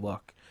are like,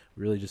 look,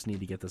 we really just need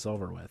to get this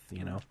over with.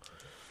 You know.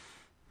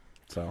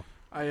 So.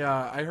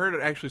 I heard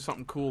actually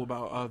something cool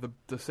about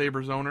the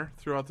Sabres owner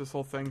throughout this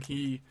whole thing.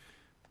 He,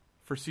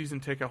 for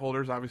season ticket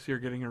holders, obviously are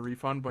getting a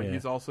refund, but Yeah.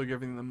 he's also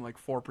giving them like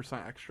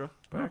 4% extra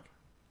back.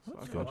 So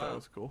I thought that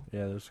was cool.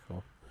 Yeah, that's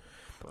cool.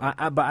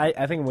 But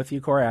I think with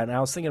you, Corey, and I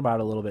was thinking about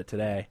it a little bit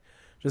today,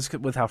 just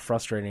with how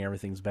frustrating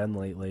everything's been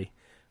lately.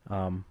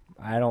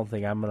 I don't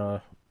think I'm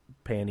gonna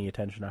pay any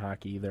attention to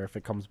hockey either if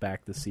it comes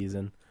back this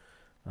season.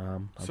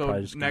 I'm So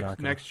probably just not gonna-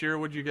 next year,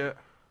 what'd you get?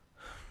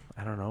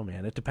 I don't know,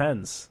 man. It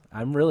depends.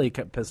 I'm really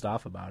pissed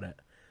off about it.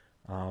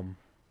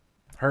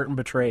 Hurt and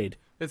betrayed.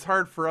 It's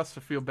hard for us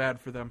to feel bad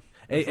for them.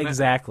 isn't it?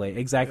 Exactly,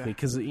 Yeah.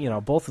 because you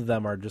know both of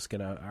them are just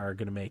gonna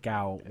make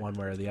out one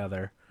way or the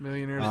other.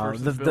 Millionaires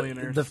The, versus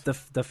billionaires.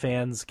 the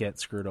fans get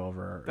screwed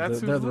over. That's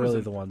they're who's really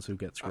losing. the ones who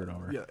get screwed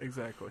over. Yeah,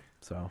 exactly.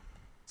 So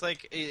It's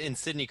like in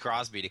Sidney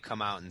Crosby to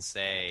come out and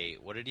say,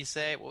 what did he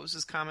say? What was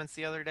his comments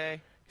the other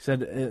day? he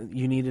said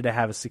you needed to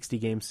have a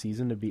 60-game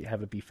season to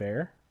have it be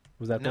fair.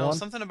 Was that the No, one?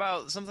 something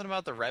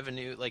about the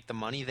revenue, like the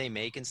money they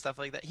make and stuff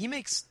like that. He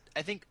makes,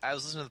 I think I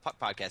was listening to the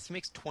podcast. He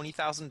makes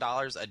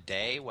 $20,000 a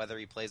day, whether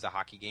he plays a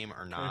hockey game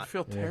or I not.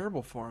 feel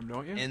terrible for him,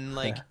 don't you? And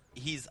like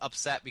he's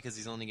upset because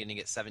he's only going to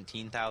get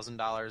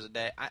 $17,000 a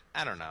day.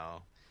 I don't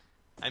know.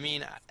 I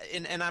mean,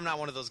 and I'm not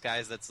one of those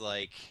guys that's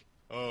like,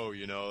 oh,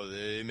 you know,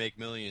 they make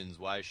millions.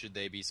 Why should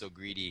they be so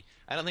greedy?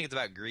 I don't think it's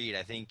about greed.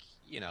 I think,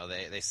 you know,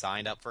 they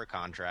signed up for a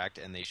contract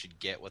and they should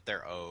get what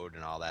they're owed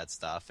and all that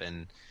stuff.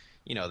 And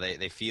you know,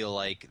 they feel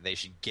like they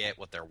should get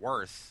what they're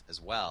worth as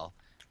well.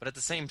 But at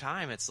the same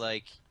time, it's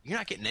like you're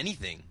not getting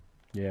anything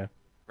Yeah.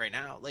 right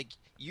now. Like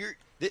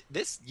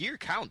this year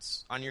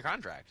counts on your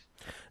contract.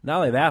 Not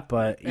only that,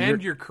 but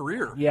and your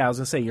career. yeah, I was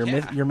gonna say you're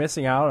Yeah. you're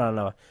missing out on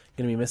going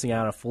to be missing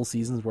out on a full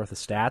season's worth of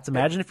stats.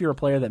 Imagine if you're a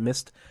player that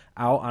missed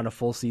out on a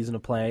full season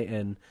of play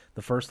in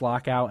the first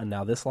lockout and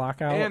now this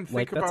lockout. And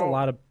like think that's a about-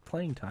 lot of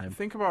playing time.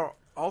 Think about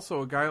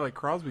also a guy like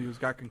Crosby who's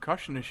got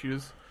concussion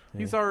issues.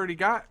 He's already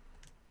got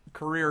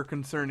career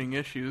concerning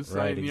issues.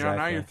 Right, You know, now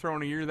exactly. you're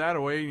throwing a year that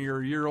away, and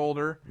you're a year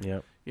older.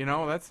 Yep. You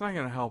know, that's not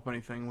going to help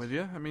anything with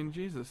you. I mean,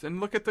 Jesus.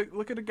 And look at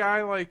a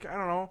guy like, I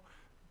don't know,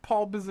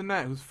 Paul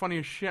Bissonnette, who's funny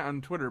as shit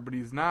on Twitter, but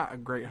he's not a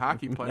great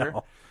hockey player.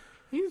 No,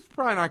 He's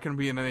probably not going to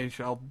be in the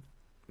NHL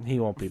he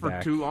won't be for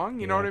back too long.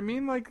 You know Yeah. what I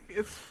mean? Like,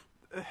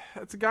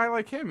 that's a guy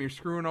like him you're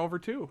screwing over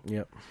too.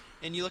 Yep.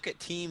 And you look at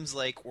teams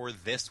like, or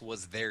this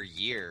was their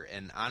year,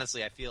 and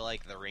honestly, I feel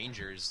like the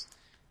Rangers,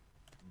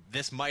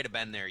 this might have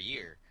been their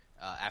year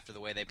after the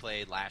way they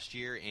played last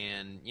year,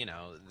 and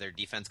their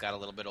defense got a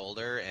little bit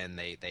older, and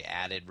they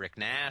added Rick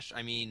Nash.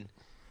 I mean,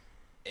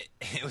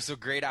 it was a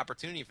great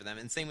opportunity for them,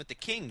 and same with the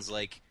Kings.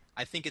 Like,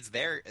 I think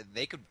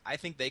I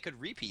think they could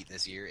repeat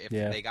this year if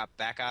they got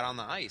back out on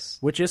the ice,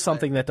 which is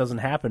something that doesn't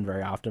happen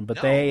very often. But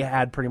No. they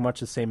had pretty much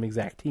the same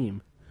exact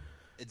team.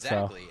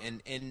 Exactly,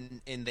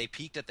 and they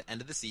peaked at the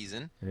end of the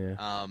season.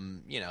 Yeah.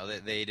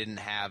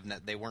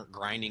 They weren't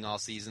grinding all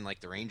season like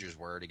the Rangers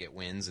were to get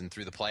wins, and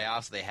through the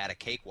playoffs they had a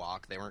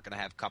cakewalk. They weren't going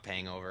to have cup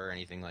hangover or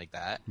anything like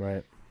that.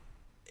 Right.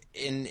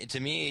 And to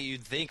me,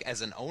 you'd think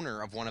as an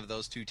owner of one of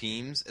those two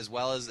teams, as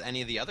well as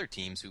any of the other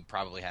teams who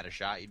probably had a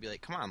shot, you'd be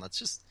like, "Come on, let's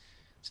just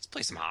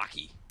play some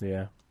hockey."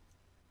 Yeah.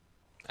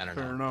 I don't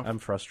Fair know. enough. I'm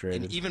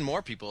frustrated. And even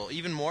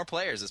more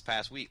players this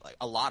past week, like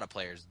a lot of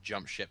players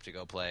jumped ship to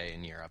go play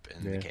in Europe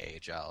in the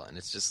KHL, and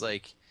it's just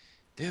like,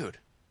 dude,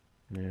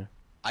 Yeah.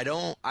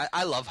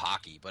 I love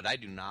hockey, but I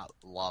do not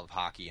love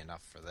hockey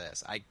enough for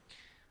this.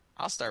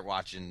 I'll start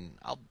watching.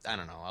 I'll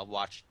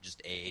watch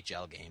just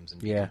AHL games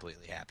and be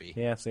completely happy.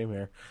 Yeah, same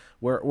here.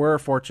 We're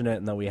fortunate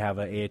in that we have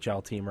an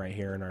AHL team right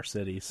here in our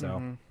city,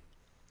 so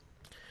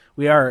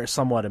we are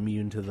somewhat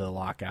immune to the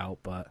lockout.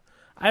 But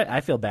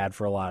I feel bad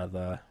for a lot of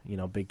the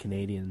big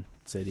Canadian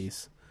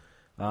cities.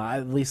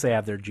 At least they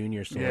have their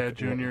juniors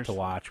to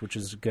watch, which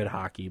is good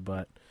hockey.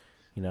 But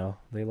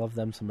they love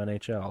them some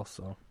NHL,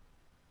 so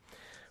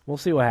we'll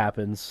see what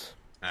happens.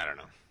 I don't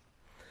know.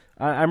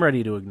 I'm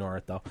ready to ignore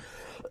it though.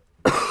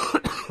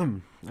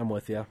 I'm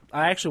with you.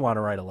 I actually want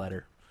to write a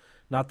letter.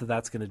 Not that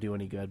that's going to do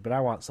any good, but I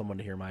want someone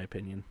to hear my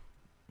opinion.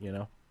 You've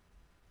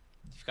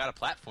got a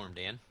platform,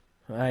 Dan.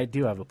 I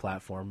do have a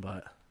platform,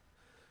 but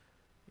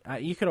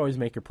you could always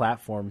make your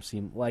platform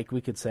seem like we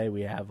could say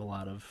we have a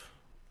lot of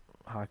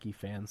hockey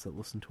fans that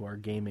listen to our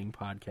gaming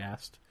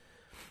podcast,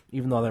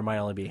 even though there might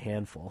only be a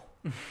handful.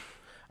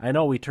 I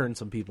know we turned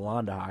some people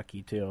on to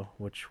hockey too,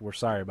 which we're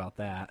sorry about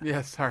that.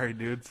 Yeah, sorry,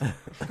 dudes.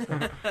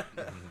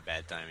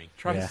 Bad timing.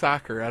 Try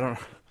soccer. I don't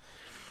know.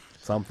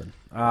 Something.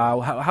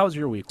 How's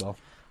your week, Will?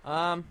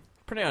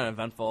 Pretty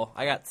uneventful.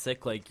 I got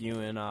sick like you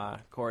and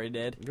Corey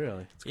did.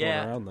 Really? What's going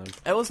around then?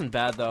 It wasn't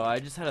bad though. I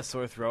just had a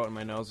sore throat and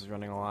my nose was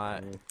running a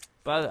lot.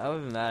 But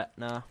other than that,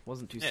 no,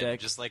 wasn't too sick.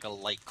 Just like a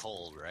light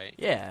cold, right?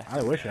 Yeah.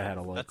 I wish I had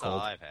a little That's cold. all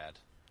I've had.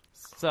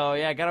 So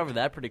yeah, I got over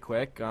that pretty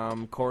quick.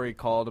 Corey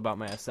called about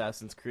my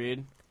Assassin's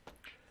Creed.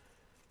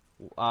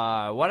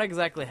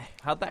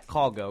 How'd that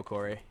call go,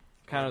 Corey?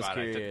 Kind of was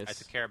curious. I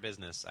took care of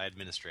business. I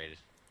administrated.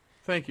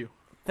 Thank you.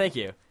 Thank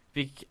you.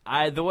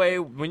 The way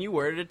when you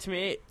worded it to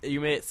me, you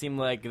made it seem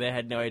like they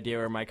had no idea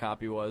where my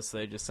copy was, so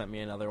they just sent me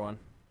another one.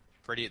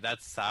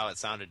 That's how it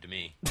sounded to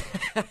me.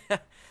 All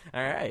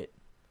right.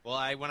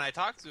 Well, when I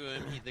talked to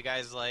him, the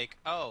guy's like,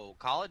 "Oh,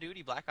 Call of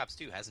Duty Black Ops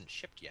 2 hasn't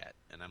shipped yet,"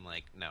 and I'm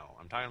like, "No,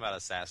 I'm talking about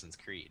Assassin's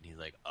Creed." And he's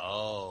like,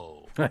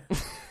 "Oh," and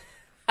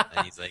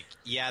he's like,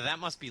 "Yeah, that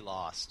must be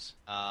lost.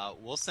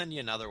 We'll send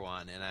you another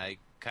one." And I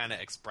kind of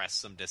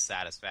expressed some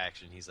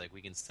dissatisfaction. He's like,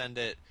 "We can send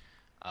it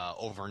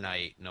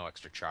overnight, no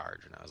extra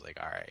charge," and I was like,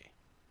 "All right,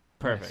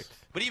 Perfect."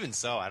 But even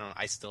so, if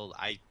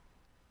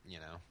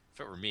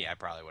it were me, I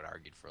probably would have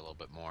argued for a little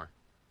bit more.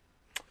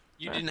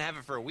 You didn't have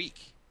it for a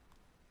week.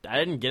 I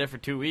didn't get it for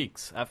 2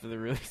 weeks after the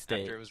release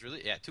date. After it was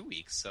really 2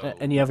 weeks. So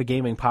And you have a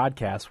gaming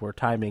podcast where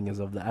timing is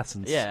of the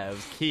essence. Yeah, it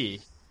was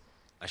key.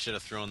 I should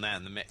have thrown that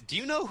in the mix. Do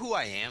you know who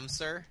I am,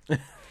 sir?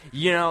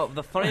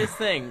 The funniest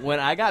thing,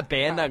 when I got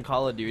banned on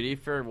Call of Duty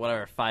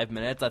for, 5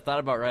 minutes, I thought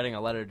about writing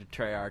a letter to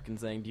Treyarch and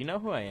saying, "Do you know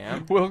who I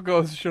am?" Will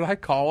goes, should I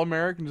call them,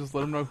 Eric, and just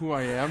let them know who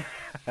I am?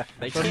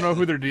 Let them know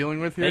who they're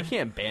dealing with here? They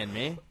can't ban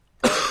me.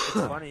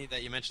 It's funny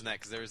that you mentioned that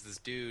because there was this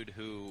dude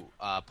who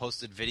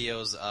posted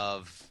videos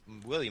of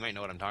Will. You might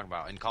know what I'm talking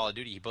about. In Call of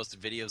Duty, he posted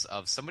videos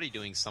of somebody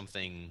doing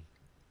something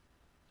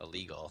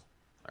illegal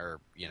or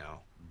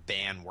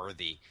ban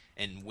worthy.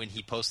 And when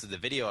he posted the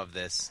video of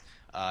this,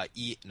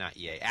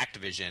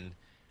 Activision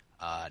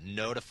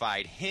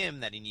notified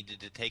him that he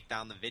needed to take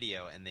down the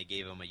video, and they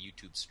gave him a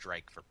YouTube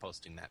strike for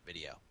posting that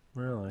video.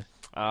 Really?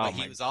 But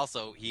he was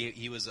also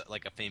he was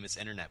like a famous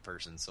internet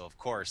person, so of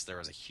course there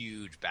was a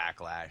huge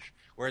backlash.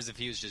 Whereas if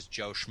he was just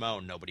Joe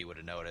Schmo, nobody would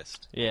have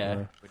noticed.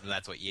 Yeah.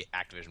 That's what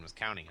Activision was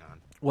counting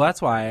on. Well,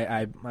 that's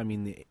why I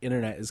mean the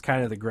internet is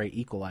kind of the great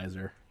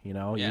equalizer.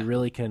 Yeah. You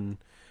really can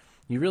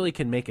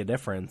make a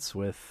difference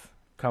with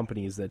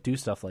companies that do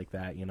stuff like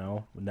that.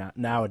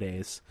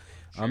 Nowadays,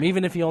 Sure.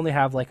 Even if you only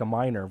have like a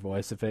minor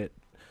voice, if it,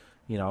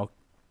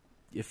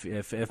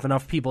 if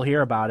enough people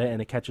hear about it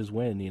and it catches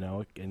wind,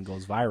 and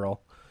goes viral,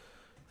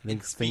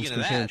 things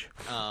can change.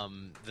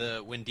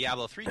 When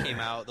Diablo 3 came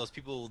out, those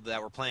people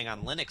that were playing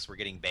on Linux were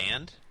getting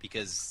banned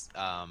because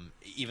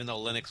even though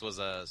Linux was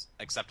a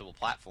acceptable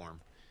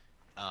platform,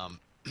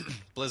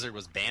 Blizzard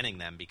was banning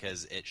them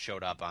because it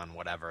showed up on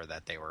whatever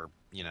that they were,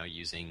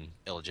 using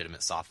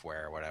illegitimate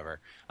software or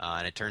whatever.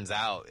 And it turns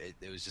out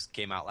it was just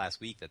came out last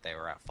week that they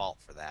were at fault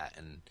for that.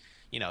 And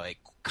it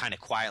kind of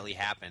quietly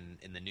happened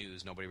in the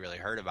news. Nobody really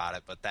heard about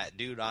it, but that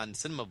dude on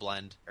Cinema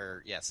Blend,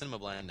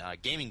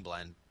 Gaming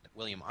Blend,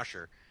 William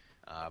Usher,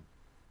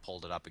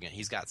 pulled it up again.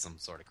 He's got some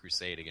sort of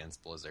crusade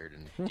against Blizzard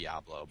and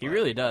Diablo. He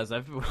really does.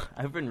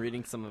 I've been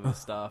reading some of his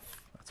stuff.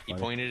 He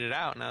pointed it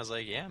out, and I was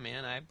like, yeah,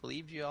 man, I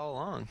believed you all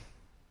along.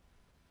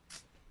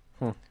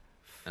 I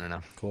don't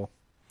know. Cool.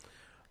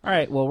 All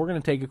right, well, we're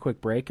going to take a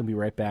quick break and be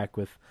right back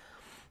with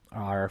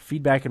our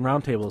feedback and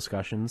roundtable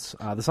discussions.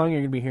 The song you're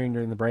going to be hearing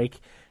during the break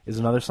is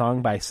another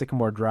song by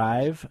Sycamore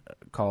Drive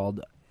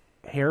called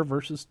Hare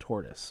versus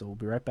Tortoise. So we'll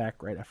be right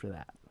back right after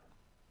that.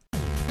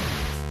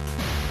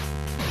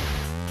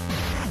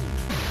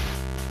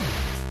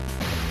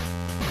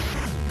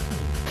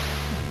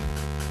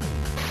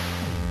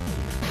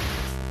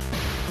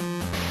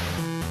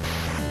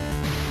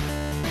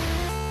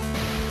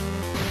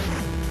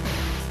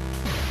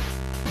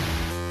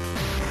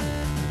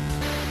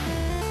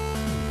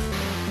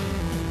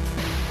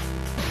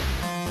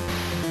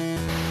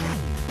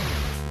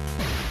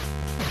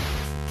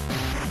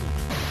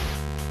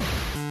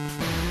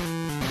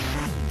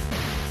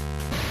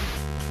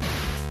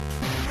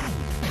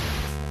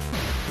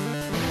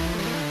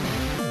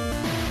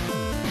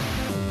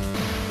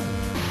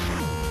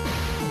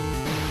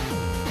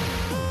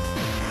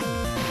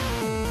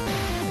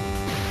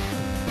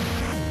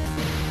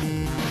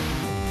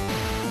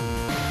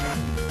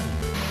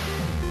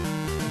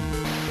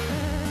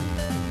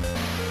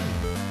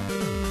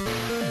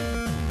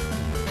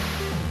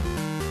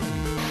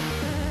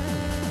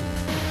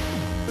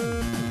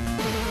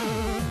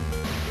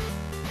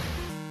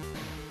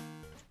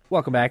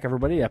 Welcome back,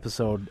 everybody.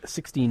 Episode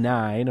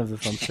 69 of the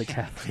Thumbstick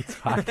Athletes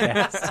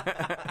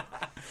podcast.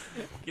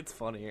 It gets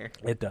funnier.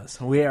 It does.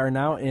 We are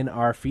now in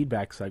our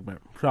feedback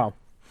segment. So,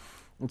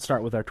 let's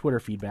start with our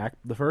Twitter feedback.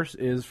 The first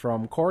is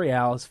from Corey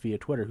Alice via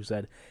Twitter, who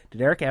said, "Did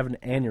Eric have an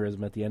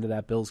aneurysm at the end of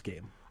that Bills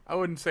game?" I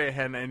wouldn't say it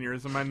had an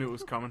aneurysm. I knew it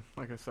was coming,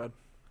 like I said.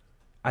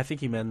 I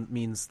think he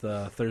means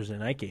the Thursday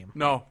night game.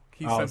 No,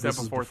 he sent that this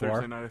is before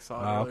Thursday night. I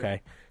saw it. Oh,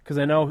 okay. Because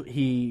I know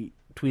he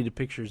tweeted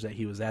pictures that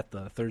he was at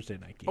the Thursday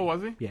night game. Oh,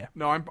 was he? Yeah.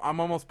 No, I'm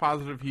almost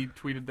positive he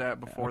tweeted that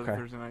before the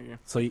Thursday night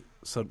game.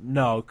 So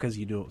no, because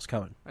you knew it was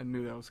coming. I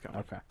knew that was coming.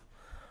 Okay.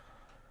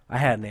 I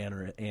had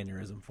an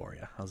aneurysm for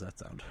you. How's that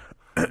sound?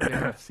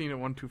 Yeah, I've seen it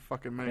one too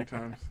fucking many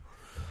times.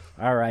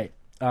 All right.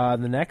 The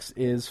next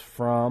is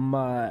from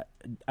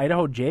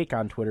Idaho Jake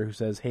on Twitter, who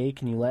says, "Hey,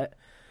 can you let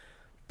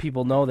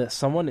people know that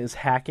someone is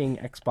hacking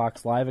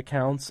Xbox Live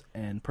accounts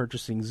and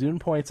purchasing Zune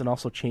points and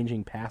also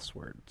changing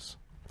passwords?"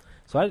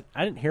 So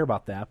I didn't hear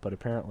about that, but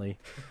apparently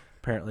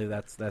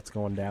that's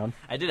going down.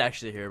 I did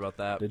actually hear about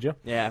that. Did you?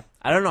 Yeah.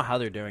 I don't know how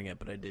they're doing it,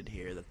 but I did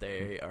hear that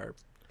they are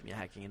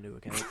hacking into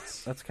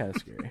accounts. That's kind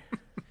of scary.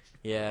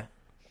 Yeah.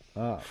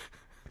 Just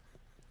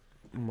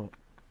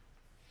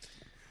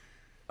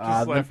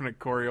laughing at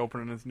Corey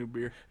opening his new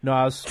beer. No,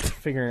 I was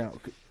figuring out.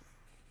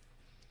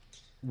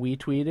 We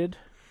tweeted?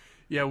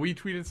 Yeah, we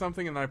tweeted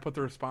something, and then I put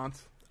the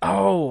response.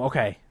 Oh,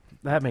 okay.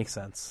 That makes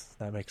sense.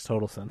 That makes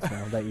total sense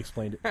now that you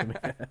explained it to me.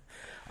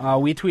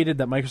 We tweeted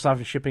that Microsoft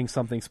is shipping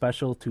something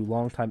special to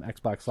longtime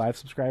Xbox Live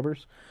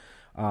subscribers.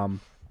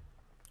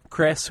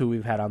 Chris, who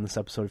we've had on this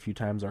episode a few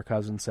times, our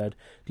cousin, said,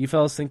 "Do you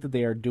fellas think that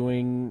they are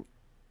doing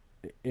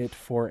it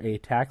for a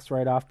tax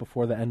write-off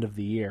before the end of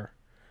the year?"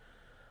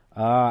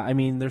 I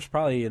mean, there's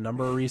probably a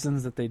number of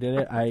reasons that they did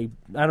it. I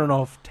don't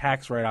know if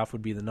tax write-off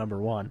would be the number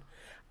one.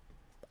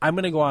 I'm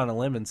going to go on a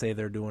limb and say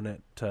they're doing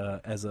it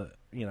as a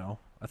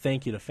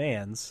thank you to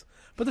fans.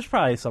 But there's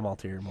probably some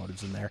ulterior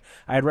motives in there.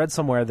 I had read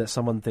somewhere that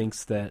someone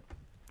thinks that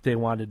they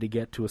wanted to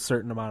get to a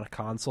certain amount of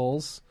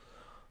consoles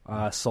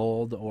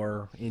sold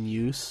or in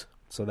use,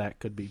 so that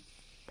could be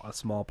a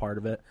small part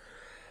of it.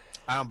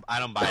 I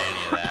don't buy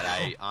any of that.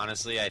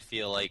 I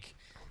feel like,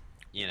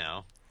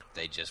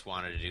 they just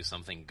wanted to do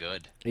something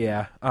good.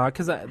 Yeah,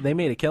 because they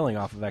made a killing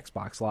off of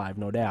Xbox Live,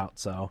 no doubt.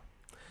 So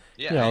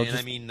yeah,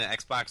 I mean the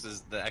Xbox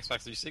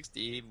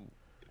 360.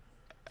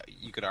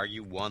 You could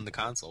argue won the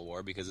console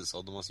war because it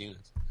sold the most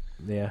units.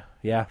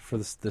 Yeah, for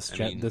this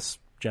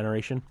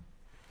generation.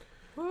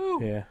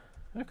 Woo. Yeah,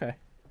 okay.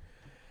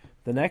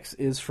 The next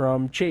is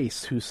from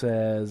Chase, who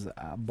says,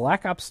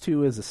 "Black Ops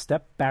 2 is a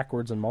step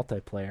backwards in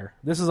multiplayer."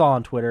 This is all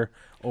on Twitter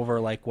over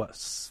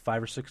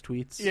 5 or 6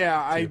 tweets. Yeah,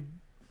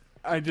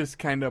 I just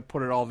kind of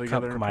put it all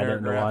together in a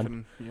paragraph.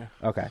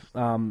 Okay.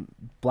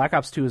 Black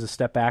Ops 2 is a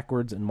step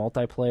backwards in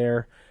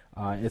multiplayer.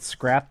 It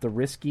scrapped the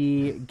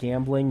risky,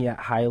 gambling yet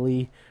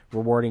highly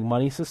rewarding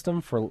money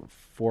system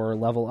for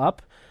level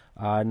up.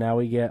 Now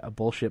we get a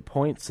bullshit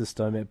point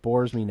system. It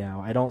bores me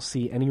now. I don't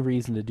see any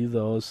reason to do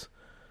those.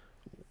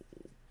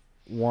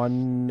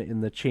 One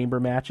in the chamber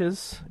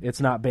matches. It's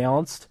not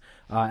balanced.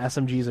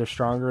 SMGs are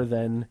stronger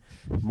than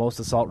most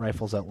assault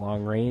rifles at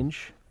long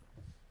range.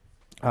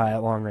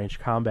 At long range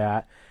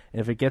combat.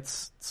 And if it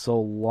gets so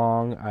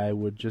long, I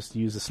would just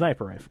use a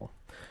sniper rifle.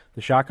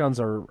 The shotguns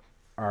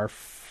are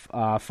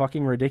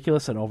fucking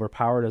ridiculous and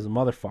overpowered as a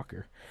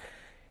motherfucker.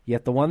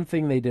 Yet the one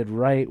thing they did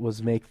right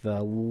was make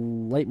the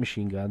light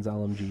machine guns,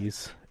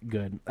 LMGs,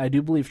 good. I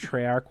do believe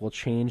Treyarch will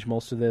change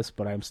most of this,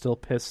 but I'm still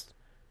pissed.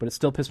 But it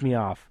still pissed me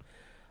off.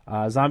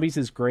 Zombies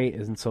is great,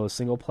 and so is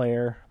single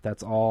player.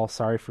 That's all.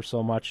 Sorry for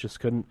so much. Just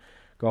couldn't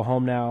go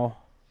home now.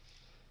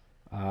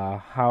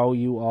 How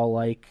you all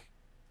like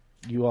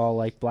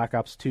Black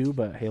Ops 2,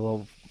 but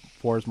Halo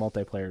 4's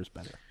multiplayer is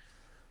better.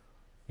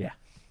 Yeah.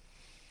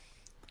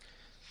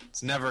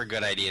 It's never a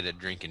good idea to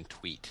drink and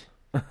tweet.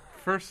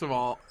 First of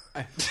all,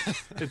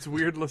 it's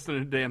weird listening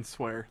to Dan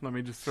swear. Let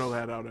me just throw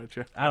that out at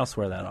you. I don't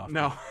swear that often.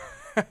 No.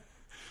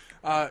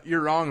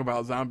 You're wrong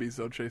about zombies,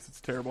 though, Chase. It's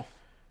terrible.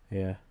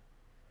 Yeah.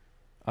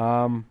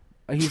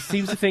 He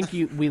seems to think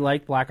we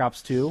like Black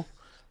Ops 2.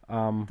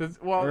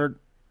 Or,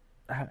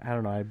 I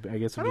don't know. I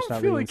guess I'm I just don't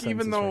not feel reading like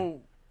even sentences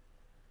though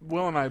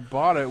Will and I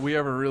bought it, we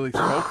ever really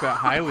spoke that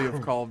highly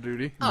of Call of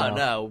Duty. Oh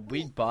no,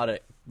 we bought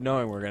it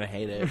knowing we're gonna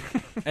hate it.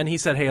 right. And he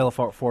said Halo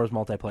 4's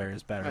multiplayer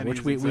is better, And which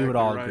he's we exactly would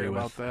all right agree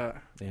about with.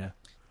 that. Yeah.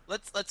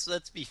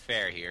 Let's be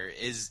fair here.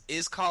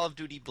 Is Call of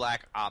Duty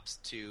Black Ops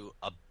 2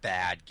 a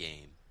bad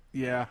game?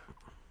 Yeah.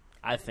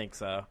 I think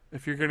so.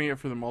 If you're getting it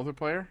for the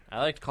multiplayer, I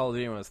liked Call of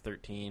Duty when I was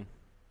 13.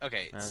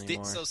 Okay, Not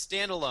anymore. so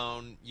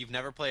standalone, you've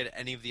never played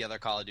any of the other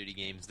Call of Duty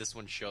games. This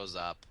one shows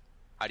up.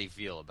 How do you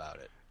feel about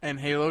it? and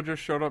Halo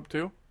just showed up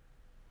too,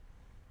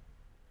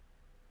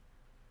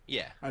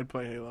 Yeah. I'd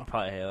play Halo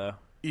Probably Halo.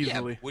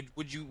 easily. Yeah.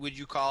 Would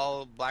you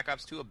call Black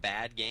Ops 2 a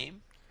bad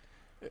game?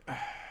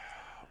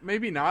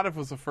 Maybe not if it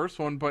was the first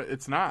one, but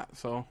it's not.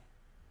 So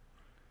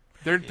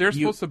they're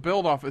supposed to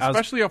build off,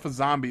 especially off of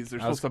zombies. They're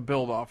supposed to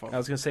build off of. I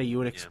was going to say you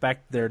would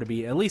expect there to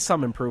be at least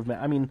some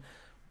improvement. I mean,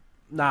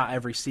 not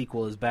every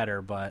sequel is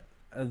better, but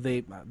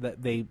they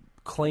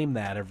claim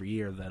that every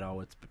year that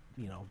it's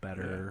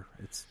better.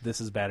 Yeah.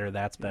 This is better.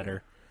 That's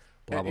better.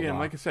 Blah blah and blah.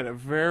 like I said, at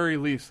very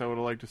least, I would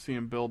have liked to see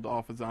him build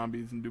off of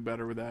zombies and do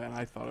better with that. And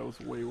I thought it was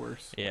way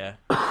worse. Yeah.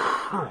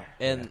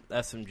 And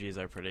SMGs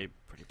are pretty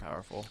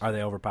powerful. Are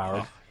they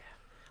overpowered?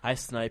 I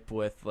snipe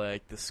with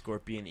like the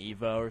Scorpion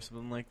Evo or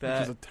something like that.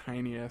 Which is a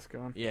tiny ass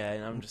gun. Yeah,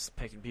 and I'm just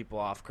picking people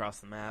off across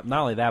the map.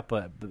 Not only that,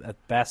 but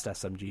at best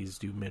SMGs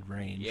do mid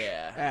range.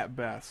 Yeah. At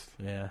best.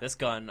 Yeah. This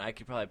gun, I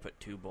could probably put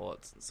 2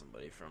 bullets in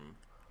somebody from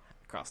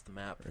across the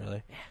map.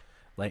 Really?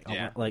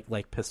 Yeah.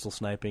 Like pistol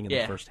sniping in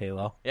Yeah. the first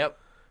Halo. Yep.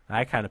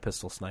 I kind of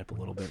pistol snipe a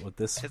little bit with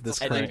this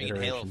current in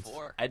Halo iterations.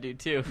 4. I do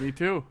too. Me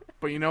too.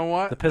 But you know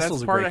what? The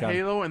pistol's That's a part great of gun.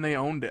 Halo, and they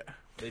owned it.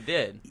 They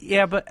did.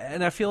 Yeah,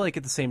 and I feel like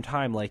at the same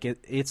time, like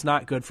it's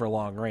not good for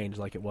long range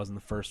like it was in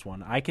the first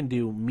one. I can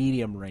do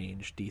medium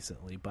range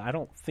decently, but I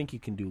don't think you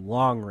can do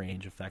long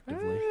range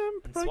effectively.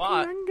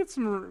 I can get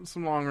some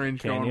long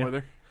range Can going you? with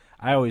her.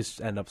 I always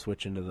end up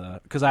switching to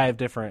because I have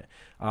different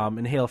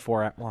in Halo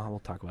 4. Well, we'll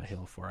talk about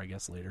Halo 4, I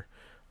guess, later.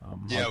 I'll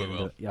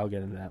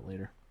get into that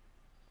later.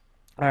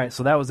 All right,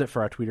 so that was it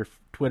for our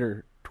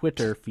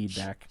Twitter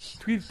feedback.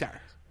 Twitter.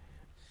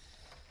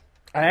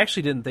 I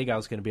actually didn't think I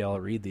was going to be able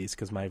to read these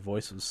because my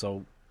voice was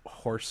so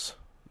hoarse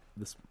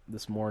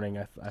this morning.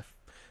 I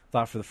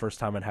thought for the first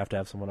time I'd have to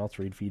have someone else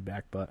read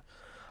feedback, but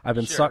I've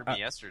been You should have heard me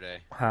yesterday.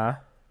 Huh?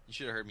 You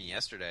should have heard me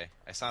yesterday.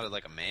 I sounded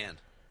like a man.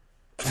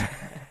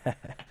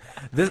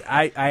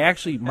 I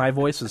actually my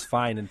voice was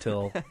fine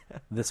until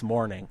this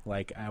morning.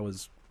 Like I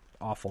was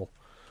awful,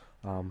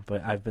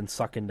 but I've been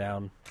sucking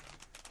down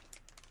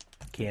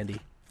candy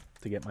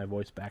to get my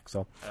voice back.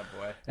 So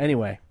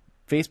anyway,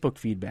 Facebook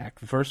feedback.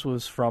 The first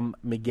was from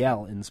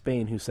Miguel in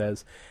Spain, who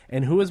says,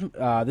 "And who is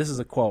this is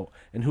a quote?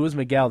 And who is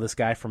Miguel, this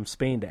guy from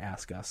Spain, to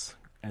ask us?"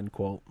 End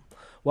quote.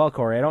 Well,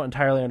 Corey, I don't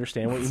entirely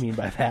understand what you mean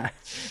by that.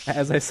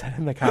 As I said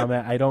in the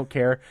comment, I don't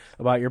care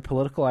about your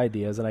political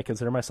ideas, and I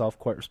consider myself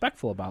quite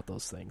respectful about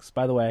those things.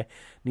 By the way,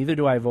 neither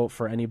do I vote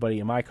for anybody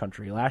in my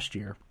country last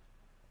year.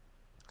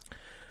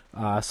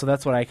 So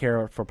that's what I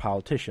care for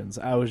politicians.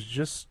 I was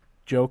just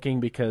joking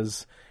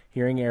because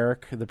hearing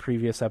Eric, the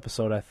previous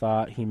episode, I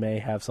thought he may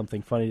have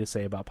something funny to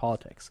say about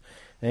politics.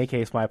 In any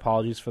case, my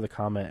apologies for the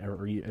comment,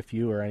 or if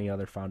you or any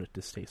other found it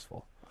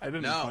distasteful. I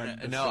didn't.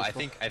 No. I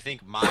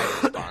think my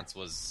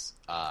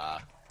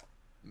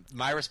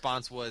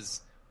response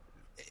was,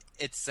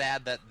 it's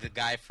sad that the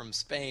guy from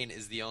Spain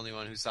is the only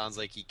one who sounds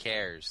like he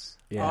cares.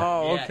 Yeah.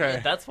 Oh, Yeah, okay.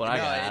 that's what I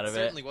got out of It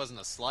certainly wasn't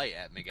a slight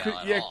at Miguel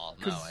at all.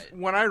 No,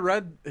 when I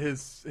read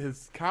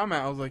his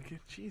comment, I was like,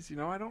 "Geez,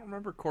 I don't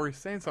remember Corey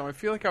saying something. I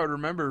feel like I would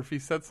remember if he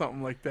said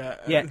something like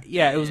that."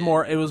 Yeah. It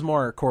was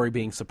more Corey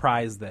being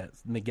surprised that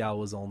Miguel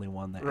was the only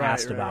one that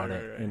asked about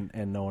it,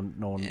 and no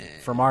one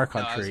from our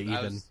country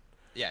even.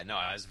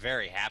 I was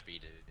very happy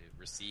to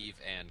receive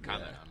and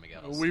comment on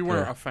Miguel's. We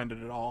weren't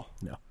offended at all.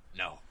 No.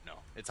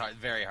 It's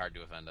very hard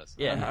to offend us.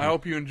 Yeah. I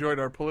hope you enjoyed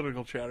our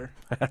political chatter.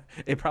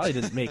 It probably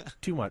didn't make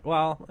too much.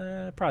 Well,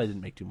 it probably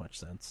didn't make too much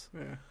sense.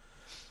 Yeah.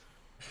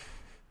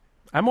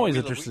 I'm always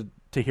interested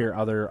to hear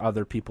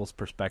other people's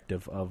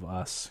perspective of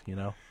us.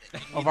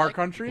 Of our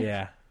country.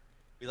 Yeah.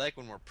 We like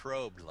when we're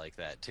probed like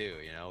that too.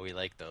 We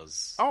like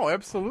those. Oh,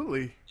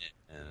 absolutely.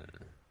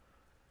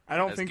 I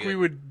don't That's think good. we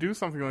would do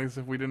something like this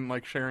if we didn't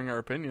like sharing our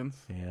opinions.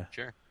 Yeah.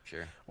 Sure.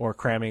 Or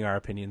cramming our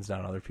opinions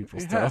down other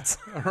people's Yeah, throats.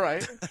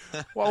 right.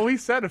 Well, we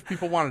said if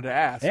people wanted to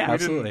ask. Yeah, We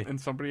absolutely. didn't, and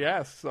somebody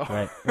asked. So.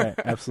 Right,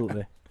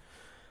 absolutely.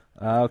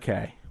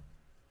 Okay.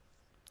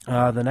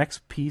 The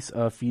next piece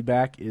of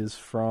feedback is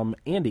from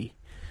Andy,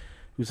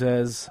 who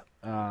says,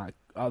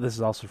 this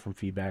is also from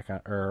feedback,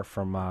 or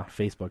from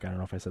Facebook, I don't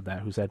know if I said that,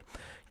 who said,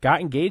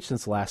 got engaged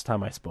since the last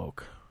time I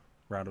spoke.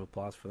 Round of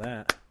applause for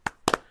that.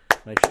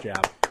 Nice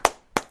job.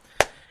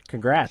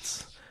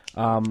 Congrats.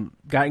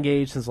 Got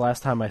engaged since the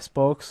last time I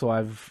spoke, so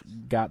I've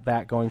got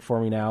that going for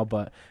me now,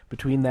 but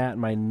between that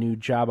and my new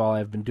job, all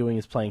I've been doing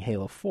is playing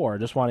Halo 4.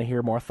 Just want to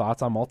hear more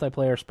thoughts on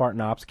multiplayer Spartan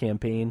Ops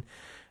campaign,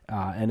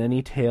 and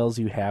any tales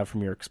you have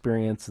from your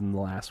experience in the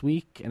last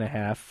week and a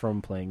half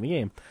from playing the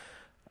game.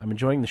 I'm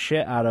enjoying the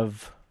shit out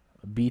of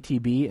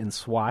BTB and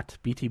SWAT.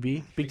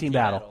 BTB? Big Team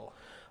Battle.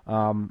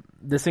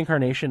 This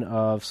incarnation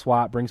of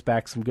SWAT brings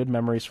back some good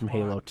memories from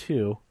Halo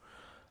 2.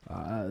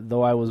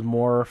 Though I was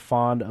more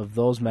fond of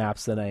those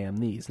maps than I am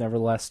these.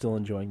 Nevertheless, still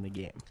enjoying the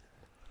game.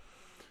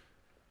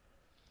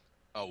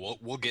 Oh,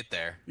 we'll get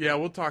there. Yeah,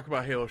 we'll talk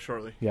about Halo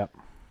shortly. Yep.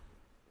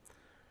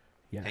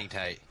 Yeah. Hang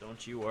tight.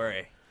 Don't you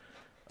worry.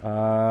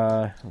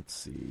 Let's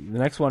see. The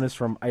next one is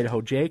from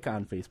Idaho Jake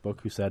on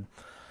Facebook, who said,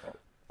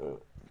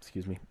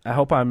 excuse me, I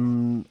hope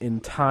I'm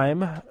in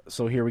time,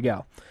 so here we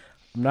go.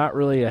 I'm not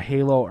really a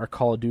Halo or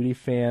Call of Duty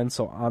fan,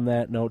 so on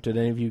that note, did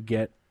any of you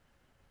get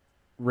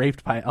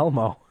raped by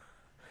Elmo?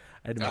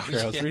 I had to make sure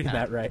I was reading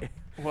that right.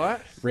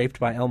 What? Raped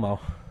by Elmo.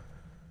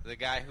 The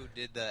guy who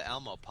did the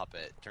Elmo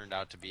puppet turned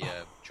out to be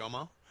a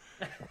chomo.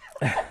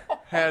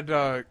 Had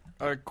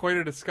quite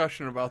a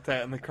discussion about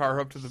that in the car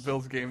up to the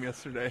Bills game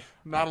yesterday.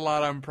 Not a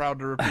lot I'm proud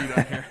to repeat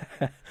on here.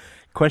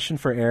 Question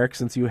for Eric,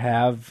 since you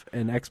have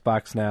an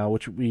Xbox now,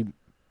 which we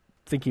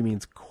think he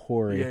means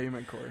Corey. Yeah, you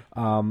meant Corey.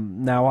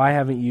 Now, why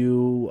haven't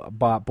you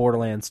bought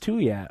Borderlands 2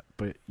 yet,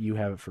 but you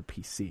have it for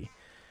PC?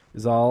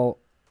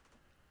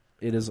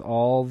 It is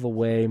all the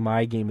way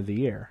my game of the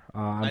year.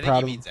 I'm I think proud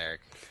he of. means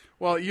Eric.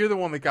 Well, you're the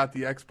one that got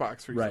the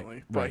Xbox Right,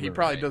 recently, but he right.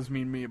 probably does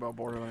mean me about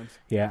Borderlands.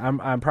 Yeah,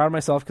 I'm proud of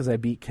myself because I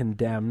beat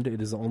Condemned.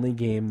 It is the only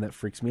game that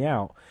freaks me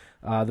out.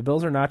 The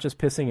Bills are not just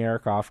pissing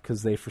Eric off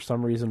because they, for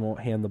some reason,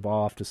 won't hand the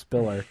ball off to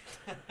Spiller,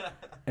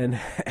 and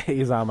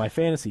he's on my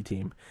fantasy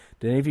team.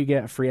 Did any of you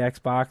get a free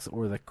Xbox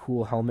or the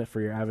cool helmet for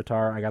your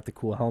avatar? I got the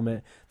cool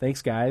helmet.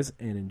 Thanks, guys,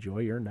 and enjoy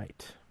your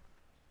night.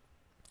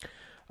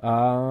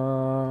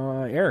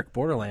 Eric,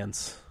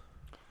 Borderlands.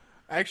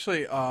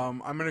 Actually, I'm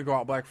going to go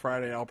out Black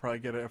Friday. I'll probably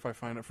get it if I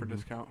find it for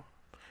discount.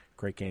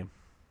 Great game.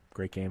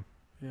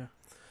 Yeah.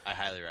 I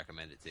highly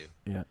recommend it too.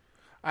 Yeah.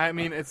 I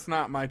mean, it's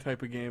not my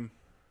type of game,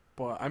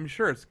 but I'm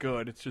sure it's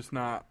good. It's just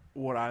not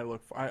what I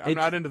look for. I'm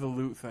not into the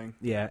loot thing.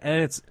 Yeah,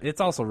 and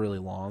it's also really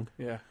long.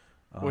 Yeah.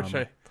 Which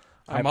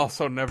I'm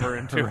also never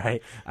into.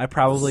 Right. I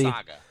probably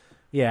Saga.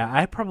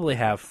 I probably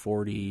have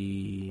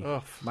 40.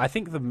 Ugh. I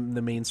think the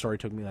main story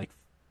took me like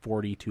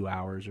 42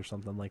 hours or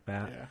something like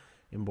that Yeah.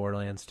 in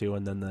Borderlands 2,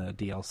 and then the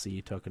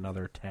DLC took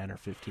another 10 or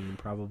 15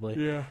 probably.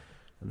 Yeah.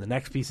 And the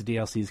next piece of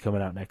DLC is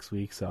coming out next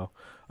week, so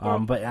Oh.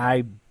 but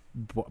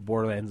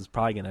Borderlands is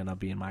probably going to end up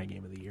being my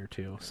game of the year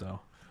too, so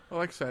Well,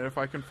 like I said, if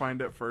I can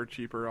find it for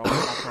cheaper, I'll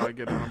probably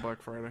get it on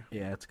Black Friday.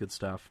 yeah, it's good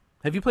stuff.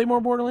 Have you played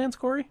more Borderlands,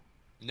 Corey?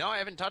 No, I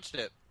haven't touched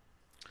it.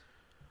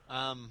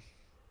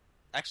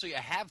 Actually, I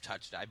have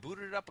touched it. I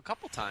booted it up a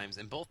couple times,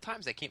 and both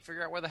times I can't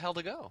figure out where the hell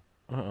to go.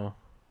 Uh-oh.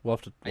 We'll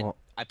have to...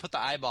 I put the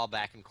eyeball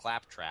back in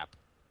Claptrap.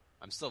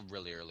 I'm still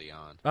really early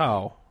on.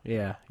 Oh,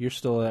 yeah. You're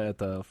still at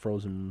the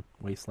frozen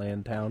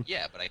wasteland town?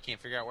 Yeah, but I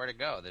can't figure out where to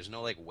go. There's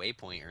no like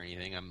waypoint or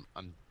anything.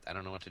 I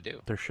don't know what to do.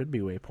 There should be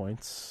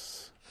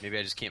waypoints. Maybe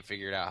I just can't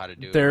figure it out how to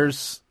do it.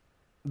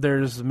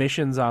 There's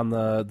missions on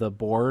the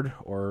board,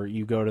 or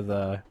you go to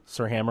the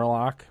Sir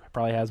Hammerlock.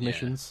 Probably has Yeah.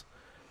 missions.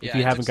 Yeah, If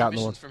you I haven't took some gotten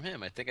the one, missions from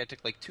him. I think I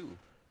took like 2.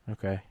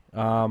 okay.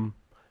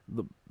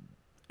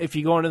 If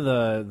you go into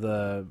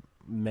the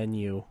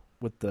menu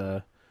with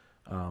the,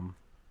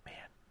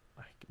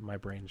 my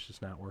brain's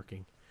just not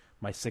working.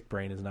 My sick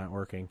brain is not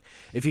working.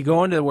 If you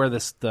go into where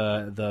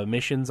the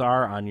missions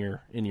are in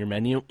your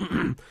menu,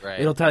 Right.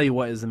 it'll tell you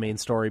what is the main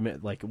story,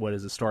 like what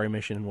is a story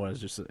mission, and what is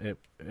just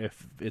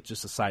if it's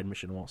just a side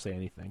mission, it won't say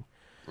anything.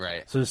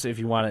 Right. So just if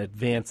you want to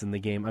advance in the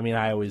game, I mean,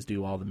 I always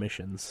do all the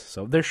missions,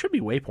 so there should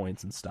be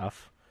waypoints and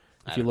stuff.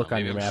 If you look on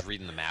Maybe your I'm map, just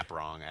reading the map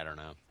wrong. I don't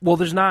know. well,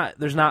 there's not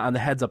on the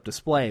heads-up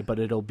display, but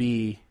it'll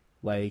be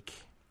like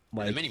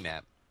The mini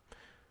map.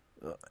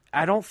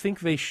 I don't think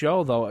they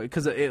show though,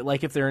 because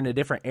like if they're in a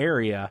different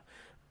area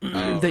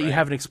that you right.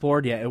 haven't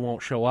explored yet, it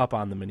won't show up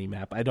on the mini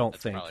map. I don't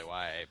That's think. probably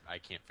why I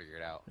can't figure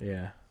it out.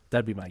 Yeah,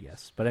 that'd be my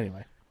guess. But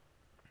anyway,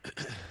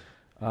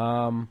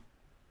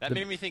 That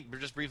made me think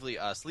just briefly.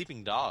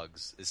 Sleeping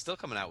Dogs is still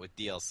coming out with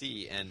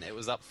DLC, and it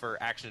was up for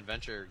Action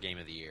Adventure Game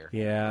of the Year.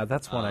 yeah,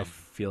 that's one I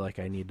feel like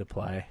I need to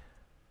play.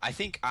 I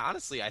think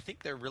honestly, I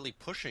think they're really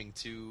pushing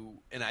to,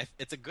 and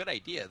it's a good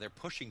idea. They're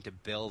pushing to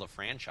build a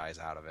franchise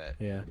out of it,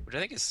 Yeah. which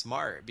I think is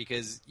smart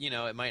because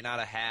it might not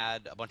have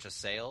had a bunch of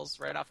sales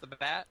right off the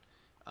bat,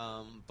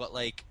 but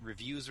like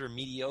reviews were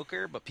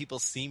mediocre, but people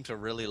seem to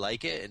really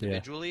like it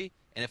individually. Yeah.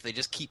 And if they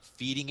just keep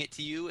feeding it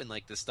to you and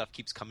like this stuff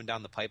keeps coming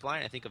down the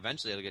pipeline, I think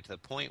eventually it'll get to the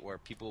point where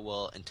people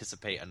will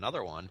anticipate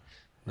another one.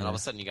 And all of a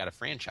sudden you got a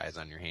franchise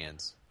on your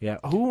hands. Yeah.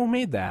 Who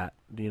made that?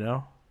 Do you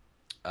know?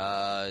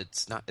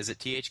 It's not. Is it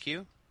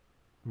THQ?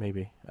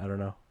 Maybe. I don't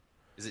know.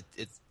 Is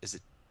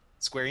it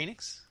Square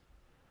Enix?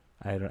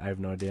 I have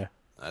no idea.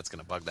 That's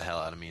gonna bug the hell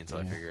out of me until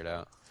I figure it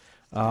out.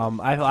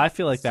 I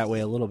feel like that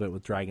way a little bit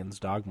with Dragon's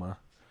Dogma.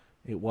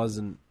 It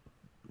wasn't,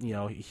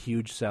 a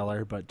huge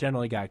seller, but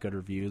generally got good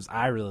reviews.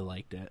 I really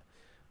liked it.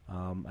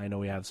 I know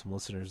we have some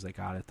listeners that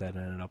got it that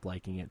ended up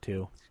liking it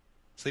too.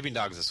 Sleeping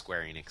Dogs is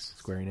Square Enix.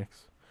 Square Enix?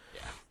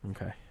 Yeah.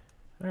 Okay.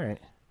 All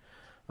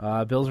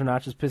right. Bills are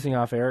not just pissing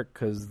off Eric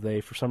because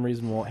they, for some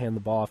reason, won't hand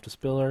the ball off to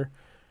Spiller,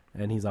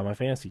 and he's on my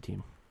fantasy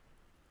team.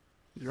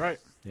 You're right.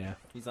 Yeah.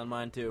 He's on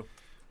mine too.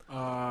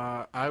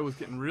 I was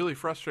getting really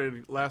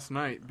frustrated last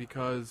night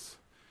because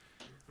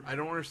I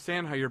don't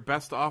understand how your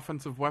best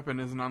offensive weapon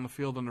isn't on the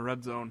field in the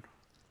red zone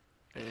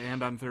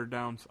and on third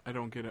downs. I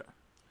don't get it.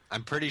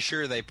 I'm pretty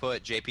sure they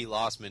put J.P.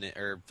 Lossman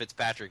or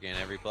Fitzpatrick in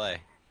every play.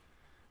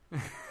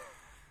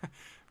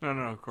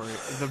 No, Corey.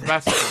 The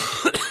best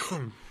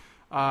one.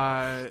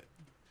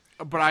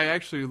 But I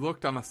actually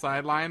looked on the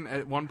sideline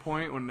at one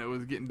point when it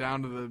was getting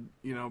down to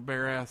the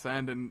bare ass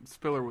end, and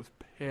Spiller was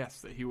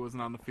pissed that he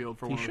wasn't on the field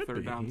for one of the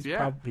third downs.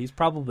 He's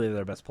probably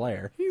their best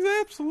player. He's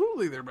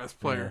absolutely their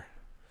best player.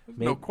 Yeah.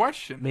 No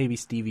question. Maybe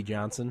Stevie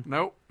Johnson.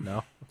 Nope.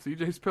 No.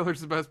 C.J.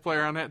 Spiller's the best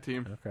player on that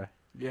team. Okay.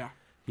 Yeah.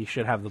 He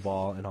should have the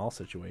ball in all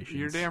situations.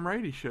 You're damn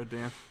right he should,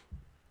 Dan.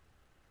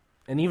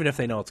 And even if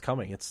they know it's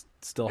coming, it's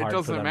still hard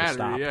for them to stop. It doesn't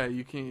matter. Yeah,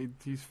 you can't.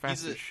 He's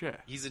fast as shit.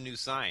 He's a new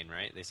sign,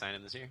 right? They signed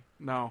him this year?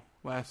 No,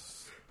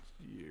 last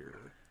year.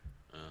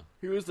 Oh.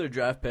 He was their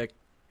draft pick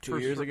 2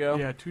 years ago.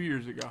 Yeah, 2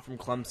 years ago. From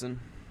Clemson.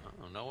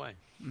 Oh, no way.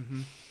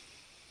 Mm-hmm.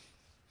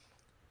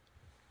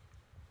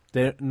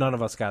 None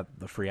of us got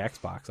the free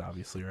Xbox,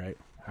 obviously, right?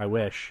 I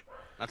wish.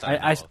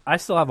 I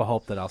still have a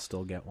hope that I'll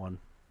still get one.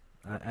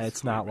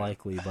 It's not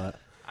likely, but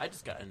I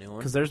just got a new one.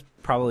 Because there's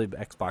probably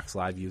Xbox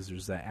Live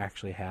users that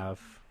actually have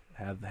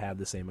had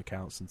the same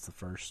account since the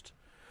first.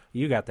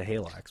 You got the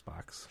Halo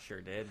Xbox.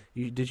 Sure did.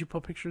 Did you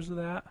put pictures of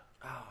that?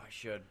 Oh, I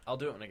should. I'll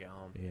do it when I get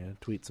home. Yeah,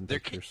 tweet some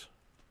pictures.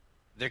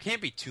 There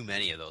can't be too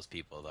many of those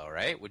people, though,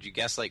 right? Would you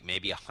guess like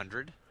maybe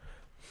 100?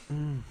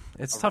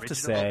 It's tough to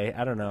say.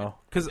 I don't know.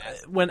 Because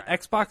when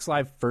Xbox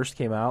Live first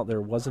came out,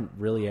 there wasn't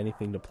really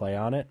anything to play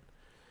on it.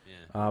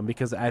 Yeah.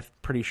 Because I'm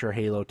pretty sure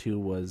Halo 2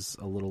 was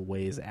a little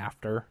ways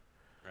after.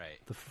 Right.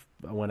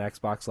 When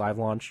Xbox Live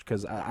launched.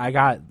 Because I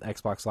got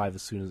Xbox Live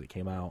as soon as it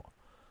came out.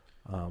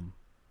 And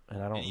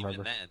I don't remember.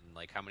 Even then,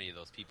 like, how many of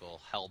those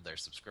people held their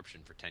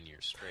subscription for 10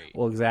 years straight?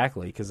 Well,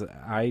 exactly. Because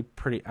I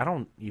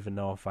don't even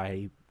know if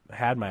I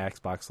had my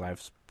Xbox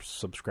Live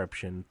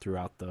subscription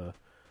throughout the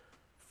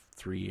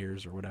 3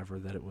 years or whatever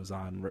that it was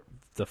on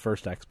the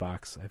first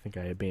Xbox. I think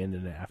I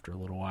abandoned it after a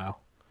little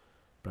while,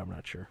 but I'm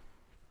not sure.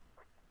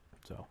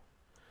 So,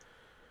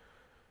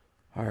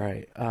 all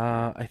right.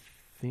 I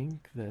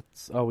think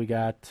that's. Oh, we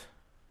got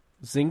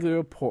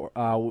Zynga.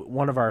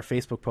 One of our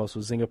Facebook posts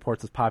was Zynga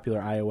ports its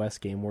popular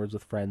iOS game Words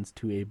with Friends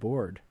to a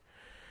board.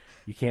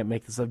 You can't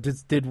make this up.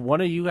 Did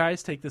one of you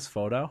guys take this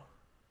photo?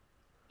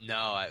 No,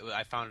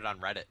 I found it on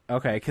Reddit.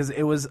 Okay, because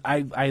it was.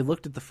 I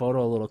looked at the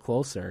photo a little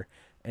closer,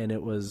 and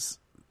it was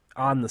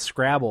on the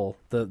Scrabble.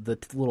 The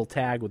little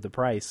tag with the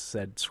price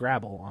said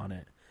Scrabble on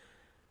it,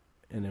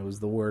 and it was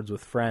the Words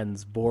with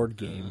Friends board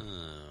game.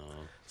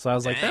 Oh, so I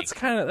was like, that's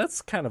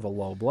kind of a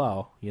low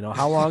blow. You know,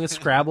 how long has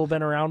Scrabble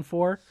been around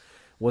for?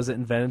 Was it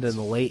invented in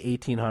the late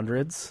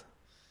 1800s?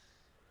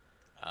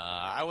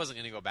 I wasn't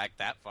going to go back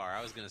that far.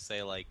 I was going to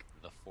say like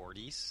the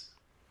 40s.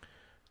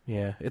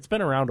 Yeah, it's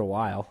been around a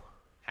while.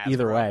 Hasbro.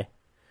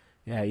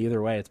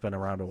 Either way, it's been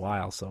around a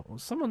while. So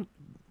someone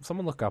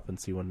look up and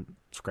see when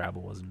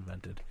Scrabble was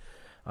invented.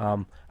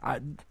 Don't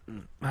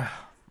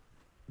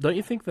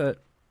you think that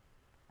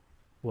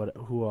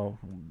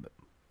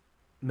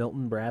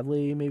Milton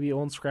Bradley maybe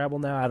owns Scrabble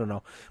now? I don't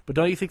know, but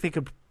don't you think they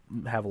could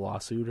have a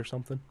lawsuit or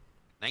something?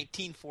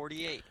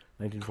 1948.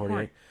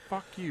 1948.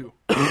 Fuck you.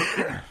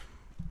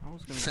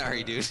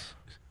 Sorry, dude.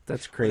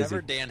 That's crazy.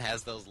 Whenever Dan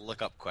has those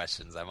look-up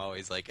questions, I'm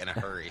always like in a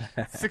hurry.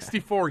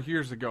 64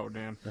 years ago,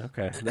 Dan.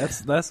 Okay,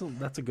 that's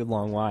a good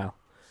long while.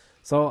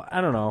 So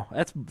I don't know.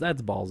 That's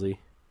ballsy.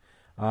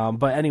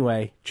 But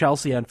anyway,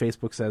 Chelsea on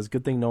Facebook says,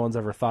 "Good thing no one's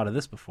ever thought of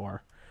this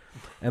before."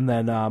 And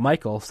then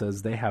Michael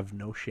says they have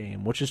no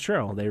shame, which is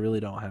true. They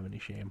really don't have any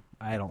shame.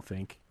 I don't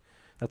think.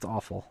 That's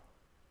awful.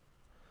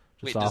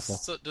 Just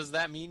awful. Does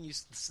that mean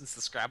since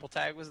the Scrabble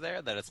tag was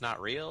there, that it's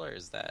not real, or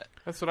is that?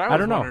 That's what I was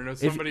don't know. wondering. Is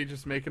somebody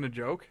just making a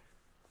joke?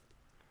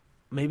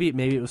 Maybe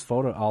it was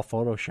all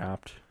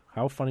photoshopped.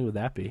 How funny would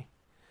that be?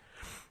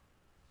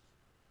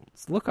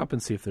 Let's look up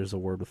and see if there's a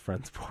Word with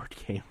Friends board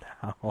game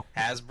now.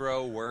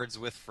 Hasbro Words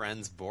with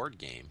Friends board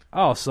game.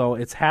 Oh, so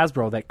it's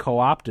Hasbro that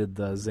co-opted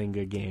the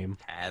Zynga game.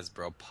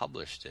 Hasbro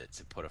published it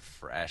to put a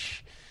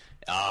fresh.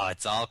 Oh,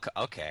 it's all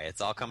okay.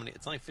 It's all coming.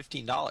 It's only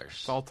 $15.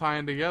 It's all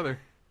tying together.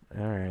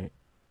 All right.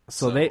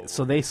 So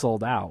they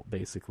sold out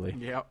basically.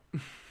 Yep.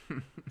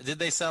 Did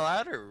they sell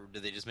out, or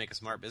did they just make a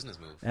smart business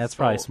move? That's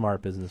probably a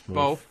smart business move.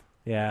 Both.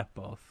 Yeah,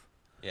 both.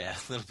 Yeah,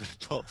 a little bit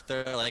of both.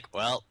 They're like,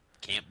 well,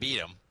 can't beat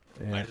them.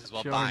 Yeah. Might as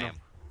well Showing buy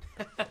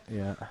them. them.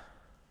 Yeah.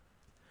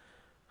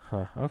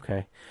 Huh.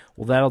 Okay.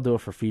 Well, that'll do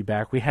it for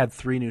feedback. We had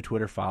 3 new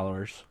Twitter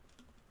followers,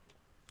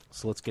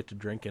 so let's get to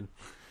drinking.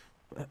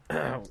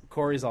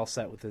 Corey's all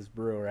set with his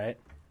brew, right?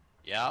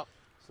 Yep,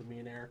 So me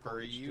and Eric per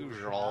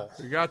usual.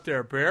 You got there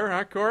a beer,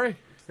 huh, Corey?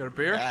 Got a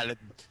beer? I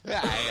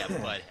got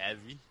butt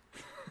heavy.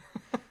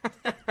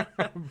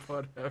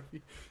 But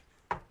heavy.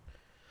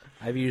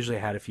 I've usually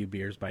had a few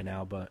beers by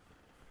now, but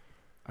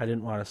I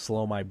didn't want to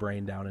slow my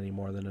brain down any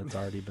more than it's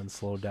already been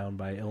slowed down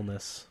by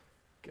illness.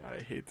 God,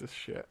 I hate this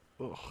shit.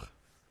 Ugh.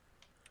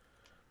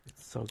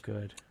 It's so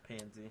good.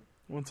 Pansy.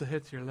 Once it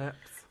hits your lips.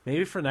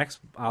 Maybe for next,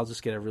 I'll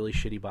just get a really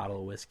shitty bottle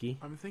of whiskey.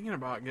 I'm thinking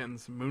about getting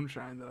some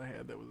moonshine that I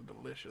had that was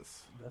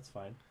delicious. That's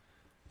fine.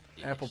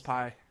 Apple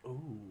pie.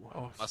 Ooh.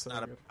 Oh, Must so not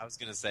have, good. I was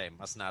gonna say,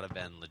 must not have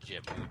been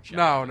legit moonshine.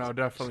 No,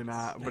 definitely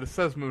not. But it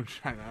says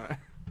moonshine on it.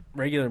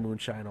 Regular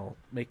moonshine will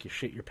make you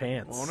shit your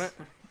pants. Won't it?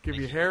 Give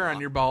you hair on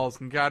your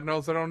balls, and God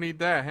knows I don't need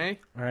that, hey?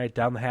 All right,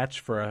 down the hatch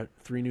for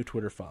 3 new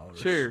Twitter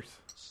followers. Cheers.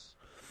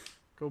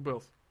 Go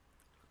Bills.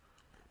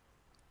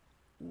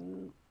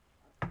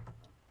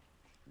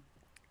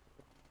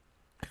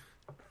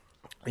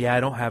 Yeah, I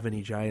don't have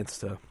any Giants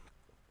to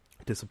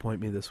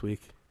disappoint me this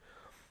week.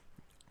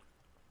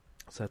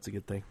 So that's a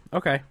good thing.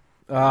 Okay.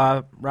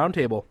 Round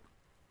table.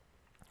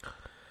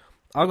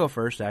 I'll go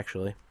first,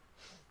 actually.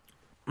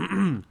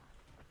 This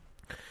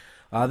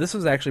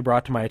was actually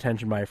brought to my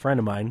attention by a friend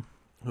of mine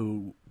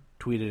who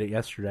tweeted it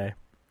yesterday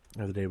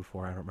or the day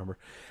before. I don't remember.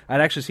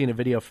 I'd actually seen a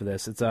video for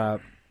this. It's a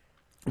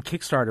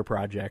Kickstarter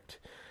project.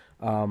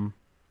 The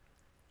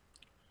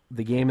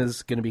game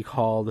is going to be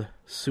called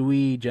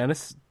Sui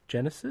Genesis.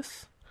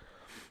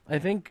 I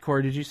think.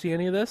 Corey, did you see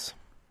any of this?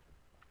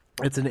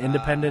 It's an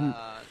independent.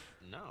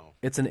 No.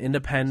 It's an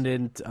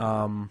independent,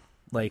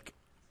 like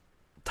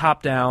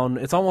top down.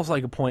 It's almost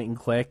like a point and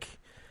click.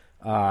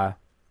 Oh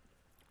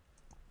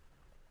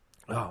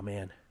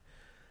man,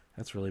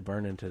 that's really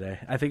burning today.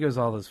 I think it was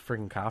all those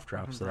freaking cough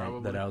drops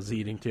that I was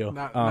eating too.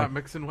 Not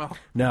mixing well.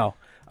 No,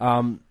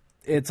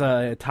 it's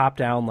a top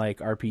down like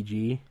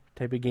RPG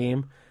type of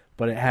game,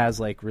 but it has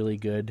like really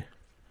good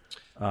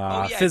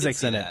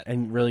physics in it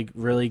and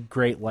really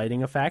great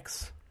lighting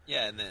effects.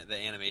 Yeah, and the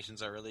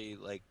animations are really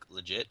like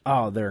legit.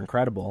 Oh, they're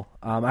incredible.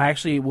 I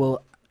actually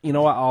will. You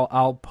know what?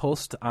 I'll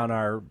post on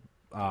our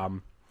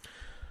on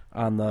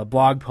the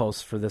blog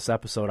post for this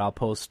episode. I'll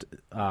post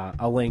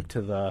a link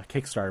to the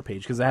Kickstarter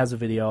page because it has the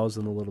videos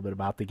and a little bit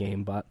about the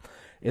game. But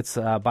it's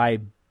by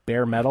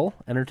Bare Metal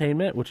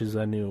Entertainment, which is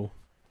a new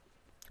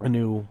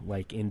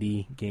like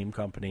indie game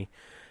company,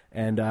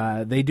 and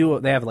they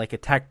have like a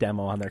tech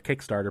demo on their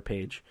Kickstarter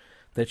page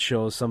that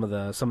shows some of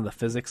the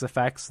physics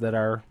effects that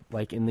are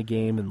like in the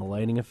game and the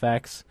lighting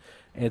effects.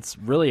 It's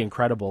really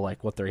incredible,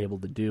 like what they're able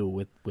to do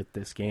with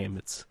this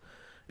game.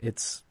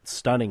 It's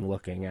stunning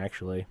looking,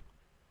 actually.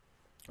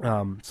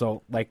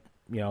 So like,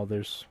 you know,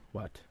 there's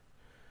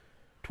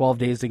 12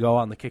 days to go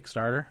on the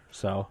Kickstarter.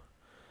 So,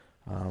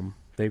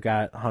 they've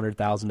got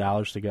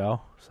 $100,000 to go.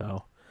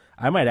 So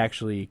I might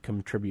actually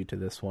contribute to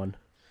this one.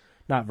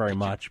 Not very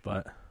much,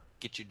 but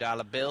Get your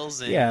dollar bills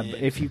in. yeah,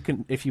 but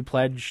if you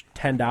pledge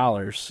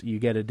 $10, you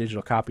get a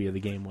digital copy of the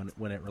game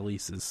when it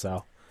releases.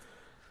 So,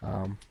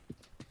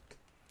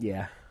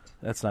 yeah,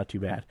 that's not too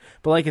bad.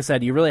 But like I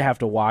said, you really have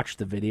to watch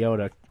the video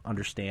to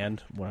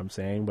understand what I'm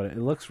saying. But it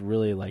looks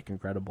really like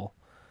incredible.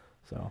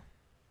 So,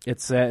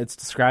 it's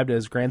described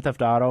as Grand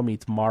Theft Auto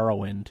meets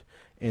Morrowind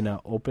in a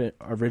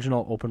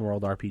original open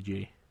world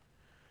RPG.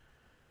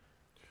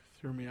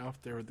 Threw me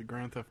off there with the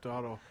Grand Theft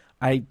Auto.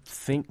 I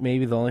think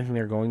maybe the only thing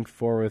they're going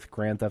for with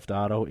Grand Theft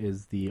Auto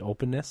is the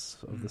openness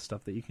of the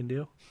stuff that you can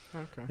do.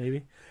 Okay.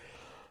 Maybe.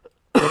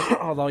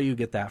 Although you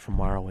get that from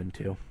Morrowind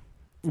too.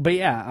 But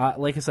yeah,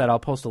 like I said, I'll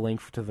post a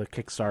link to the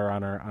Kickstarter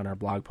on our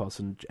blog post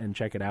and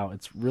check it out.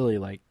 It's really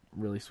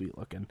really sweet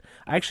looking.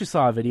 I actually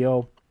saw a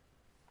video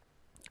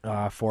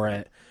for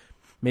it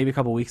maybe a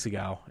couple weeks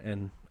ago,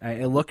 and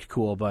it looked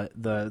cool. But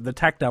the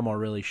tech demo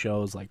really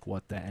shows like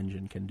what the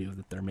engine can do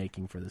that they're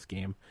making for this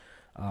game.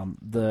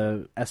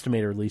 The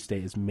estimated release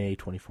date is May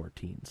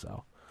 2014,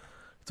 so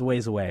it's a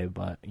ways away.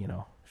 But you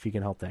know, if you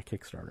can help that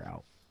Kickstarter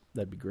out,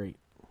 that'd be great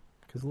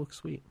because it looks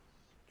sweet.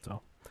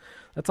 So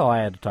that's all I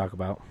had to talk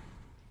about.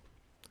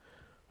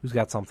 Who's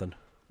got something?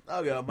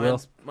 I'll go.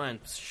 Will?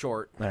 Mine's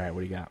short. All right,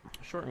 what do you got?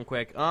 Short and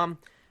quick.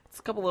 It's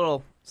a couple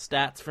little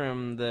stats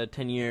from the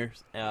 10-year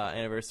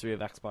anniversary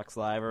of Xbox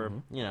Live, or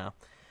you know.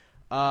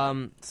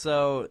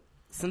 So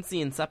since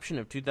the inception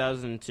of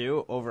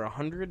 2002, over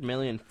 100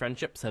 million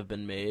friendships have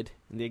been made.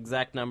 And the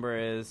exact number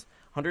is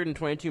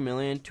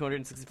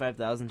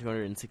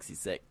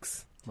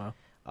 122,265,266. Wow.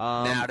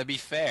 Now, to be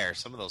fair,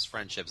 some of those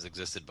friendships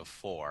existed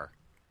before.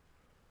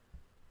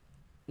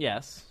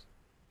 Yes.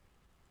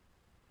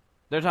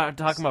 They're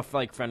talking about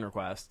like friend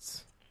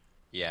requests.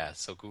 Yeah,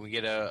 so can we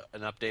get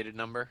an updated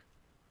number?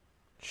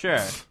 Sure.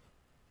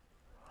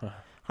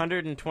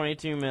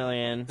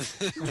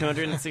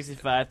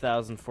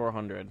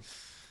 122,265,400.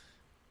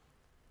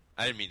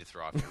 I didn't mean to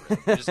throw off your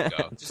rhythm. Just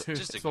go. Just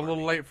It's a ignore little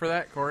me. late for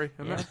that, Corey.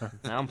 Isn't it?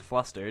 Now I'm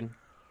flustered.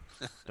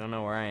 Don't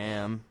know where I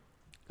am.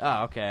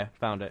 Oh, okay.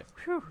 Found it.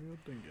 Real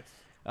dingus.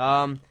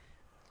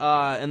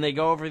 And they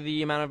go over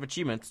the amount of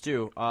achievements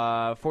too.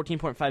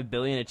 14.5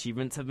 billion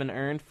achievements have been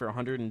earned for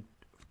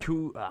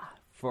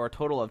for a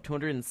total of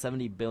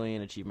 270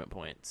 billion achievement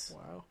points.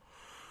 Wow.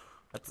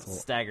 That's a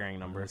staggering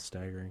number. That's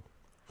staggering.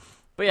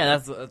 But yeah,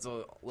 that's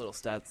a little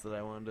stats that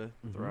I wanted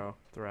to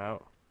throw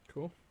out.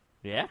 Cool.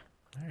 Yeah.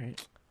 All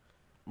right.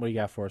 What do you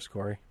got for us,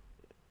 Corey?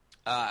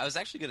 I was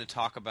actually going to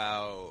talk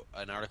about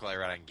an article I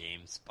read on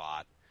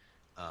GameSpot.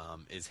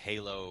 Is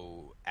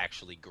Halo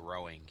actually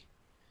growing?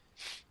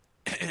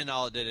 And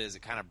all it did is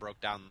it kind of broke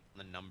down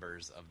the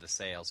numbers of the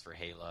sales for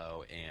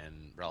Halo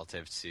and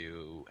relative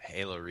to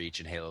Halo Reach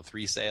and Halo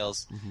 3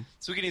 sales. Mm-hmm.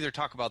 So we can either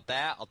talk about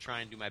that. I'll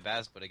try and do my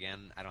best, but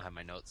again, I don't have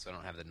my notes, so I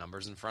don't have the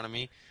numbers in front of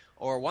me.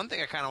 Or one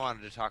thing I kind of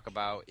wanted to talk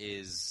about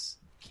is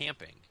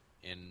camping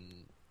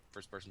in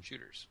first-person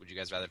shooters. Would you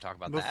guys rather talk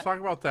about that? Let's talk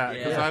about that,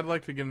 because Yeah. I'd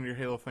like to get into your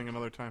Halo thing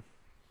another time.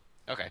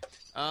 Okay.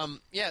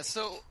 Yeah,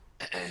 so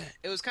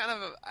it was kind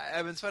of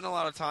I've been spending a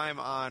lot of time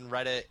on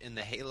Reddit in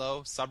the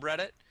Halo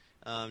subreddit,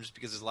 just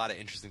because there's a lot of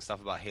interesting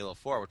stuff about Halo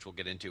 4, which we'll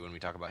get into when we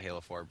talk about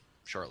Halo 4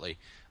 shortly.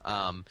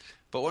 But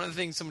one of the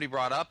things somebody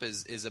brought up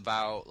is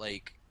about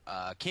like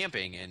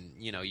camping and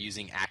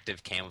using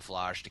active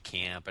camouflage to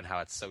camp and how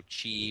it's so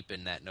cheap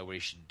and that nobody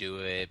should do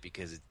it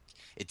because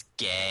it's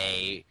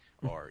gay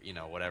or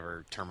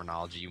whatever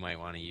terminology you might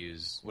want to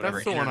use, whatever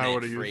That's the one I internet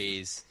would've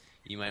phrase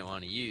you might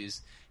want to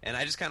use. And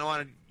I just kind of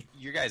wanted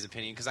your guys'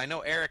 opinion because I know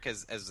Eric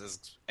has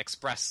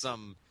expressed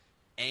some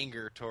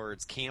anger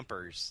towards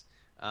campers.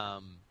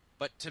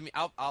 But to me,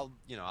 I'll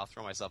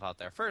throw myself out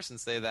there first and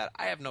say that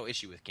I have no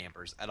issue with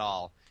campers at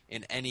all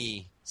in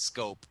any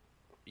scope,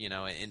 in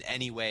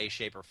any way,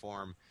 shape, or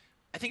form.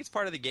 I think it's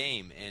part of the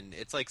game, and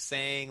it's like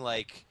saying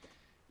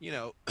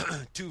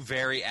two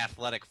very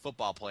athletic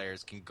football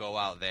players can go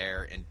out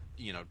there and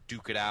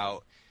duke it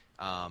out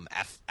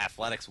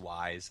athletics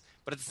wise,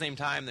 but at the same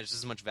time there's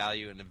just as much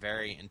value in a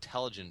very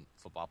intelligent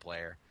football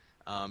player.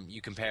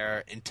 You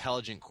compare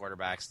intelligent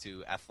quarterbacks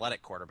to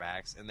athletic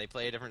quarterbacks and they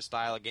play a different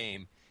style of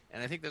game,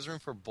 and I think there's room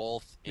for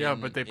both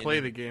but they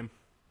play the game.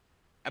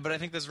 But I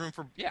think there's room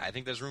for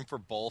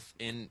both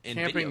in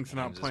Camping's video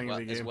not games playing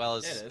the game. as well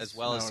It is. as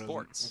No, it isn't.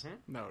 sports.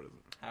 No, it isn't.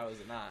 How is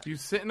it not? You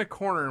sit in a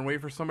corner and wait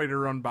for somebody to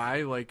run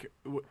by. Like,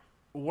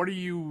 what are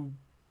you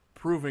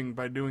proving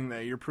by doing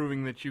that? You're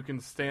proving that you can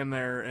stand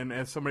there and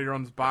as somebody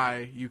runs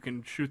by, you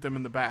can shoot them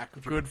in the back.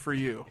 Good for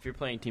you. If you're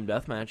playing team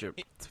deathmatch,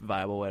 it's a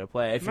viable way to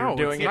play. If No, you're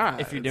doing it's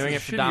not. if you're It's doing a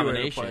it for shitty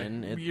way to play.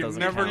 domination, it You're doesn't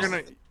never count.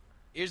 gonna.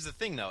 Here's the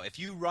thing, though. If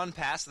you run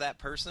past that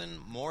person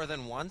more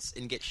than once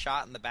and get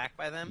shot in the back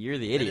by them, You're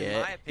the then idiot.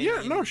 In my opinion,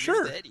 Yeah, no, you're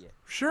sure, the idiot.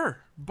 sure.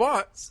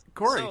 But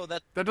Corey, So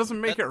that doesn't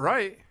make it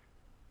right.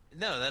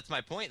 No, that's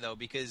my point, though,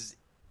 because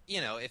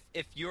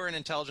if you're an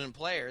intelligent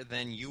player,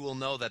 then you will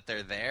know that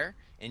they're there,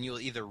 and you'll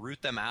either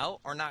root them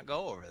out or not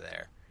go over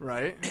there.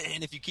 Right.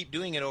 And if you keep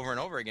doing it over and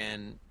over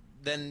again,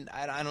 then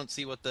I don't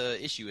see what the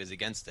issue is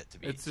against it.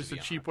 It's just a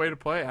cheap way to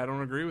play. I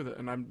don't agree with it,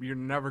 and you're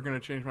never going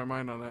to change my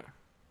mind on that.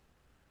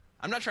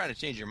 I'm not trying to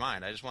change your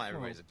mind. I just want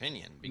everybody's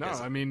opinion. No, Because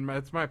I mean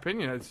that's my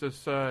opinion. It's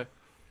just you're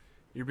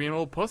being a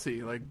little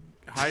pussy, like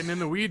hiding in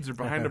the weeds or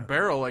behind a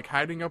barrel, like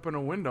hiding up in a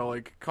window.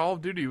 Like Call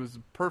of Duty was a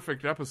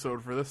perfect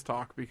episode for this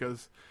talk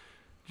because,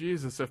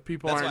 Jesus, if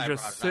people That's why aren't I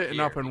just brought it up sitting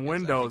here, up in because I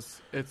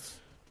windows, it's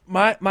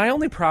My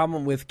only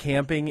problem with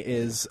camping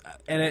is,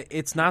 and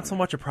it's not so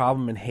much a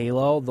problem in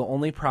Halo. The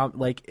only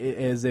problem,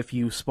 is if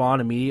you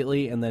spawn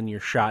immediately and then you're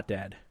shot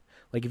dead.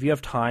 Like if you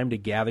have time to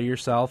gather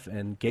yourself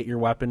and get your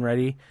weapon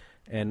ready,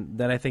 and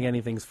then I think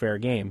anything's fair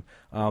game.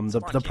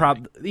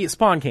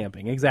 Spawn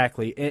camping,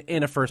 exactly,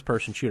 in a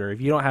first-person shooter.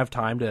 If you don't have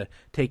time to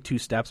take 2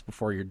 steps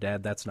before you're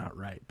dead, that's not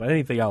right. But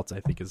anything else,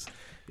 I think,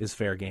 is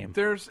fair game.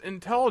 there's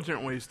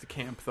intelligent ways to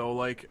camp though.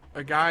 Like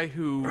a guy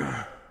who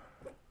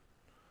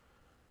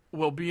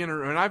will be in a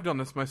room, and I've done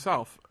this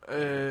myself.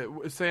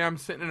 Say I'm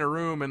sitting in a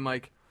room and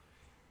like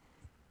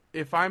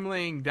if I'm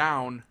laying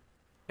down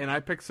and I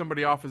pick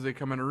somebody off as they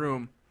come in a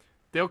room,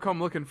 they'll come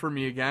looking for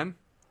me again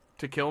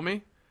to kill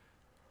me.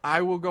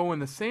 I will go in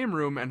the same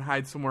room and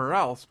hide somewhere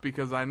else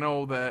because I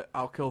know that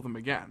I'll kill them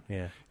again.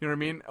 Yeah. You know what I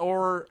mean?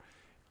 Or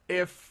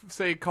if,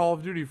 say, Call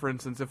of Duty, for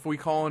instance, if we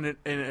call in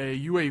a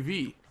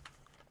UAV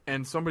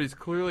and somebody's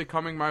clearly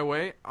coming my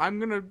way, I'm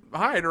going to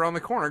hide around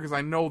the corner because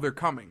I know they're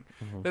coming.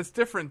 Mm-hmm. That's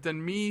different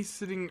than me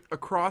sitting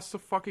across the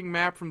fucking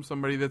map from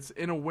somebody that's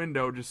in a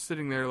window just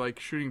sitting there, like,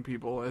 shooting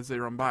people as they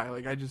run by.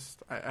 Like, I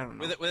don't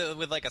know.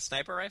 with like a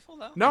sniper rifle,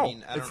 though? No, I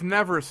mean, it's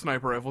never a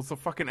sniper rifle. It's a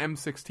fucking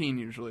M16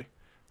 usually,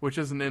 which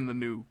isn't in the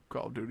new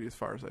Call of Duty as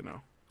far as I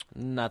know.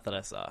 Not that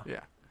I saw.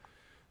 Yeah.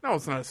 No,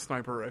 it's not a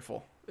sniper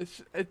rifle.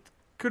 It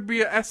could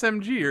be a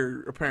SMG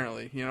or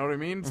apparently, you know what I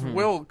mean? It's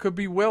could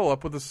be Will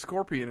up with a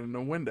scorpion in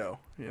a window,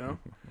 you know?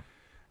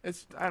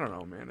 I don't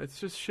know, man. It's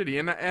just shitty.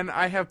 And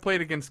I have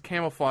played against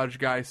camouflage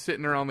guys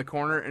sitting around the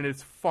corner, and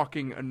it's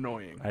fucking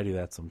annoying. I do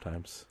that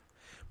sometimes.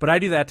 But I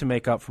do that to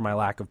make up for my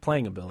lack of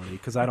playing ability,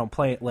 because I don't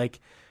play it. Like,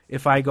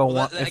 if I go...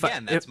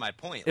 that's my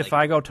point. If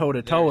I go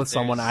toe-to-toe with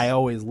someone, I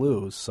always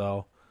lose,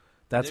 so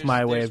that's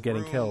my way of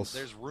getting kills.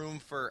 There's room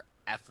for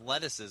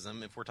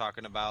athleticism if we're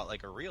talking about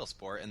like a real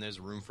sport, and there's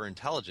room for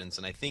intelligence,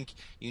 and I think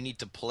you need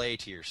to play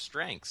to your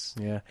strengths.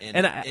 Yeah,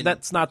 and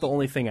that's not the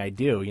only thing I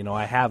do.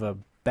 I have a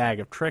bag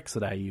of tricks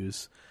that I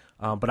use,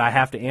 but I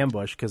have to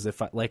ambush, because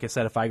like I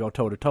said, if I go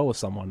toe to toe with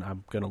someone,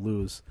 I'm gonna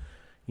lose.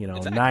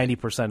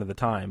 90% of the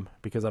time,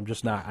 because I'm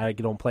just not. I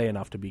don't play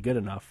enough to be good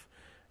enough,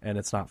 and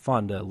it's not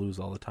fun to lose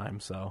all the time.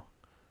 So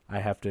I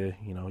have to,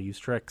 use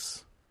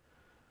tricks.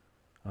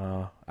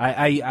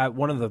 I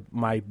one of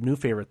my new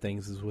favorite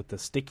things is with the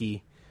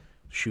sticky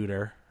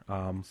shooter.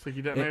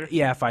 Sticky detonator.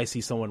 If I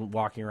see someone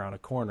walking around a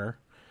corner,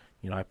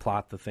 I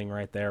plot the thing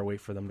right there,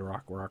 wait for them to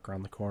rock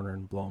around the corner,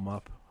 and blow them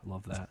up. I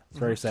love that. It's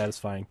very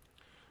satisfying.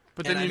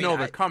 But then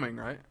they're coming,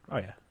 right? Oh,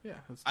 yeah. Yeah.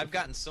 I've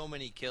gotten so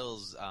many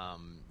kills.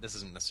 This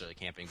isn't necessarily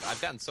camping, but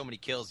I've gotten so many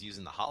kills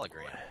using the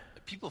hologram.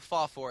 People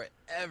fall for it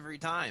every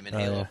time in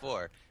Halo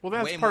 4. Well,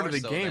 that's way part more of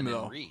the so game, than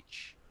though. In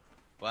Reach.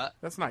 What?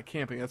 That's not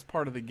camping. That's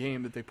part of the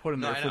game that they put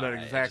in there for that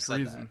exact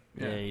reason.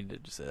 Yeah, you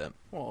did just say that.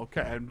 Well,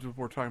 okay.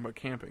 We're talking about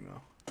camping,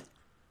 though.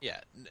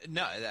 Yeah.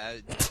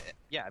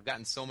 I've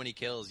gotten so many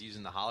kills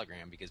using the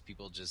hologram because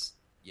people just...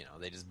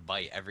 they just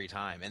bite every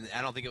time. And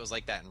I don't think it was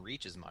like that in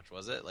Reach as much,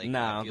 was it?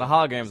 No, the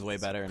hologram's way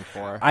better in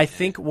 4. I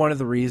think one of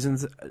the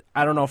reasons,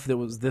 I don't know if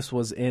this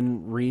was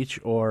in Reach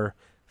or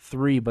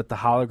 3, but the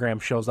hologram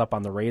shows up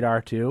on the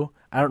radar too.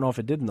 I don't know if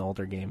it did in the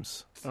older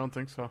games. I don't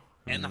think so.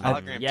 And the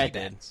hologram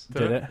teabags.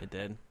 Did it? It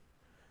did.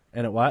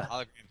 And it what?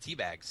 Hologram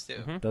teabags too.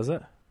 Mm-hmm. Does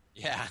it?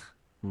 Yeah.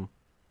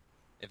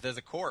 If there's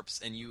a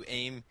corpse and you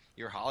aim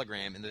your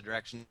hologram in the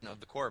direction of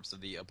the corpse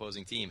of the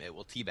opposing team, it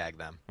will teabag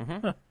them.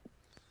 Mm-hmm.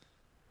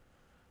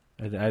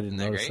 I didn't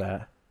notice great?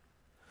 that.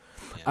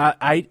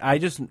 Yeah.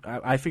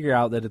 I figure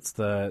out that it's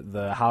the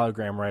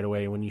hologram right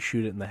away when you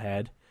shoot it in the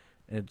head.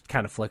 It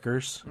kind of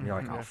flickers, and you're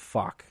like, "Oh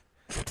fuck,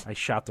 I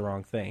shot the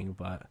wrong thing."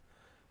 But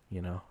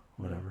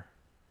whatever.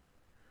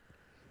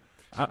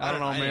 I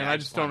don't know, man. I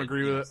just don't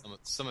agree with it.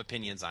 Some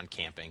opinions on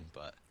camping,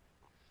 but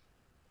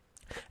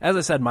as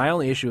I said, my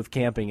only issue with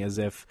camping is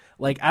if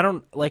like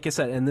I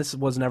said, and this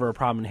was never a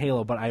problem in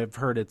Halo, but I've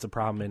heard it's a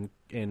problem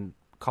in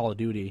Call of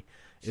Duty,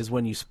 is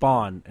when you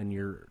spawn and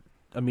you're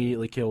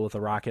immediately killed with a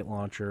rocket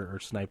launcher or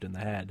sniped in the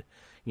head.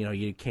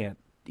 You can't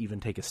even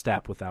take a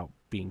step without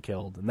being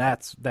killed, and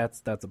that's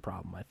a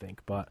problem, I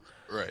think. But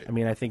right. I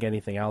mean, I think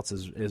anything else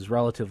is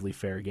relatively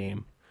fair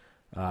game.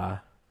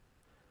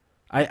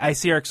 I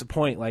see Eric's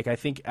point. Like, I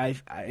think I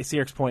see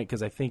Eric's point,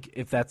 because I think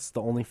if that's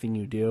the only thing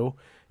you do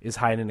is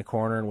hide in a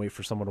corner and wait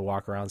for someone to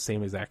walk around the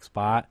same exact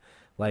spot,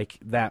 like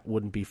that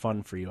wouldn't be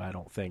fun for you. I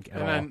don't think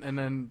at all. And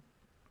then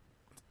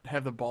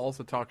have the balls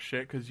to talk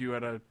shit because you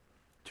had a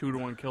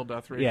 2-to-1 kill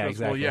death ratio. Yeah,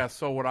 exactly. Well, yeah,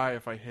 so would I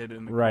if I hid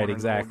in the right, corner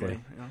exactly.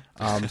 In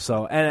the whole game,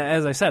 So, and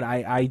as I said,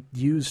 I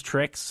use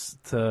tricks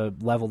to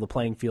level the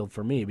playing field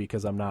for me,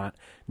 because I'm not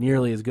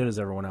nearly as good as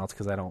everyone else,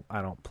 because I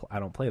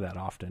don't play that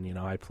often.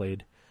 I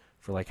played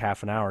for like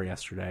half an hour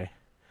yesterday.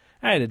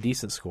 I had a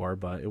decent score,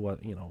 but it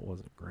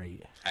wasn't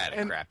great. I had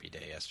a crappy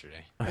day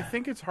yesterday. I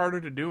think it's harder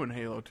to do in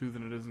Halo 2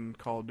 than it is in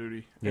Call of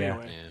Duty. Yeah.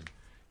 Anyway.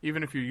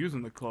 Even if you're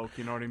using the cloak,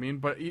 you know what I mean?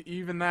 But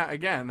even that,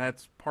 again,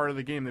 that's part of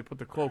the game. They put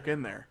the cloak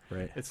in there.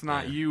 Right. It's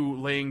not you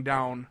laying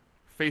down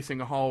facing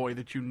a hallway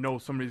that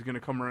somebody's going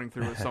to come running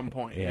through at some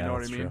point. Yeah, you know what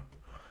I that's mean? true.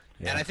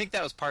 Yeah. And I think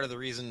that was part of the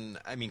reason,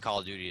 Call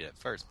of Duty at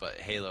first, but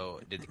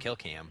Halo did the kill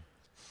cam.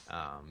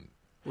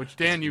 Which,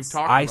 Dan, you've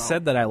talked about. I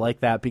said that I like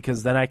that,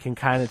 because then I can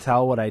kind of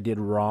tell what I did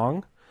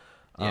wrong.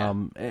 Yeah.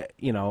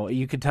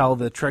 You could tell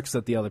the tricks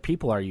that the other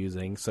people are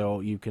using,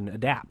 so you can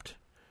adapt.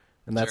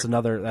 And that's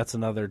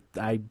another.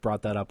 I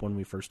brought that up when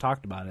we first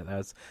talked about it.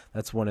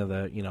 That's one of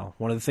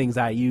the things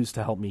I use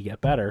to help me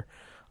get better,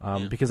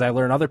 because I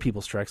learn other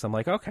people's tricks. I'm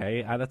like,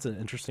 okay, that's an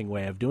interesting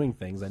way of doing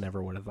things. I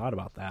never would have thought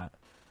about that.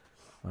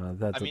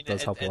 That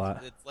does help a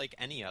lot.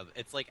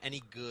 It's like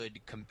any good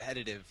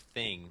competitive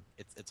thing.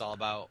 It's all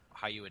about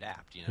how you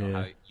adapt.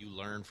 How you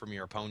learn from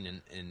your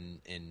opponent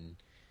and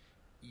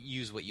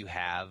use what you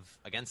have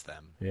against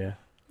them. Yeah.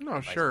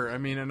 No, sure.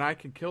 And I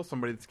can kill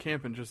somebody that's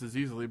camping just as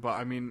easily,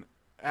 but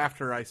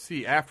after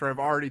I've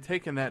already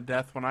taken that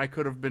death when I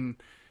could have been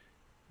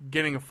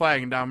getting a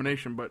flag in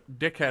domination, but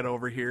dickhead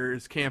over here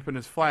is camping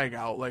his flag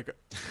out like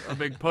a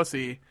big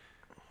pussy,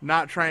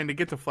 not trying to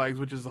get to flags,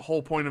 which is the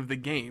whole point of the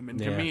game. And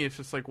to me, it's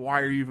just like, why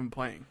are you even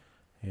playing?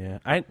 Yeah.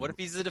 What if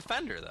he's a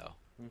defender, though?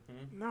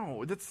 Mm-hmm.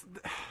 No,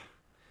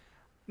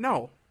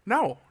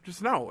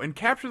 just no. And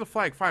capture the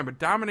flag, fine, but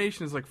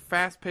domination is like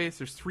fast-paced.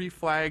 There's 3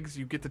 flags.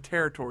 You get the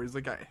territories.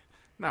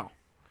 No.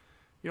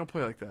 You don't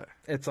play like that.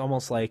 It's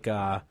almost like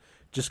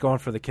just going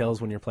for the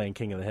kills when you're playing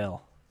King of the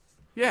Hill.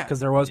 Yeah. Because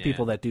there was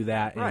people that do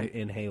that Right.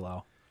 in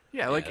Halo.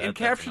 Yeah, in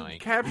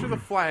capture the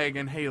flag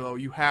in Halo,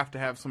 you have to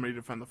have somebody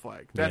defend the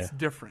flag. That's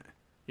different.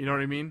 You know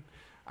what I mean?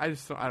 I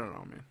don't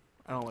know, man.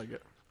 I don't like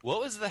it.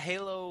 What was the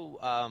Halo?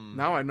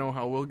 Now I know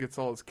how Will gets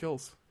all his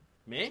kills.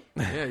 Me?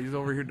 Yeah, he's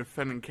over here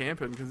defending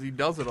camping because he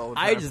does it all the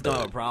time. I just don't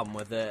have a problem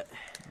with it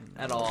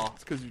at all.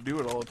 It's because you do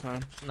it all the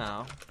time.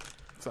 No.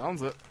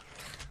 Sounds it.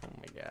 Oh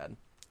my god.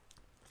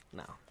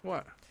 No.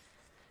 What?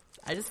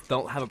 I just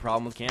don't have a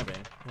problem with camping.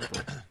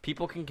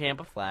 People can camp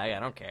a flag. I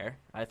don't care.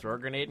 I throw a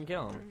grenade and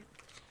kill them.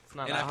 It's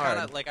not And that I've hard.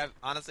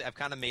 kind of, I've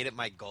kind of made it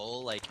my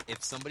goal. Like,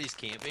 if somebody's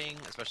camping,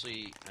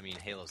 especially, I mean,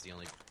 Halo's the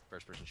only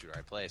first-person shooter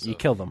I play. So You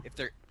kill them. If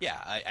they're,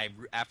 I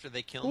after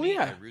they kill Well, me,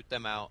 yeah. I root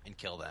them out and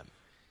kill them.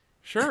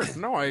 Sure.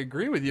 No, I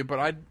agree with you, but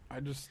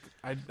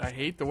I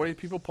hate the way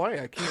people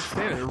play. I can't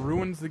stand it. It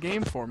ruins the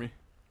game for me.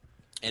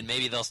 And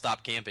maybe they'll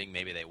stop camping,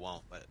 maybe they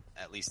won't, but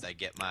at least I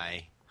get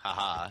my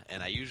haha,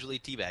 and I usually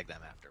teabag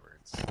them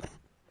afterwards.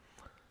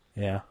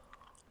 Yeah.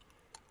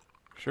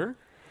 Sure.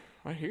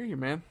 I hear you,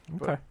 man.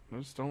 But Okay. I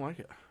just don't like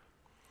it.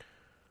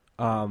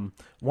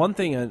 One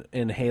thing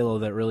in Halo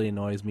that really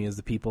annoys me is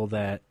the people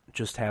that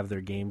just have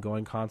their game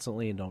going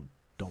constantly and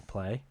don't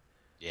play.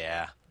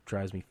 Yeah.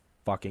 Drives me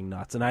fucking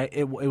nuts. And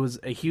it was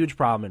a huge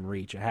problem in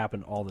Reach. It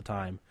happened all the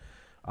time.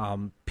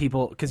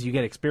 People, because you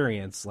get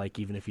experience, like,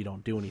 even if you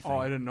don't do anything. Oh,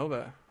 I didn't know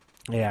that.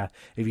 Yeah,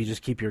 if you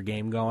just keep your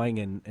game going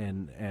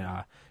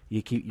and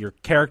you keep your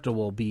character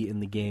will be in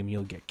the game,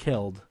 you'll get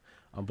killed,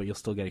 but you'll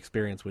still get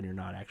experience when you're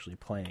not actually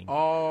playing.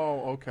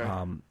 Oh, okay.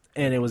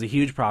 And it was a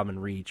huge problem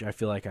in Reach. I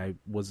feel like I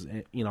was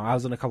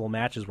in a couple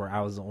matches where I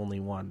was the only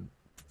one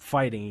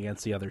fighting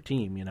against the other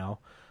team, and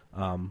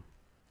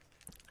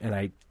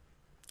it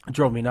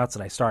drove me nuts,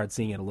 and I started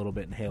seeing it a little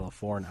bit in Halo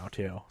 4 now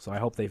too. So I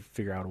hope they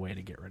figure out a way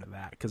to get rid of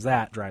that, because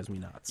that drives me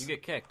nuts. You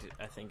get kicked,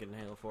 I think, in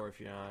Halo 4 if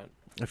you're not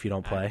if you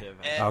don't play. active.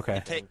 Okay.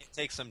 It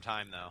takes some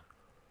time, though.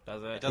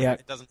 Does It it? doesn't, Yeah.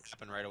 it doesn't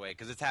happen right away,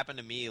 because it's happened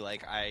to me,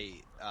 like,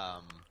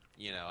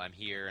 I'm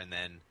here, and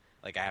then,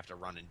 like, I have to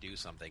run and do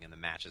something, and the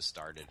match has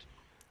started.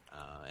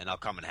 And I'll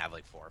come and have,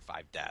 like, 4 or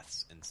 5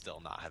 deaths and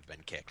still not have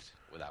been kicked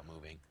without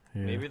moving.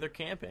 Yeah. Maybe they're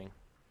camping.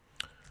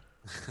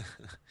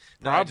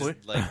 No, I Probably.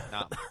 just, like,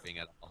 not moving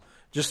at all.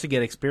 Just to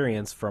get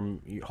experience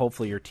from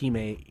hopefully your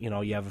teammate.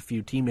 You have a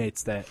few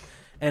teammates that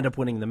end up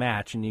winning the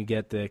match, and you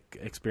get the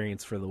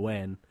experience for the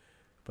win.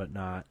 But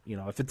not,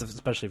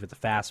 especially if it's a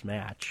fast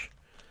match.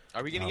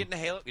 Are we going to get into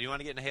Halo? Do you want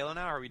to get into Halo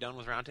now? Or are we done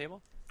with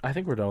Roundtable? I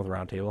think we're done with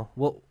Roundtable.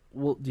 Well,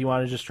 do you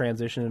want to just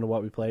transition into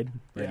what we played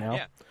right now?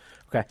 Yeah.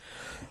 Okay.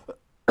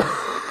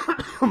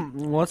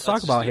 Let's talk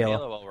just about do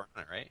Halo. while we're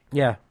on it, right?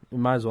 Yeah, we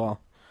might as well.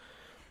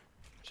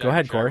 Should Go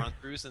ahead, should I Corey. run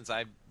through since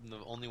I'm the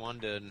only one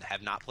to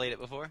have not played it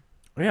before?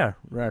 Yeah,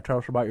 tell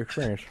us about your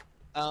experience.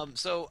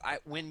 So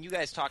when you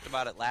guys talked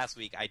about it last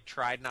week, I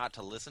tried not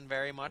to listen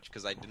very much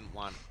because I didn't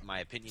want my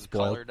opinion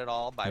Spoiled. colored at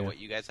all by Yeah. what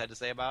you guys had to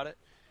say about it.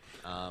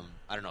 I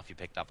don't know if you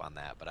picked up on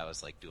that, but I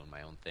was like doing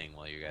my own thing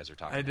while you guys were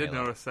talking. I did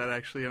Halo. notice that,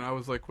 actually, and I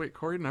was like, wait,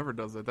 Corey never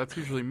does that. That's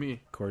usually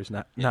me. Corey's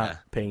not Yeah.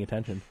 paying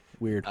attention.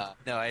 Weird.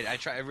 No, I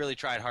really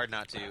tried hard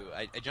not to.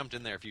 I jumped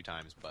in there a few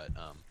times, but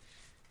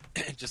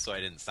just so I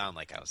didn't sound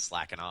like I was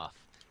slacking off.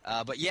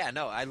 But yeah,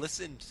 no, I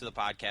listened to the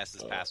podcast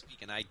this past week,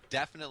 and I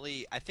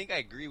think I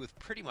agree with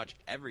pretty much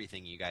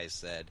everything you guys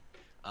said.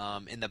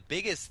 And the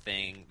biggest,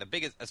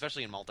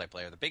 especially in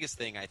multiplayer, the biggest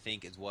thing I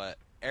think is what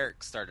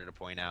Eric started to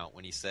point out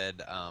when he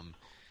said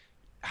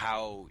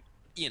how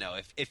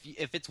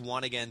if it's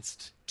 1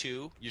 against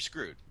 2, you're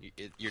screwed.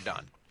 You're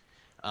done.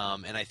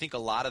 And I think a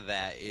lot of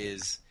that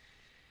is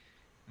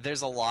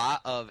there's a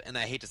lot of, and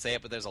I hate to say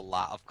it, but there's a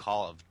lot of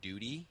Call of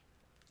Duty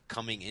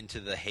coming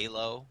into the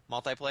Halo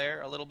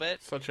multiplayer a little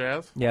bit. Such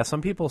as? Yeah,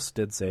 some people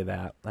did say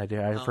that.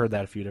 I've heard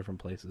that a few different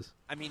places.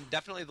 I mean,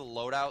 definitely the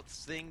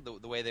loadouts thing,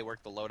 the way they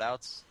work the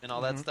loadouts and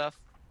all that stuff.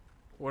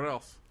 What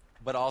else?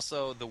 But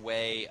also the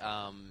way,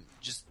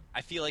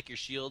 I feel like your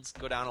shields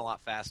go down a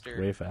lot faster.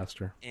 Way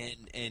faster.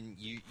 And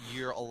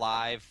you're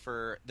alive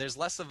for, there's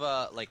less of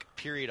a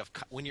period of,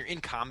 when you're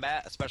in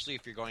combat, especially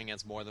if you're going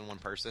against more than one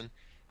person,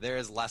 there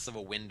is less of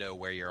a window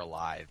where you're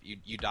alive.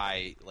 You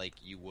die like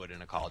you would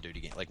in a Call of Duty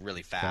game, like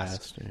really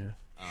fast.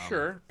 Yeah.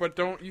 Sure, but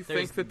don't you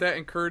think that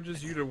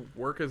encourages you to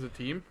work as a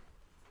team?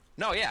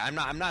 No, yeah, I'm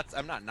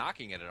not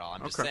knocking it at all.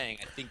 I'm just Okay. saying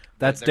I think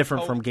That's they're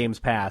different from towing- games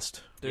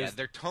past. Yeah,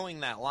 they're towing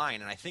that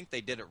line, and I think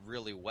they did it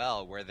really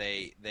well, where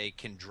they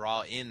can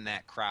draw in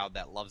that crowd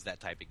that loves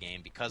that type of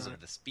game because of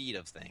the speed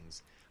of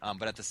things.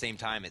 But at the same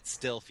time, it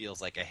still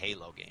feels like a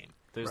Halo game.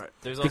 There's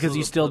Because also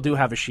you the- still do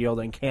have a shield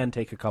and can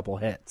take a couple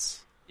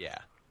hits. Yeah.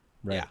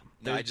 Right. Yeah,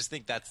 no, I just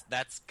think that's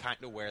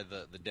kind of where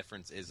the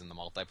difference is in the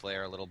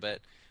multiplayer a little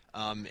bit.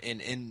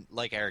 And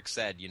like Eric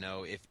said,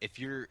 if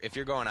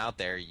you're going out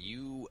there,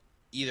 you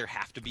either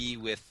have to be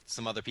with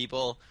some other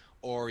people,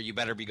 or you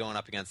better be going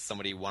up against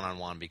somebody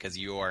 1-on-1, because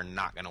you are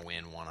not going to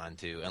win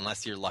 1-on-2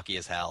 unless you're lucky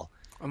as hell.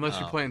 Unless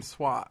you're playing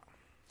SWAT.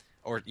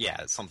 Or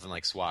yeah, something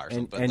like SWAT or And,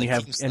 something. and like you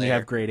have Team and you Slayer.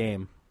 have great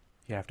aim.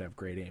 You have to have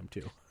great aim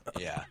too.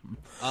 Yeah.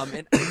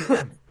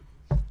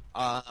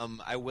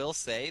 I will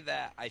say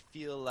that I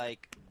feel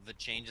like the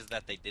changes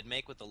that they did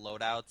make with the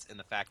loadouts and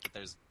the fact that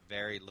there's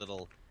very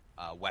little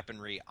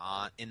weaponry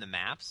in the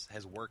maps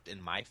has worked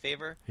in my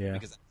favor. Yeah.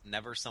 Because I'm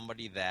never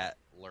somebody that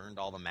learned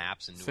all the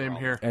maps and knew Same where all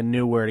here. And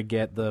knew where to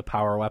get the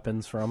power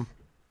weapons from.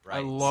 Right. I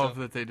love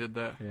So, that they did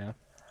that. Yeah.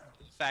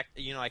 in fact,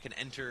 I can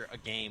enter a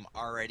game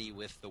already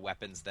with the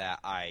weapons that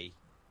I.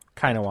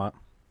 Kind of want.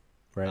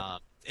 Right.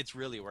 It's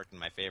really worked in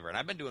my favor, and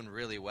I've been doing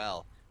really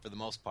well for the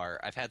most part.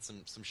 I've had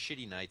some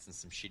shitty nights and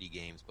some shitty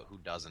games, but who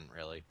doesn't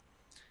really?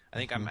 I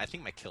think I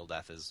think my kill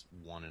death is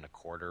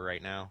 1.25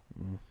 right now,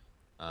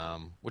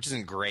 which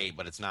isn't great,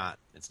 but it's not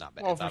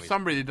bad. Well, It's for obvious-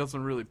 somebody that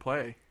doesn't really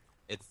play.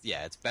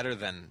 it's better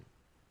than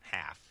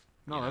half.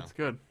 No, you know? that's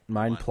good.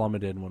 Mine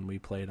plummeted when we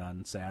played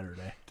on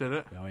Saturday. Did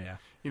it? Oh, yeah.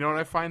 You know what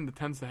I find that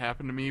tends to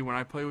happen to me when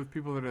I play with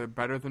people that are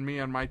better than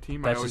me on my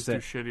team? That's I always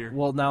just do it. shittier.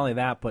 Well, not only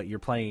that, but you're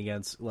playing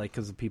against,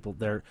 because the people,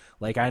 they're,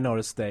 I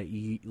noticed that,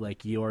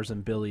 yours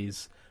and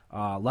Billy's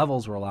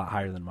levels were a lot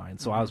higher than mine.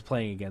 So I was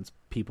playing against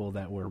people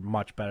that were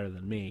much better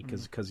than me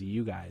because of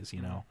you guys,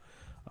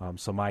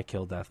 so my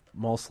kill death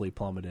mostly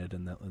plummeted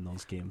in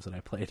those games that I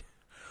played.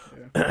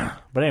 Yeah.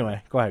 But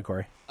anyway, go ahead,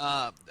 Corey.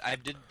 I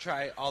did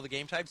try all the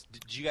game types.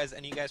 Did any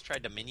of you guys try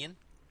Dominion?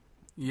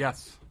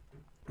 Yes,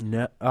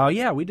 No, oh,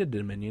 yeah, we did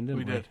Dominion, didn't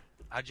we? we did.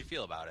 How'd you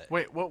feel about it?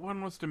 Wait, what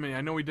one was Dominion?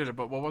 I know we did it,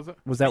 but what was it?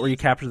 Was that where you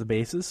capture the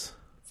bases?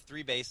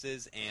 3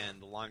 bases,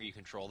 and the longer you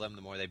control them,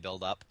 the more they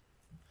build up.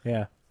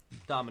 Yeah.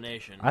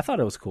 Domination. I thought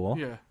it was cool.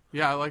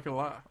 Yeah, I like it a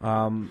lot.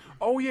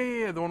 Oh,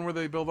 yeah, the one where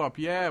they build up.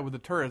 Yeah, with the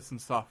turrets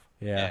and stuff.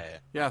 Yeah.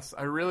 Yes,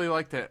 I really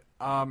liked it,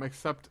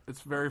 except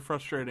it's very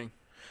frustrating.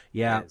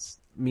 Yeah. It is.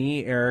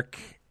 Me,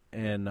 Eric,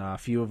 and a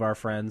few of our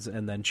friends,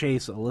 and then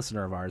Chase, a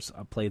listener of ours,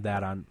 played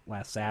that on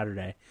last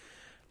Saturday.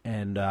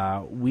 And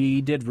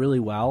we did really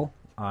well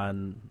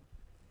on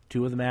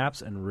 2 of the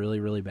maps and really,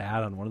 really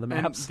bad on one of the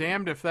And maps.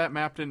 damned if that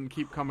map didn't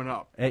keep coming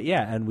up.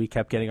 Yeah, and we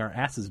kept getting our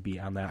asses beat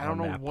on that I don't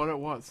know map. what it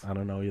was. I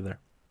don't know either.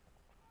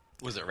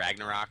 Was it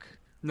Ragnarok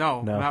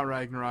No, No. not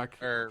Ragnarok.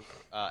 or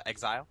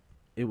Exile?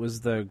 It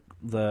was the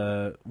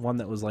one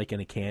that was like in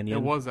a canyon.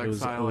 It was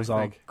Exile, It was I all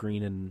think.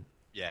 green and...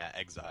 Yeah,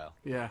 Exile.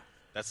 Yeah,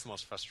 That's the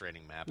most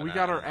frustrating map. we and I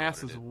got don't our know what it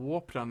asses is.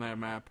 whooped on that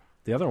map.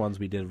 The other ones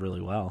we did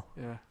really well.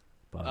 Yeah.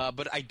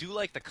 But I do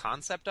like the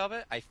concept of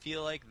it. I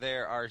feel like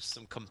there are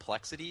some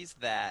complexities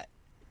that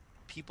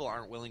people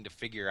aren't willing to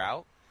figure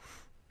out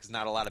because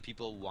not a lot of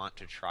people want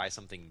to try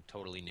something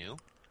totally new.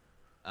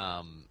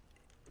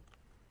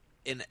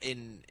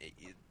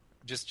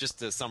 Just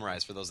to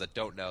summarize for those that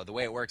don't know, the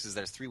way it works is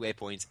there's 3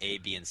 waypoints, A,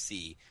 B, and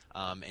C,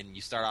 and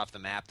you start off the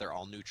map, they're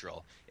all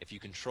neutral. If you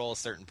control a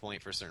certain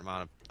point for a certain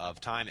amount of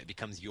time, it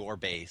becomes your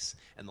base,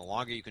 and the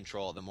longer you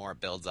control it, the more it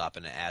builds up,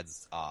 and it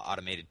adds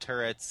automated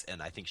turrets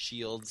and I think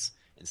shields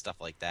and stuff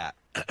like that.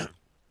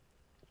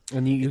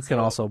 And you It's can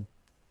a- also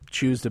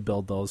choose to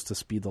build those to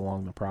speed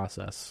along the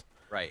process.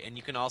 Right, and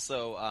you can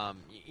also,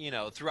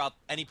 throughout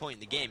any point in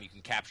the game, you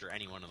can capture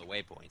any one of the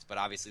waypoints. But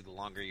obviously, the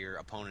longer your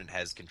opponent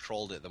has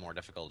controlled it, the more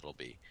difficult it'll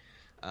be.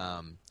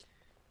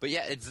 But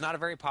yeah, it's not a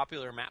very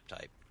popular map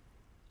type.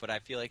 But I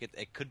feel like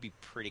it could be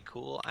pretty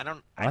cool. I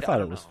thought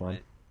don't it was know. fun.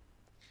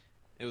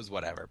 It was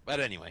whatever. But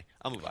anyway,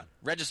 I'll move on.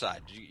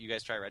 Regicide. Did you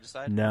guys try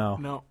Regicide? No.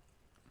 No.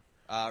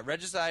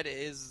 Regicide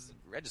is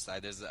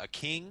Regicide. There's a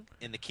king,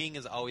 and the king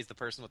is always the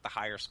person with the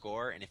higher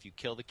score. And if you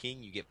kill the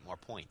king, you get more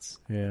points.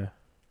 Yeah.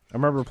 I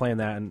remember playing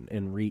that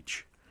in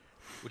Reach.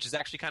 Which is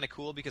actually kind of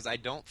cool because I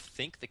don't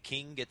think the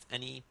king gets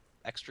any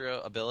extra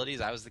abilities.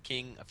 I was the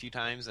king a few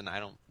times, and I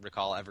don't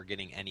recall ever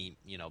getting any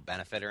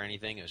benefit or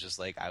anything. It was just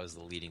like I was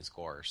the leading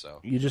scorer.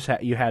 So You just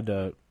you had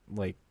to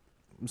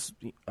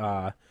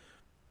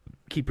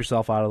keep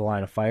yourself out of the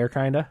line of fire,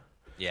 kind of.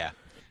 yeah,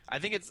 I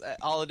think it's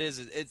all it is.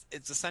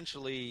 It's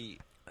essentially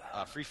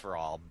free for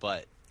all,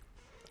 but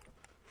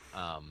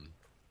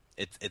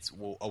it's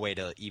a way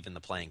to even the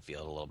playing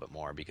field a little bit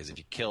more because if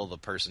you kill the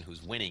person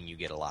who's winning, you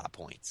get a lot of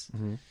points.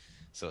 Mm-hmm.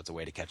 So it's a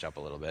way to catch up a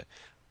little bit.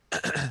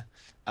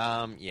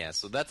 Yeah,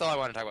 so that's all I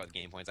want to talk about with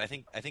game points. I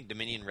think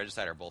Dominion and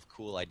Regicide are both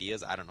cool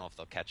ideas. I don't know if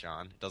they'll catch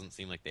on. It doesn't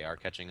seem like they are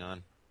catching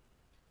on.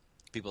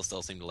 People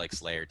still seem to like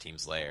Slayer, Team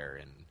Slayer,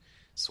 and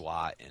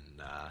SWAT,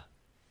 and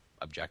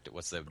Objective.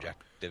 What's the objective?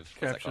 What's that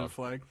Capture the called?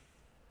 flag.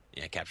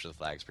 Yeah, Capture the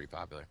Flag is pretty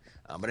popular.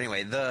 But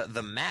anyway,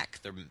 the mech,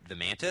 the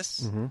Mantis,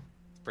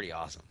 it's pretty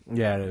awesome.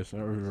 Yeah, it is. It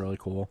was really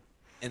cool.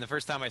 And the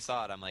first time I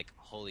saw it, I'm like,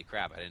 holy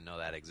crap, I didn't know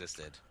that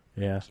existed.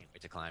 Yeah. Can't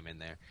wait to climb in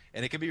there.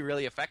 And it can be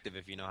really effective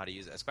if you know how to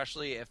use it,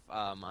 especially if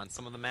on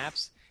some of the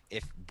maps,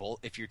 if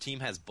your team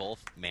has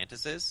both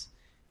Mantises,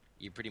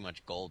 you're pretty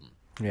much golden.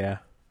 Yeah.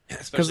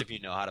 Especially if you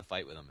know how to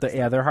fight with them.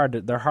 Yeah, they're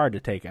hard to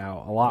take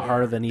out. A lot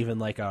harder than even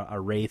like a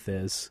Wraith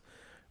is.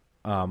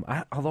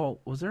 Although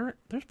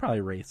there's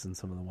probably Wraiths in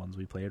some of the ones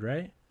we played,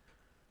 right?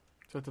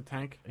 Is that the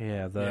tank?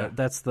 Yeah, Yeah.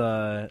 that's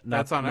the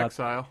That's on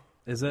Exile.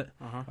 Is it?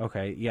 Uh-huh.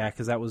 Okay, yeah,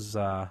 because that was.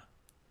 I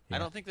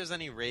don't think there's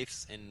any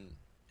Wraiths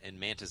and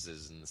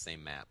Mantises in the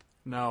same map.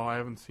 No, I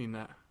haven't seen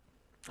that.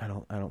 I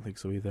don't think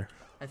so either.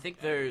 I think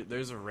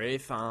there's a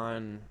Wraith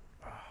on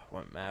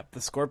what map?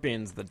 The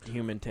Scorpion's the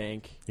human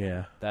tank.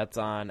 Yeah. That's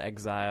on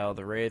Exile.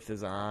 The Wraith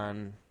is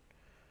on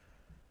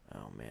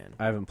Oh man,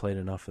 I haven't played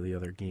enough of the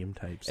other game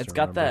types. it's to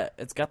got remember. that.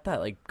 It's got that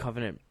like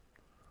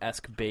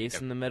Covenant-esque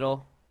base in the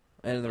middle,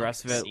 and the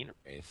rest of it. Seen a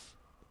Wraith.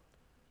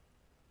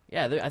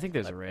 Yeah, I think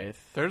there's a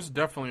Wraith. There's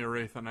definitely a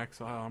Wraith in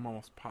Exile. I'm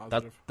almost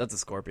positive. That's a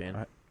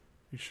Scorpion.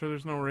 You sure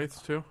there's no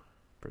Wraiths too?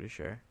 Pretty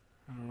sure.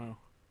 I don't know.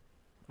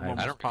 I I'm I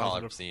almost don't recall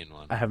ever positive. seeing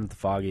one. I haven't the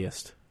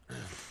foggiest.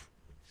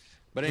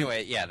 But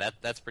anyway, yeah,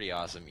 that's pretty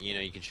awesome. You know,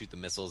 you can shoot the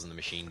missiles and the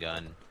machine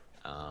gun.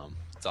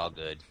 It's all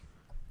good.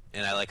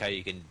 And I like how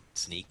you can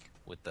sneak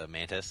with the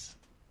Mantis.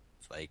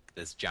 It's like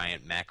this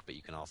giant mech, but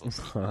you can also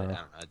sneak with it. I don't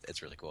know,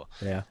 it's really cool.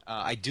 Yeah.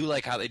 I do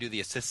like how they do the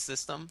assist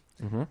system.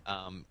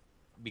 Mm-hmm.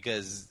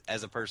 Because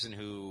as a person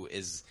who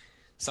is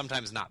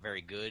sometimes not very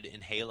good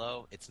in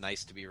Halo, it's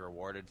nice to be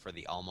rewarded for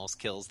the almost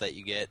kills that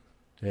you get.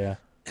 Yeah.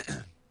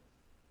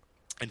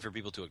 And for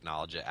people to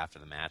acknowledge it after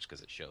the match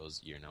because it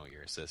shows your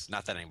assists.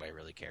 Not that anybody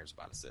really cares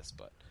about assists,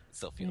 but it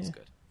still feels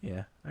good.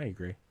 Yeah, I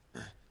agree.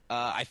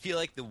 I feel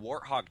like the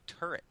Warthog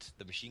turret,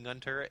 the machine gun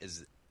turret,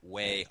 is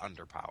way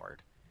underpowered.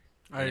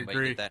 I Anybody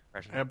agree. get that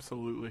impression?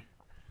 Absolutely.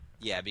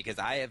 Yeah, because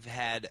I have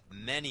had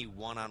many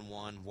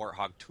one-on-one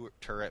Warthog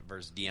turret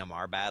versus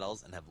DMR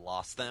battles and have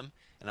lost them.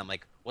 And I'm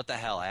like, what the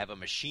hell? I have a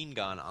machine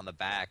gun on the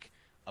back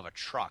of a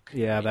truck.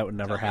 Yeah, Like, that would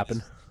never tell me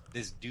happen.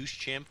 This douche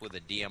chimp with a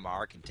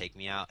DMR can take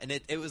me out. And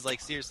it was like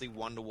seriously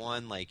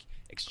one-to-one, like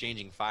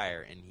exchanging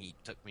fire, and he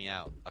took me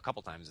out. A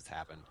couple times it's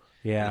happened.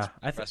 Yeah, It's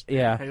I think. frustrating.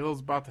 Yeah, Halo's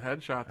about the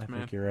headshots, I man.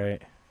 think you're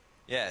right.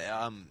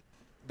 Yeah,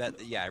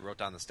 I wrote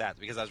down the stats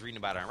because I was reading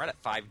about it on Reddit.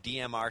 5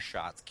 DMR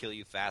shots kill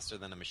you faster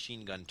than a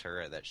machine gun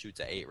turret that shoots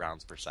at 8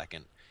 rounds per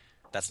second.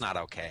 That's not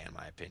okay, in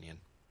my opinion.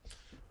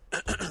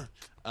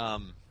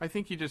 I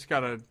think you just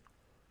gotta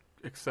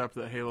accept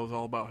that Halo's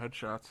all about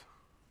headshots.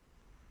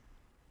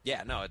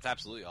 Yeah, no, it's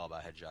absolutely all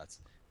about headshots.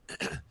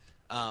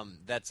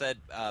 That said,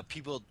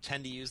 people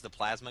tend to use the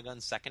plasma gun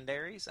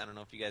secondaries. I don't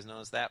know if you guys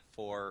noticed that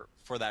for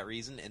that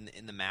reason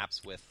in the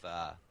maps with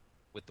the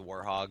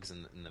Warhogs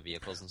and the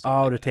vehicles and stuff.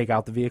 Oh, like to that. take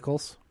out the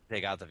vehicles?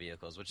 Take out the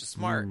vehicles, which is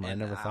smart. I and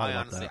never thought about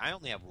honestly, that. I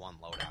only have one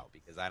loadout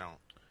because I don't,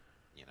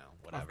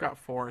 whatever. I've got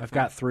 4. I I've think.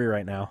 got 3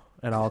 right now,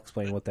 and I'll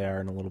explain what they are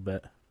in a little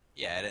bit.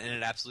 Yeah, and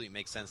it absolutely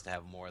makes sense to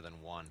have more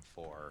than one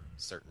for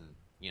certain,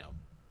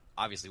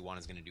 obviously one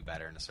is going to do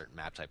better in a certain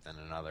map type than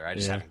another. I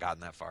just Yeah. haven't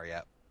gotten that far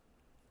yet.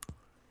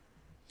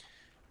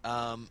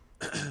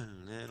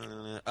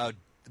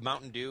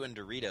 Mountain Dew and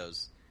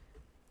Doritos.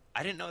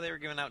 I didn't know they were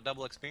giving out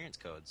double experience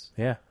codes.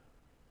 Yeah.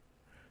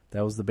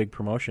 That was the big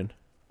promotion.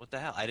 What the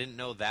hell? I didn't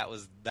know that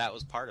was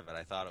part of it.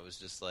 I thought it was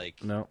just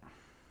like, No.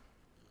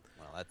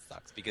 well, that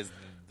sucks because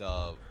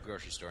the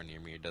grocery store near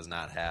me does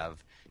not have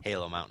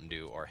Halo Mountain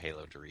Dew or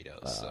Halo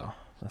Doritos. So Oh,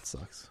 that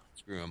sucks.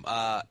 screw them.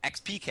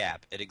 XP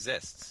cap, it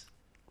exists.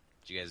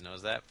 Did you guys know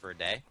that for a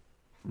day?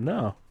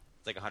 No.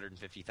 It's like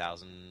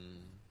 150,000,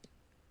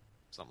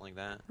 something like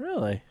that.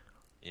 Really?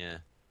 Yeah.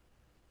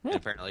 And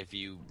apparently, if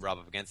you rub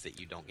up against it,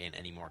 you don't gain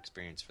any more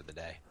experience for the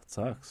day. That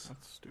sucks.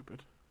 That's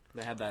stupid.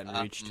 They had that in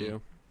Reach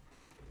too.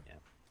 Yeah,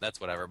 that's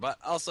whatever. But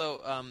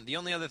also, the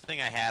only other thing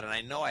I had, and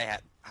I know I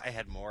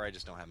had more. I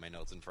just don't have my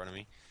notes in front of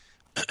me.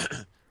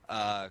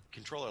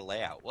 Controller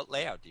layout. What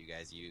layout do you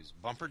guys use?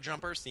 Bumper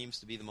jumper seems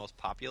to be the most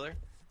popular.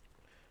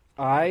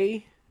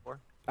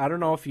 I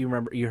don't know if you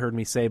remember, you heard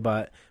me say,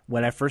 but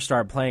when I first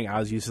started playing, I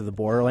was used to the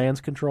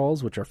Borderlands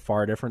controls, which are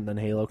far different than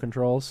Halo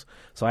controls.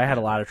 So I had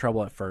a lot of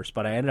trouble at first,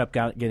 but I ended up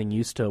getting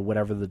used to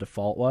whatever the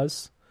default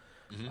was,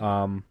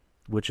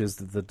 which is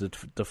the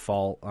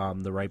default.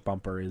 The right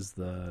bumper is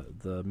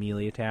the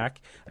melee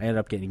attack. I ended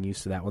up getting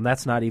used to that one.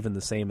 That's not even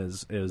the same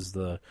as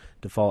the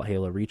default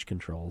Halo Reach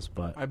controls,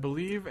 but I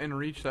believe in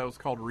Reach that was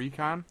called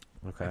Recon.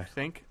 I okay,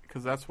 think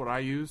because that's what I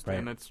used, Right.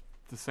 and it's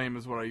the same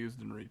as what I used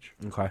in Reach.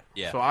 okay,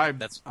 Yeah. So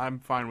I'm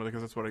fine with it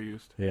because that's what I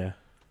used. yeah.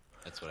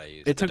 That's what I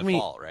use. It The took me-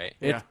 default, right?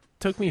 It Yeah.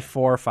 took me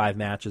 4 or 5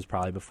 matches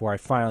probably before I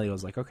finally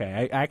was like, okay,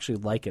 I actually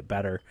like it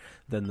better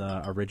than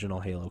the original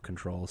Halo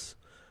controls.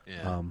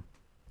 Yeah.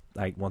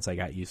 Once I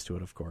got used to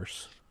it, of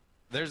course.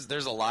 There's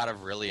a lot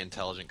of really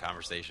intelligent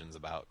conversations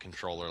about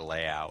controller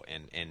layout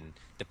and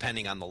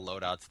depending on the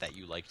loadouts that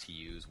you like to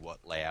use,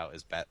 what layout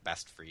is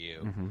best for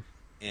you. Mm-hmm.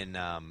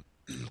 And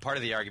part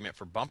of the argument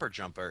for bumper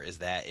jumper is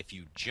that if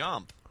you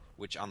jump,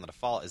 which on the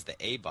default is the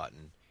A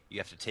button, you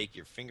have to take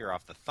your finger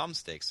off the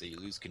thumbstick, so you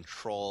lose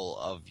control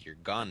of your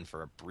gun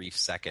for a brief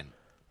second.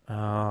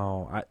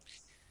 Oh,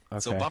 okay.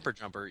 So bumper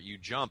jumper, you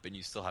jump and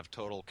you still have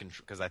total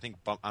control. Because I think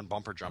on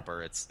bumper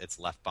jumper, it's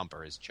left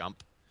bumper is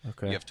jump.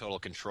 Okay. You have total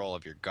control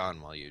of your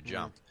gun while you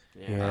jump.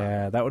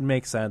 Yeah, that would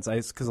make sense.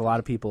 Because a lot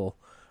of people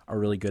are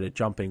really good at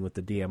jumping with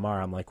the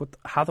DMR. I'm like,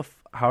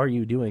 how are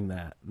you doing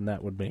that? And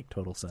that would make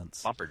total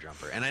sense. Bumper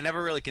jumper, and I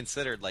never really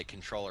considered like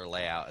controller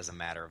layout as a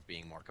matter of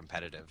being more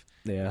competitive.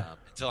 Yeah.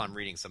 Until I'm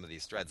reading some of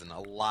these threads, and a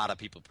lot of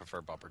people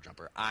prefer bumper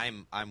jumper.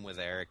 I'm with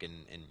Eric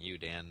and you,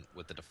 Dan,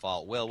 with the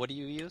default. Will, what do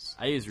you use?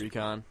 I use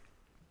Recon.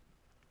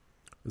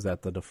 Is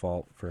that the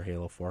default for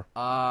Halo 4?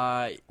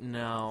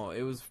 No,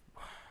 it was.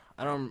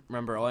 I don't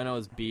remember. All I know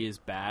is B is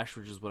bash,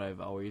 which is what I've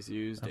always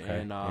used.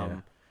 Okay, And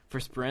yeah. for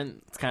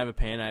sprint, it's kind of a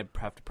pain. I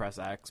have to press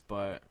X,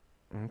 but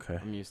Okay.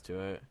 I'm used to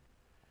it.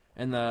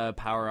 And the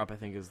power up, I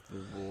think, is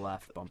the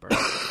left bumper.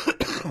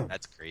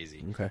 That's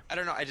crazy. Okay. I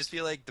don't know. I just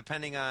feel like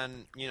depending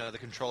on the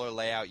controller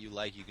layout you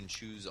like, you can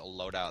choose a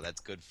loadout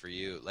that's good for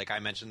you. Like I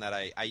mentioned that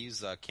I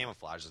use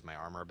camouflage as my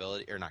armor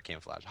ability, or not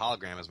camouflage,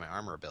 hologram as my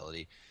armor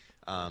ability,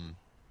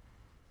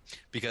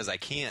 because I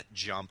can't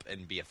jump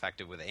and be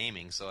effective with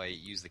aiming. So I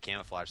use the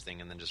camouflage thing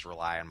and then just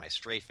rely on my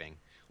strafing.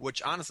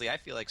 Which honestly, I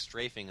feel like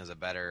strafing is a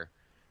better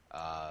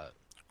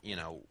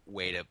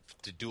way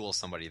to duel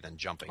somebody than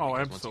jumping. Oh,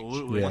 because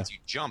absolutely. Once you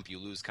jump, you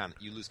lose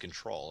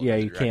control. Yeah, of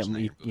the you can't. direction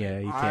that you're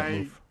moving. You can't I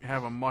move.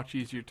 have a much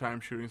easier time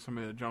shooting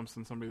somebody that jumps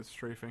than somebody that's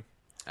strafing.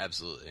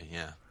 Absolutely,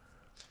 yeah.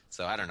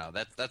 So I don't know.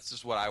 That's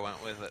just what I went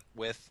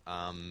with.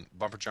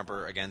 Bumper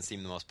jumper again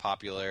seemed the most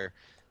popular.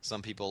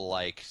 Some people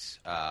liked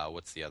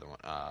what's the other one?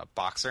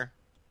 Boxer.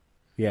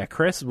 Yeah,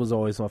 Chris was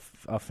always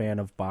a fan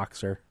of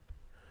Boxer,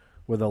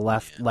 where the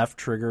left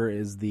trigger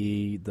is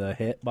the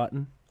hit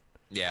button.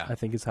 Yeah, I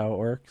think is how it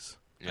works.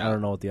 Yeah. I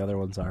don't know what the other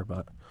ones are,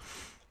 but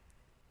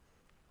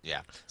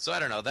yeah. So I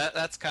don't know.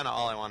 That's kind of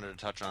all I wanted to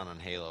touch on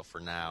Halo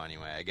for now.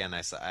 Anyway, again,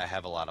 I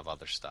have a lot of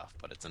other stuff,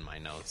 but it's in my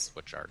notes,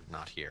 which are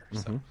not here.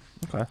 So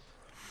okay.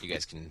 you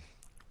guys can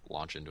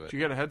launch into it. Did you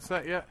get a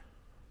headset yet?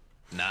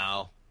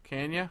 No.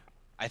 Can you?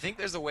 I think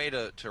there's a way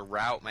to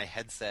route my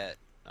headset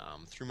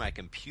through my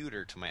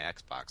computer to my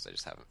Xbox. I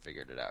just haven't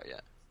figured it out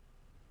yet.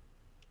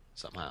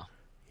 Somehow.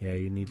 Yeah,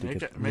 you need to Make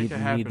get it- make it you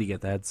need happen. to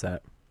get the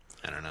headset.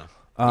 I don't know.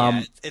 Um,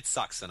 Yeah, it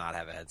sucks to not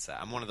have a headset.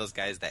 I'm one of those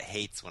guys that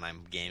hates when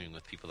I'm gaming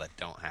with people that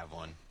don't have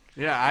one.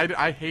 Yeah,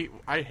 I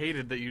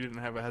hated that you didn't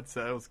have a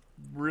headset. It was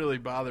really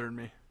bothering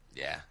me.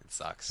 Yeah, it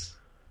sucks.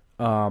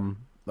 My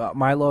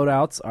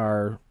loadouts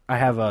are I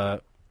have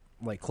a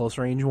close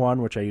range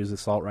one, which I use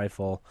assault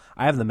rifle.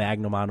 I have the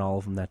Magnum on all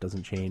of them. That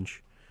doesn't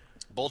change.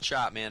 Bolt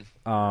shot, man.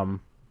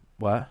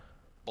 What?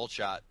 Bolt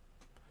shot.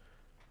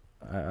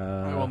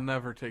 I will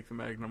never take the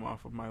Magnum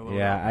off of my loadout.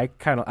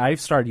 Yeah,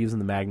 I've started using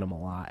the Magnum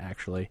a lot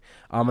actually.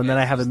 And then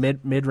I have a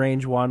mid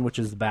range one, which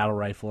is the battle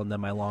rifle, and then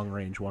my long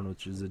range one,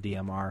 which is a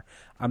DMR.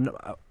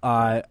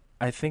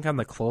 I think on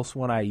the close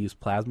one I use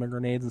plasma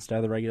grenades instead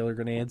of the regular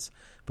grenades,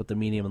 but the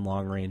medium and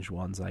long range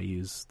ones I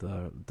use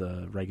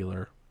the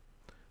regular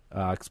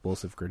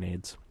explosive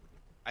grenades.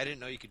 I didn't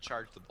know you could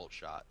charge the bolt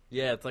shot.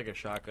 Yeah, it's like a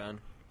shotgun.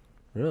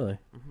 Really?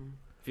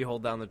 If you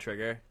hold down the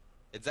trigger.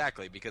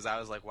 Exactly, because I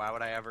was like, why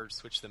would I ever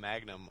switch the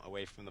Magnum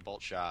away from the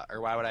bolt shot?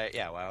 Or why would I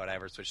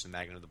ever switch the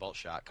Magnum to the bolt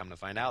shot? Come to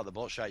find out, the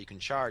bolt shot you can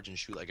charge and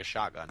shoot like a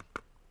shotgun.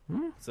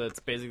 So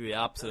it's basically the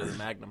opposite of the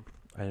Magnum.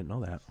 I didn't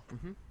know that.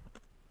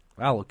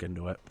 I'll look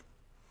into it.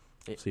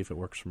 Yeah. See if it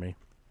works for me.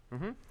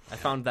 I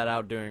found that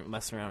out during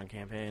messing around in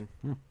campaign.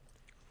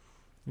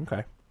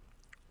 Okay.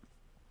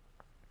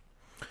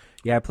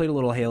 Yeah, I played a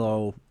little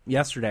Halo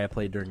yesterday. I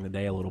played during the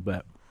day a little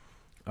bit.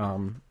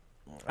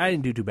 I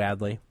didn't do too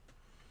badly.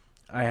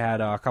 I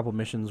had a couple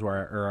missions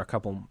or a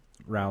couple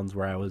rounds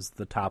where I was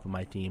the top of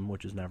my team,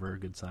 which is never a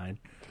good sign.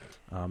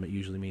 It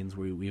usually means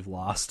we've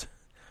lost.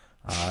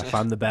 If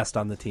I'm the best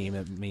on the team,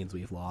 it means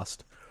we've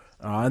lost.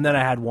 And then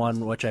I had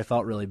one which I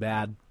felt really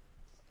bad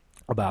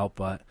about,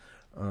 but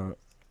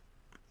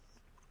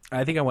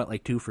I think I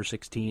went 2 for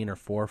 16 or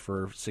 4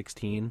 for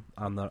 16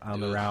 on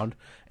the round,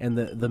 and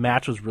the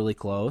match was really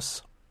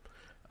close.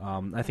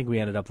 I think we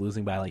ended up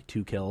losing by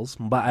 2 kills,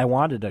 but I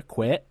wanted to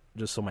quit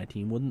just so my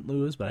team wouldn't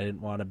lose, but I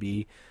didn't want to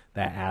be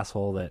that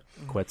asshole that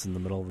quits in the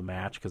middle of the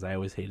match because I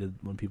always hated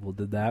when people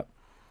did that.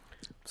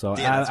 So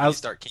Yeah, that's when you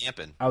start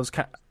camping. I was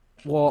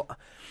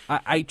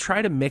I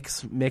try to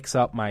mix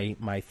up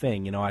my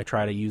thing. I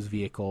try to use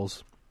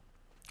vehicles.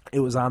 It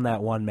was on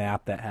that one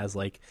map that has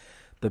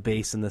the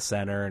base in the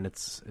center, and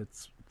it's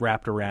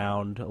wrapped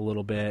around a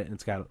little bit, and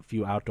it's got a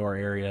few outdoor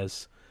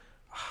areas.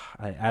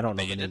 I don't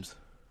know the names.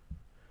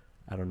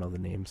 I don't know the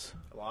names.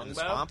 In the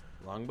swamp?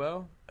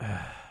 Longbow?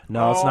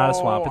 No, it's not a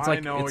swamp. It's I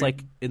know.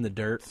 in the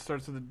dirt.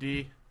 Starts with a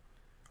D.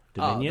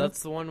 Dominion. Oh,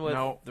 that's the one with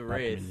No, the not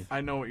Wraith. Dominion.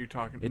 I know what you're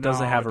talking about. It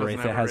doesn't have a doesn't wraith.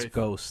 have It a has wraith.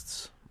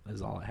 ghosts.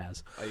 Is all it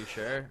has. Are you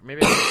sure?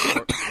 Maybe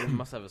it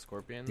must have a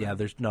scorpion. Yeah,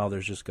 then.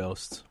 there's just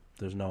ghosts.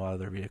 There's no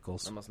other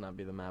vehicles. That must not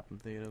be the map I'm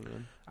thinking of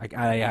then.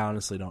 I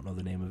honestly don't know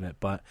the name of it,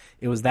 but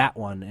it was that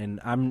one, and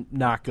I'm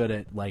not good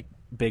at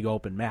big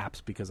open maps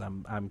because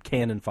I'm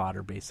cannon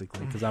fodder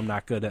basically because I'm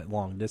not good at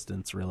long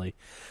distance really.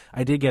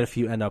 I did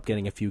end up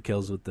getting a few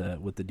kills with the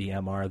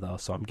DMR though,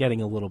 so I'm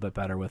getting a little bit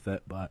better with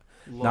it, but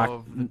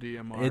Love the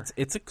DMR.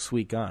 it's a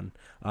sweet gun.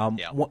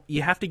 Yeah.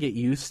 You have to get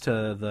used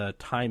to the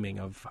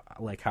timing of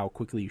how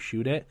quickly you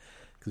shoot it.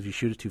 Because if you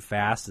shoot it too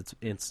fast,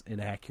 it's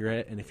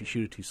inaccurate, and if you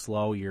shoot it too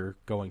slow, you're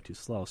going too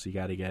slow. So you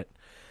got to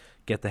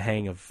get the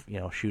hang of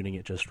shooting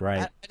it just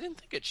right. I didn't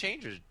think it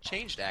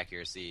changed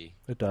accuracy.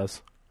 It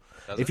does.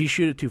 Does If it? you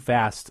shoot it too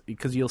fast,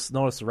 because you'll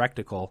notice the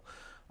reticle.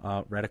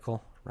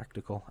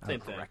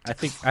 Same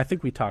thing. I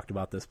think we talked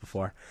about this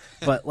before,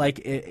 but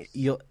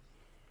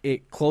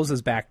it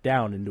closes back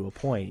down into a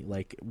point.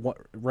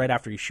 Right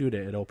after you shoot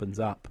it, it opens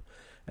up,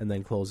 and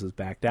then closes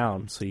back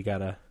down. So you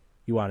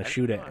want to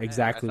shoot it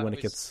exactly I when thought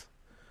it gets.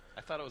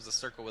 I thought it was a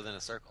circle within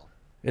a circle.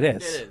 It is.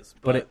 It is,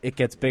 but but- it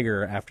gets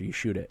bigger after you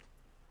shoot it.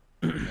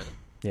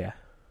 Yeah.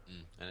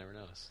 I never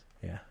noticed.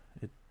 Yeah,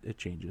 it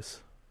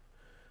changes.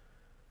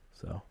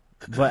 So,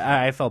 but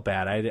I felt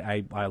bad.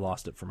 I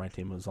lost it for my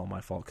team. It was all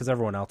my fault because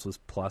everyone else was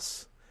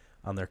plus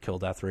on their kill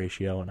death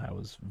ratio, and I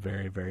was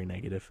very, very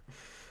negative.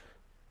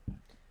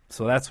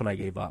 So that's when I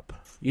gave up.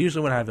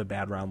 Usually when I have a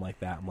bad round like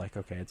that, I'm like,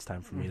 okay, it's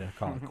time for me to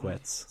call it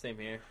quits. Same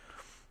here.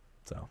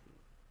 So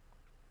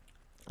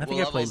What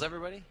level is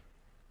everybody?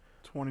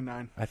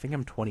 29. I think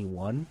I'm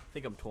 21. I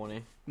think I'm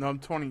 20. No, I'm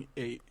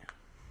 28.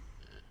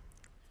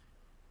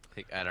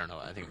 I don't know.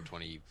 I think I'm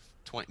 20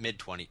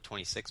 mid-20,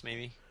 26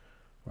 maybe.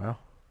 Wow,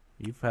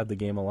 you've had the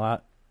game a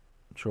lot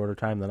shorter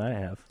time than I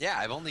have. Yeah,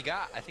 I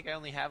think I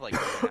only have like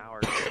 1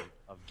 hour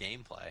of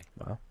gameplay.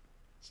 Wow.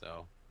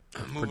 So,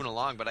 moving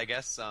along, but I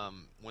guess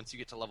once you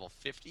get to level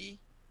 50,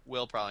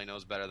 Will probably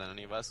knows better than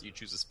any of us. You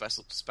choose a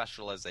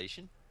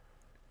specialization.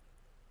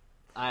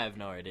 I have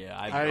no idea.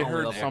 I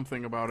heard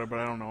something about it, but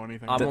I don't know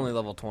anything. I'm only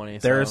level 20.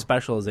 There are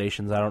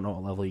specializations. I don't know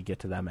what level you get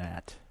to them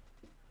at.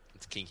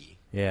 It's kinky.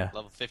 Yeah.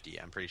 Level 50,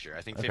 I'm pretty sure.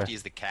 I think Okay. 50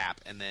 is the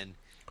cap, and then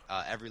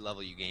every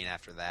level you gain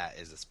after that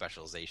is a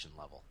specialization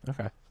level.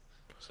 Okay.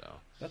 So,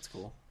 That's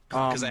cool.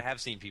 because I have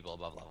seen people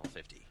above level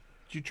 50.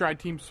 Did you try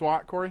Team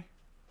SWAT, Corey?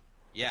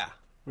 Yeah, What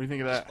do you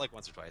think of that? like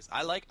once or twice.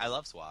 I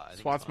love SWAT. I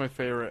think SWAT's it's my fun.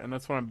 favorite, and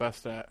that's what I'm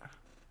best at.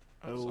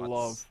 I SWAT's-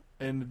 love.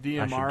 And the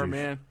I should DMR, do-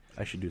 man.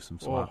 I should do some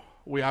Oh,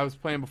 SWAT. I was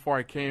playing before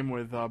I came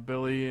with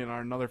Billy and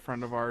another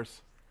friend of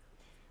ours,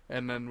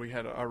 and then we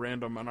had a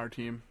random on our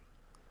team.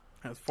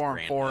 It was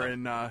 4-4,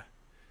 and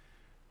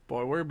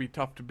boy, we'd be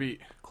tough to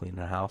beat. Clean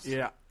the house.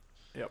 Yeah,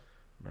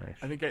 Nice.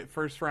 I think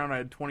first round I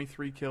had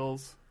 23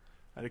 kills.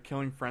 I had a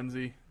killing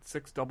frenzy,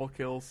 6 double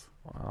kills,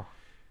 Wow.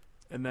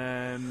 and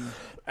then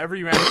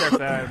every match after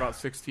that I had about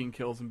 16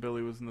 kills, and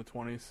Billy was in the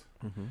 20s.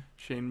 Mm-hmm.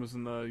 Shane was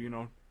in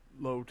the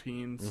low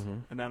teens,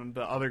 Mhm. and then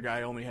the other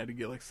guy only had to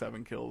get like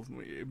 7 kills,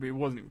 and it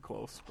wasn't even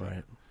close.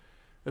 Right.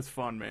 It's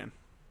fun, man.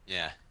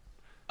 Yeah.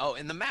 Oh,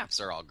 and the maps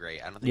are all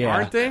great. I don't think Yeah.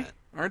 Aren't they? that.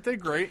 Aren't they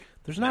great?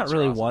 There's not Maps are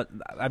really awesome.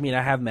 one. I mean,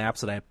 I have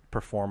maps that I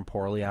perform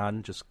poorly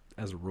on, just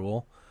as a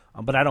rule.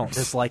 But I don't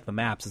dislike the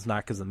maps. It's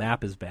not because the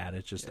map is bad.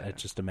 It's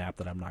just a map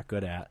that I'm not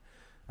good at.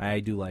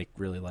 I do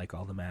really like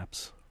all the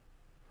maps.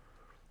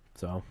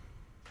 So,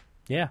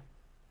 yeah.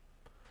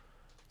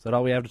 Is that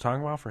all we have to talk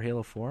about for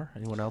Halo 4?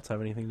 Anyone else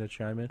have anything to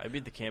chime in? I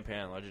beat the campaign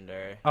on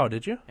Legendary. Oh,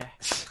 did you? Yeah.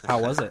 How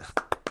was it?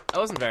 That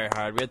wasn't very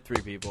hard. We had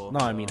 3 people. No,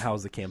 I so- mean, how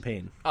was the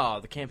campaign? Oh,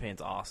 the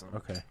campaign's awesome.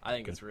 Okay, I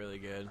think good. it's really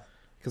good.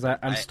 Because I'm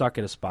I- stuck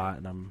at a spot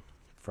and I'm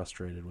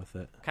frustrated with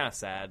it. Kind of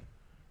sad.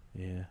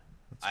 Yeah.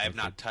 that's I have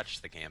wicked. not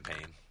touched the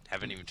campaign.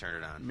 Haven't even turned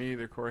it on. Me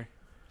either, Corey.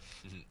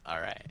 All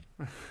right.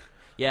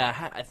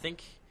 Yeah, I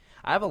think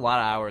I have a lot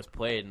of hours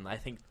played, and I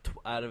think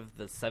out of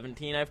the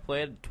 17 I've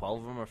played,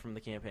 12 of them are from the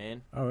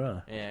campaign. Oh,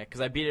 really? Yeah,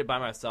 because I beat it by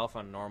myself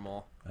on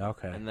normal,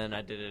 Okay. and then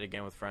I did it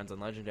again with friends on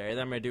Legendary.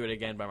 Then I'm going to do it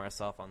again by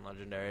myself on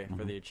Legendary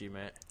for the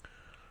achievement.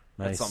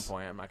 Nice. At some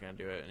point, I'm not going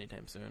to do it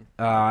anytime soon.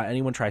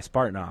 Anyone try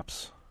Spartan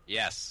Ops?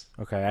 Yes.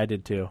 Okay, I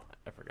did too.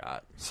 I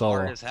forgot. So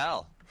Hard as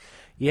hell.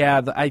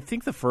 yeah, I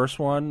think the first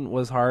one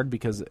was hard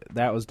because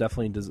that was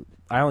definitely.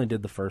 I only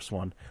did the first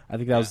one. I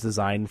think that was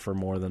designed for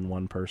more than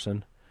one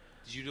person.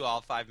 Did you do all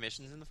 5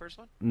 missions in the first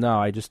one? No,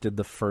 I just did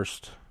the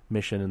first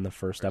mission in the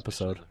first mission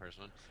episode. in the first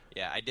one.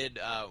 Yeah, I did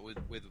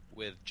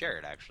with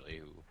Jared actually,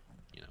 who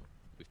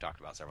we've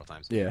talked about several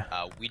times. Yeah.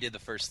 We did the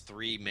first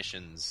 3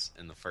 missions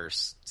in the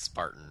first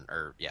Spartan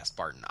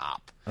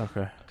Op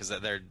Okay. because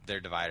they're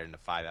divided into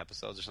 5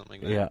 episodes or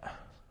something like that.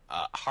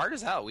 Yeah. Hard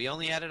as hell. We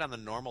only had it on the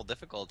normal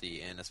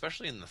difficulty, and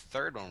especially in the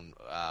third one,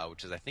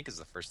 which I think is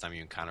the first time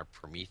you encounter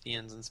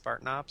Prometheans in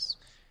Spartan Ops,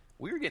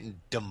 we were getting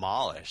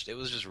demolished. It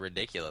was just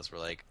ridiculous. We're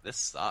like, this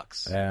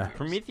sucks. Yeah.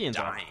 Prometheans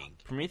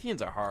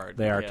are hard.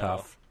 They are Yeah.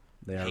 tough.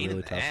 They are Pain in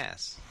really the tough.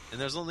 ass. And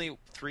there's only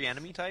 3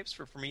 enemy types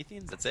for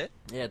Prometheans. That's it.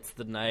 Yeah, it's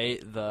the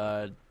knight,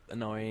 the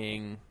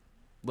annoying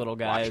little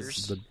guys,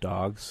 Watchers. The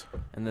dogs.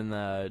 and then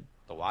the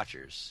The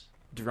Watchers.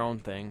 drone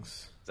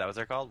things. Is that what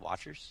they're called?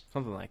 Watchers?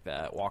 Something like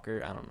that.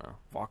 Walker, I don't know.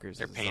 Walkers.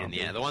 They're is pain in the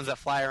something. ass. The ones that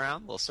fly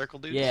around, little circle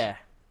dudes. Yeah.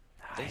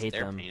 I hate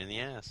they're them. pain in the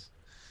ass.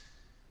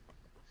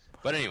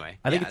 But anyway,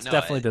 I think yeah, it's no,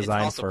 definitely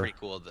designed it's also for- pretty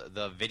cool.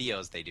 The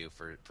videos they do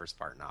for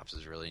Spartan Ops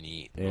is really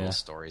neat. Yeah. Little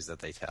stories that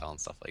they tell and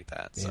stuff like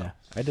that. So. Yeah,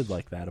 I did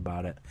like that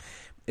about it.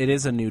 It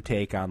is a new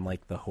take on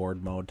like the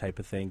horde mode type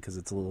of thing because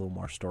it's a little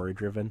more story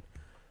driven.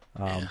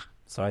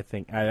 So I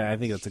think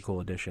that's a cool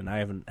addition. I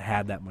haven't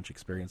had that much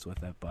experience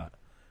with it, but I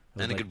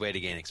would And a like- good way to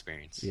gain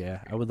experience. Yeah,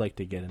 I would like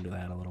to get into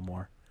that a little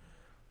more.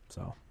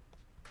 So,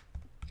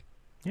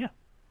 yeah,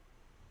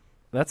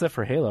 that's it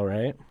for Halo,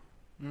 right?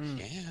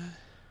 Yeah.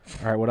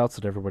 All right, what else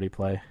did everybody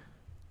play?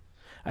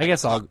 I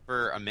guess I'll. Talk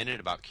for a minute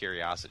about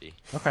Curiosity.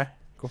 Okay,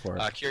 go for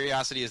it.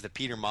 Curiosity is the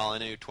Peter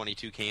Molyneux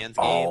 22 cans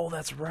Oh, game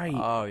that's right.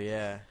 Oh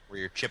yeah. where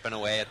you're chipping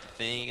away at the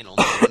thing and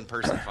only one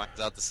person finds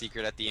out the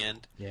secret at the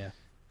end. Yeah.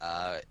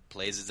 It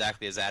plays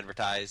exactly as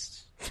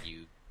advertised.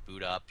 You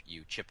boot up,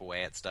 you chip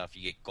away at stuff,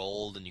 you get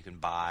gold, and you can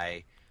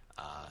buy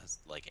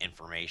like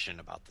information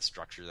about the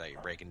structure that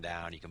you're breaking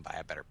down. You can buy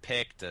a better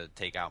pick to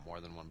take out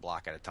more than one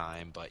block at a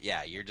time. But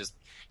yeah, you're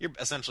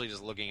essentially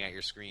just looking at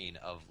your screen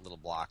of little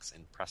blocks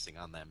and pressing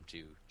on them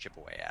to chip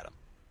away at them.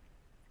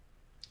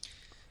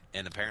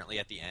 And apparently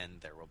at the end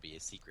there will be a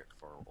secret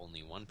for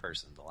only one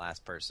person, the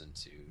last person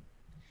to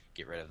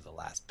get rid of the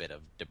last bit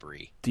of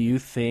debris. Do you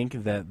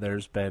think that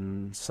there's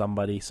been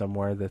somebody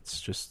somewhere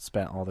that's just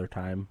spent all their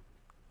time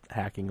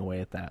hacking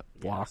away at that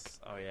block? Yes.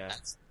 Oh yeah.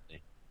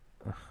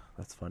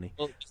 That's funny.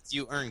 Well,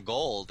 you earn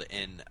gold,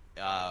 and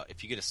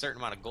if you get a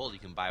certain amount of gold, you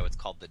can buy what's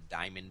called the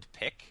diamond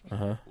pick.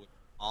 Which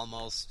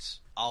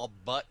almost all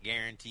but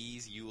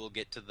guarantees you will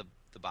get to the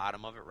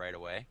bottom of it right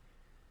away.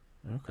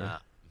 Okay.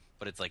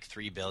 But it's like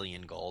 3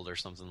 billion gold or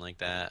something like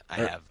that.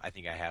 I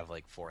think I have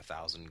like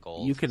 4,000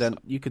 gold.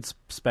 You could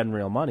spend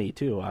real money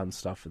too on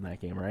stuff in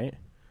that game, right?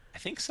 I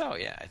think so.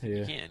 Yeah, I think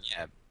you can.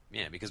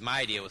 Yeah. Because my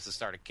idea was to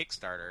start a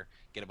Kickstarter,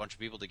 get a bunch of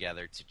people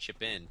together to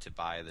chip in to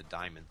buy the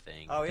diamond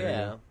thing. Oh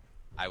yeah.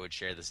 I would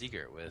share the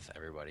secret with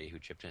everybody who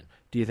chipped in.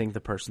 Do you think the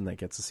person that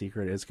gets the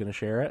secret is going to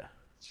share it?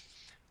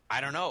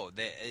 I don't know.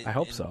 I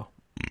hope so.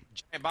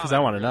 Because I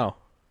want to know.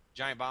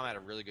 Giant Bomb had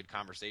a really good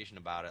conversation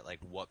about it, like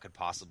what could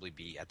possibly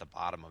be at the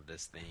bottom of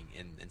this thing.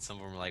 And some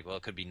of them were like, well,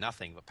 it could be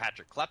nothing. But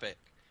Patrick Klepek,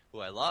 who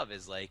I love,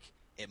 is like,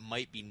 it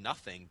might be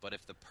nothing, but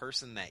if the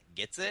person that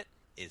gets it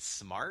is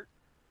smart,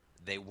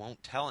 they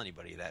won't tell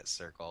anybody that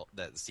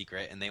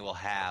secret, and they will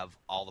have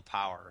all the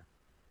power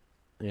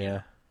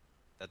that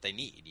they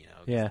need,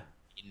 Yeah.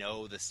 You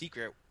know the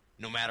secret,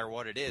 no matter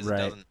what it is, right.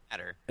 It doesn't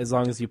matter. As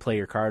long as you play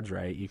your cards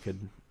right, you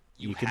could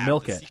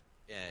milk it.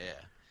 Yeah.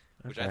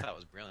 Which Okay. I thought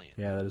was brilliant.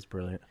 Yeah, that is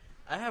brilliant.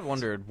 I have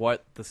wondered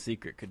what the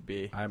secret could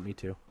be. Me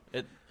too.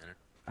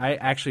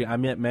 I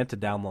meant to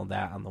download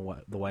that on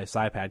the Weiss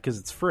iPad because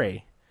it's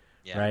free,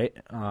 right?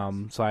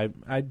 So I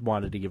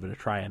wanted to give it a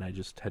try, and I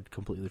just had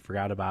completely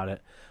forgot about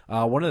it.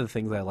 One of the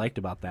things I liked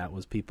about that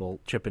was people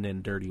chipping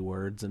in dirty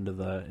words into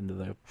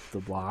the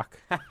block,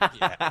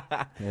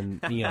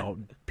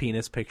 and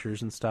penis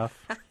pictures and stuff.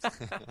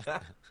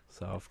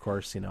 So of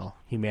course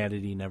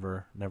humanity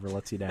never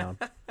lets you down.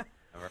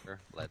 Never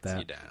lets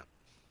you down.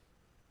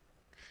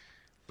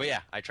 But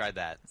yeah, I tried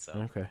that. So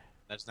okay.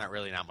 That's not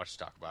much to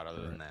talk about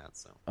other than that.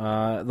 So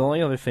the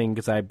only other thing,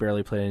 because I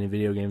barely played any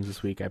video games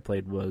this week, I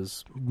played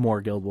was more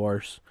Guild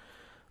Wars.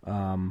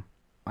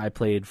 I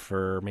played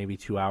for maybe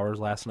 2 hours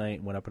last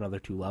night, went up another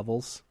 2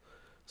 levels,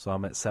 so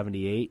I'm at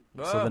 78.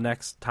 Whoa. So the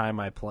next time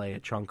I play a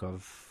chunk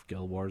of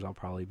Guild Wars, I'll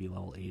probably be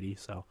level 80.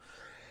 So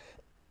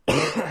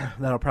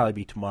that'll probably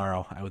be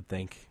tomorrow, I would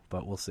think,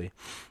 but we'll see.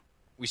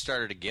 We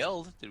started a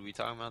guild. Did we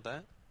talk about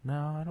that?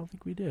 No, I don't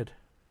think we did.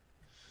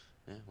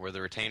 Yeah, we're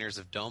the retainers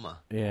of Doma.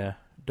 Yeah,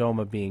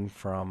 Doma being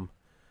from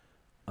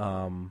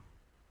Final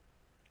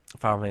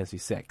Fantasy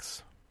VI.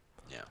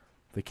 Yeah,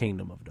 the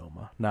Kingdom of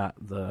Doma, not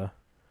the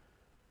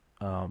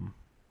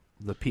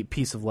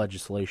piece of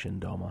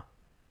legislation Doma.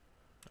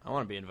 I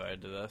want to be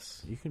invited to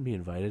this. You can be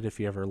invited if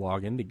you ever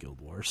log into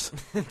Guild Wars.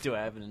 Do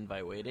I have an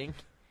invite waiting?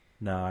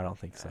 No, I don't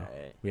think so. All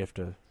right. We have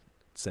to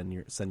send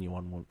you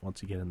one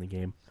once you get in the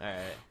game. All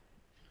right.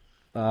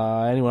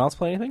 Anyone else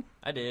play anything?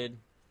 I did.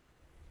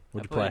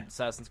 What'd you played play?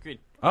 Assassin's Creed.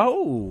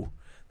 Oh,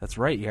 that's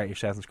right. You got your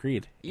Assassin's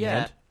Creed.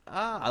 Yeah, And?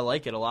 I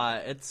like it a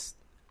lot.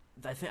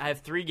 I think I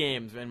have 3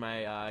 games in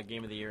my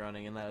Game of the Year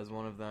running, and that is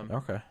one of them.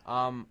 Okay.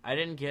 I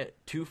didn't get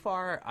too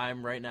far.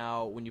 I'm right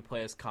now when you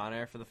play as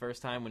Connor for the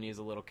first time when he's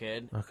a little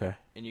kid. Okay.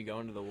 And you go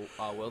into the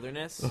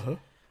wilderness. Uh-huh.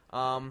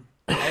 I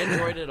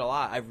enjoyed it a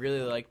lot. I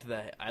really liked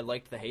the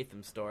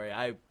Haytham story.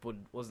 I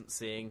wasn't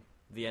seeing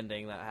the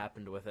ending that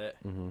happened with it.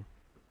 Mm-hmm.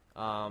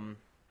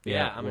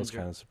 Yeah, I was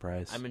kind of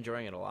surprised. I'm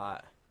enjoying it a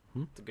lot.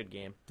 It's a good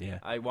game. Yeah.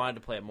 I wanted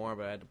to play it more,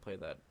 but I had to play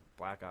that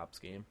Black Ops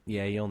game.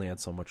 Yeah, you only had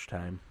so much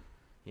time.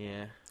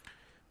 Yeah.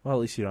 Well,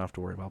 at least you don't have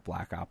to worry about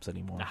Black Ops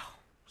anymore. No.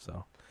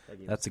 So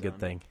that's a good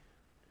thing.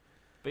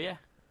 But yeah.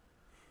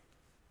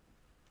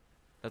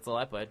 That's all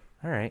I played.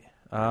 All right.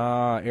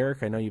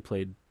 Eric, I know you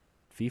played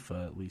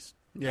FIFA at least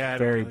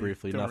very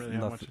briefly.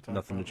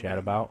 Nothing to chat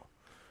about.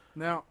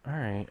 No. All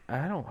right.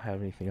 I don't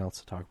have anything else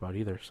to talk about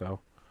either,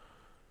 so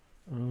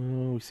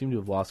we seem to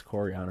have lost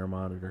Corey on our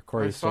monitor.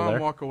 Corey, I you still saw there?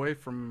 him walk away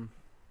from...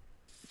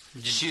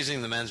 Just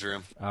using the men's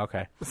room.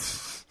 Okay.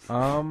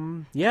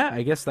 Yeah,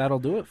 I guess that'll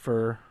do it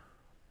for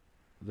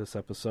this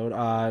episode.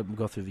 We'll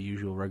go through the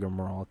usual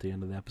rigmarole at the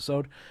end of the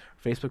episode.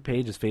 Our Facebook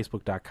page is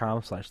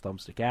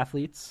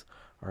facebook.com/thumbstickathletes.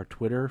 Our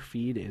Twitter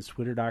feed is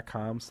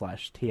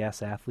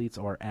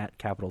twitter.com/TSathletes or at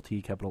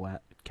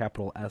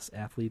capital S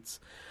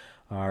athletes.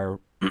 Our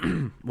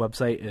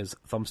website is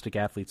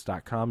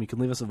thumbstickathletes.com. You can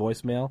leave us a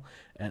voicemail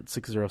at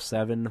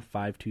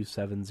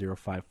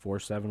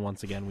 607-527-0547.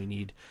 Once again, we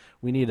need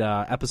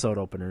episode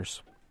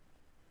openers,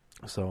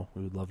 so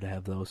we would love to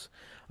have those.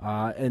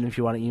 And if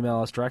you want to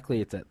email us directly,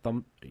 it's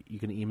you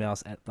can email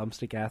us at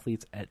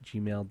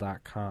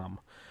thumbstickathletes@gmail.com.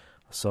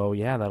 So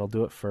yeah, that'll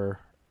do it for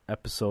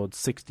episode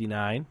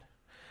 69.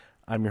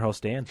 I'm your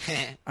host, Dan.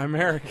 I'm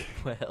Eric.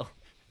 Well,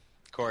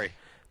 Corey.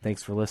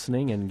 Thanks for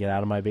listening, and get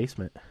out of my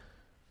basement.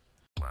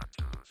 1,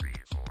 2, 3.